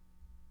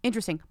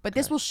 Interesting, but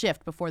this will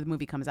shift before the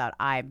movie comes out.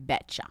 I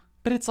betcha.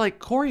 But it's like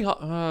Corey. I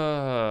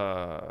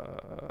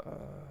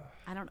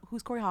don't know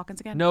who's Corey Hawkins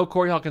again. No,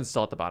 Corey Hawkins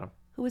still at the bottom.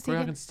 Who is he? Corey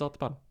again? Hawkins still at the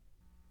bottom.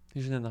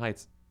 He's in The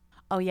Heights.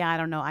 Oh yeah, I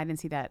don't know. I didn't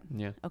see that.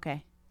 Yeah.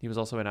 Okay. He was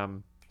also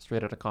in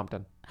Straight Outta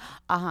Compton.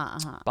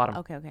 Bottom.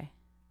 Okay.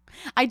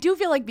 I do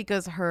feel like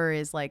because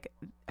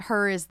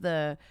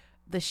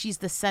she's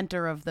the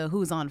center of the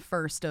who's on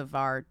first of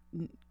our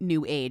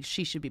new age.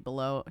 She should be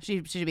below.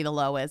 She should be the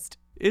lowest.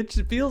 It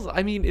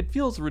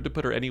feels rude to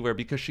put her anywhere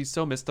because she's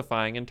so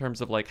mystifying in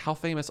terms of like, how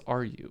famous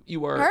are you?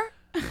 You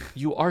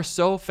are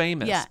so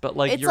famous, Yeah. but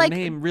like It's your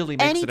name really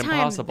makes it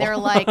impossible. They're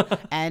like,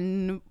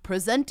 and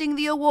presenting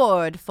the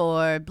award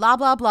for blah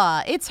blah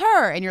blah. It's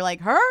her, and you're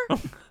like, her?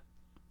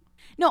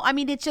 No, I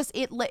mean it's just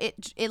it.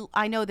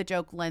 I know the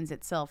joke lends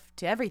itself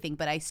to everything,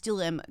 but I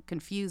still am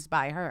confused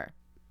by her,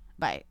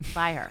 by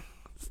her.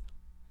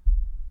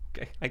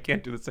 Okay, I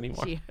can't do this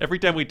anymore. Every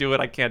time we do it,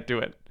 I can't do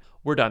it.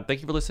 We're done. Thank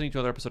you for listening to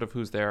another episode of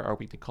Who's There, our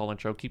weekly call-in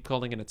show. Keep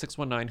calling in at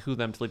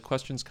 619-WHO-THEM to leave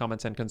questions,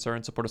 comments, and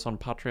concerns. Support us on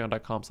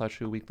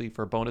patreon.com/WhoWeekly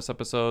for bonus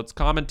episodes,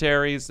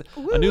 commentaries,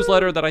 a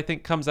newsletter that I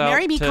think comes out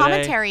Marry Me today.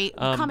 commentary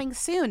coming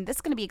soon. This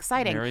is going to be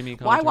exciting. Marry Me Why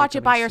commentary watch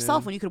it by coming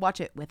yourself soon. when you could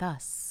watch it with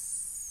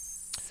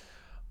us?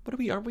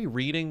 Aren't we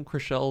reading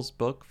Chriselle's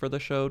book for the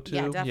show too?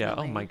 Yeah, definitely. Yeah,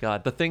 oh my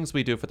God. The things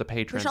we do for the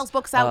patrons. Chriselle's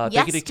book's out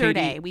Thank you to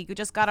yesterday. Katie. We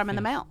just got them in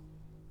the mail.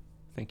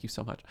 Thank you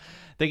so much.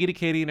 Thank you to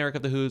Katie and Eric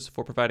of the Who's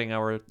for providing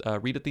our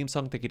Read It theme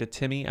song. Thank you to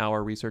Timmy,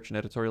 our research and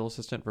editorial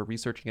assistant, for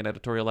researching and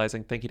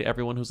editorializing. Thank you to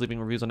everyone who's leaving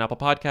reviews on Apple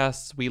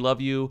Podcasts. We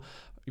love you.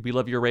 We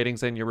love your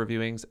ratings and your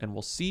reviewings, and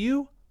we'll see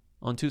you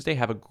on Tuesday.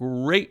 Have a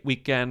great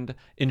weekend.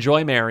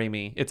 Enjoy Marry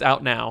Me. It's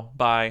out now.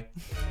 Bye.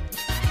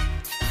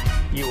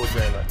 You will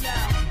dream it.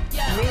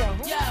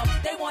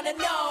 They want to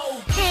know.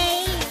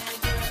 Hey.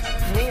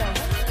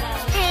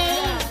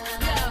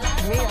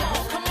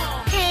 Come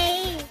on.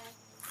 Hey.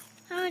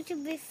 I want to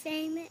be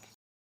famous.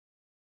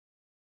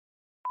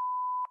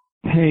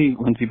 Hey,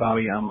 Lindsay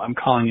Bobby. I'm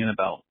calling in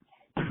about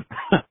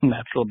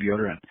natural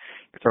deodorant.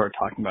 We started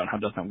talking about how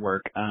it doesn't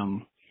work.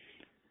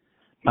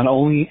 Not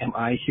only am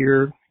I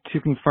here to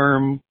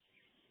confirm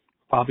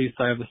Bobby's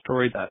side of the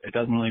story that it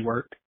doesn't really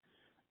work,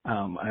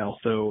 I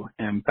also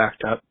am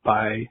backed up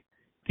by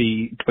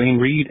the Dwayne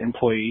Reed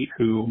employee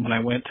who, when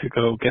I went to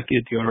go get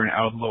the deodorant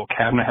out of the little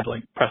cabinet, I had to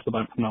like press the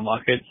button to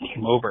unlock it. He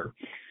came over.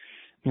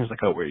 He was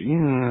like, "Oh, wait."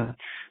 I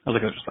was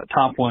like, "Oh, just that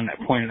top one." I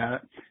pointed at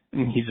it,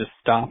 and he just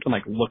stopped and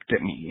like looked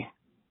at me.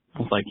 I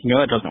was like, "You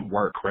know that doesn't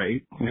work,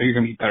 right? You know you're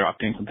gonna be better off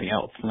doing something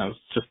else." And I was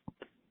just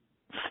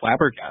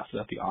flabbergasted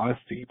at the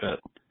honesty,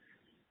 but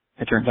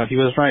it turns out he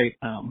was right.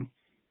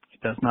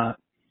 It does not.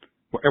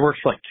 It works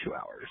for like 2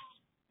 hours.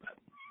 But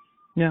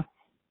yeah,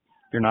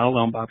 you're not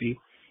alone, Bobby.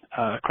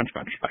 Crunch,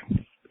 crunch.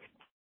 Bye.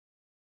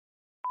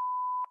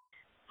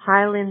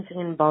 Hi, Lindsay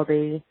and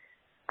Bobby.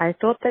 I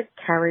thought that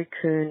Carrie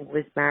Coon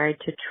was married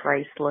to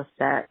Trace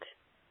Lysette,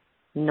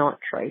 not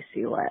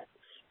Tracy Letts.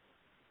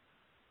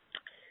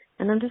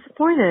 And I'm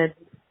disappointed.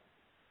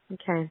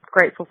 Okay,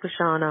 grateful for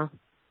Shauna.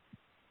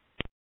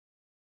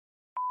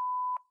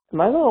 Am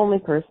I the only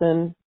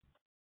person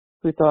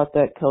who thought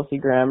that Kelsey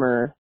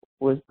Grammer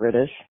was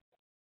British?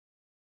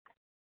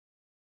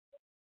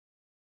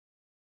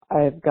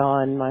 I've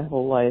gone my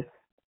whole life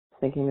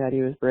thinking that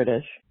he was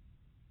British,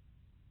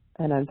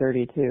 and I'm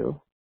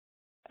 32,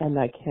 and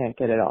I can't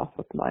get it out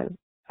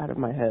of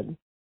my head.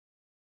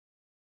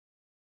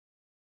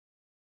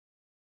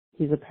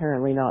 He's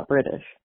apparently not British.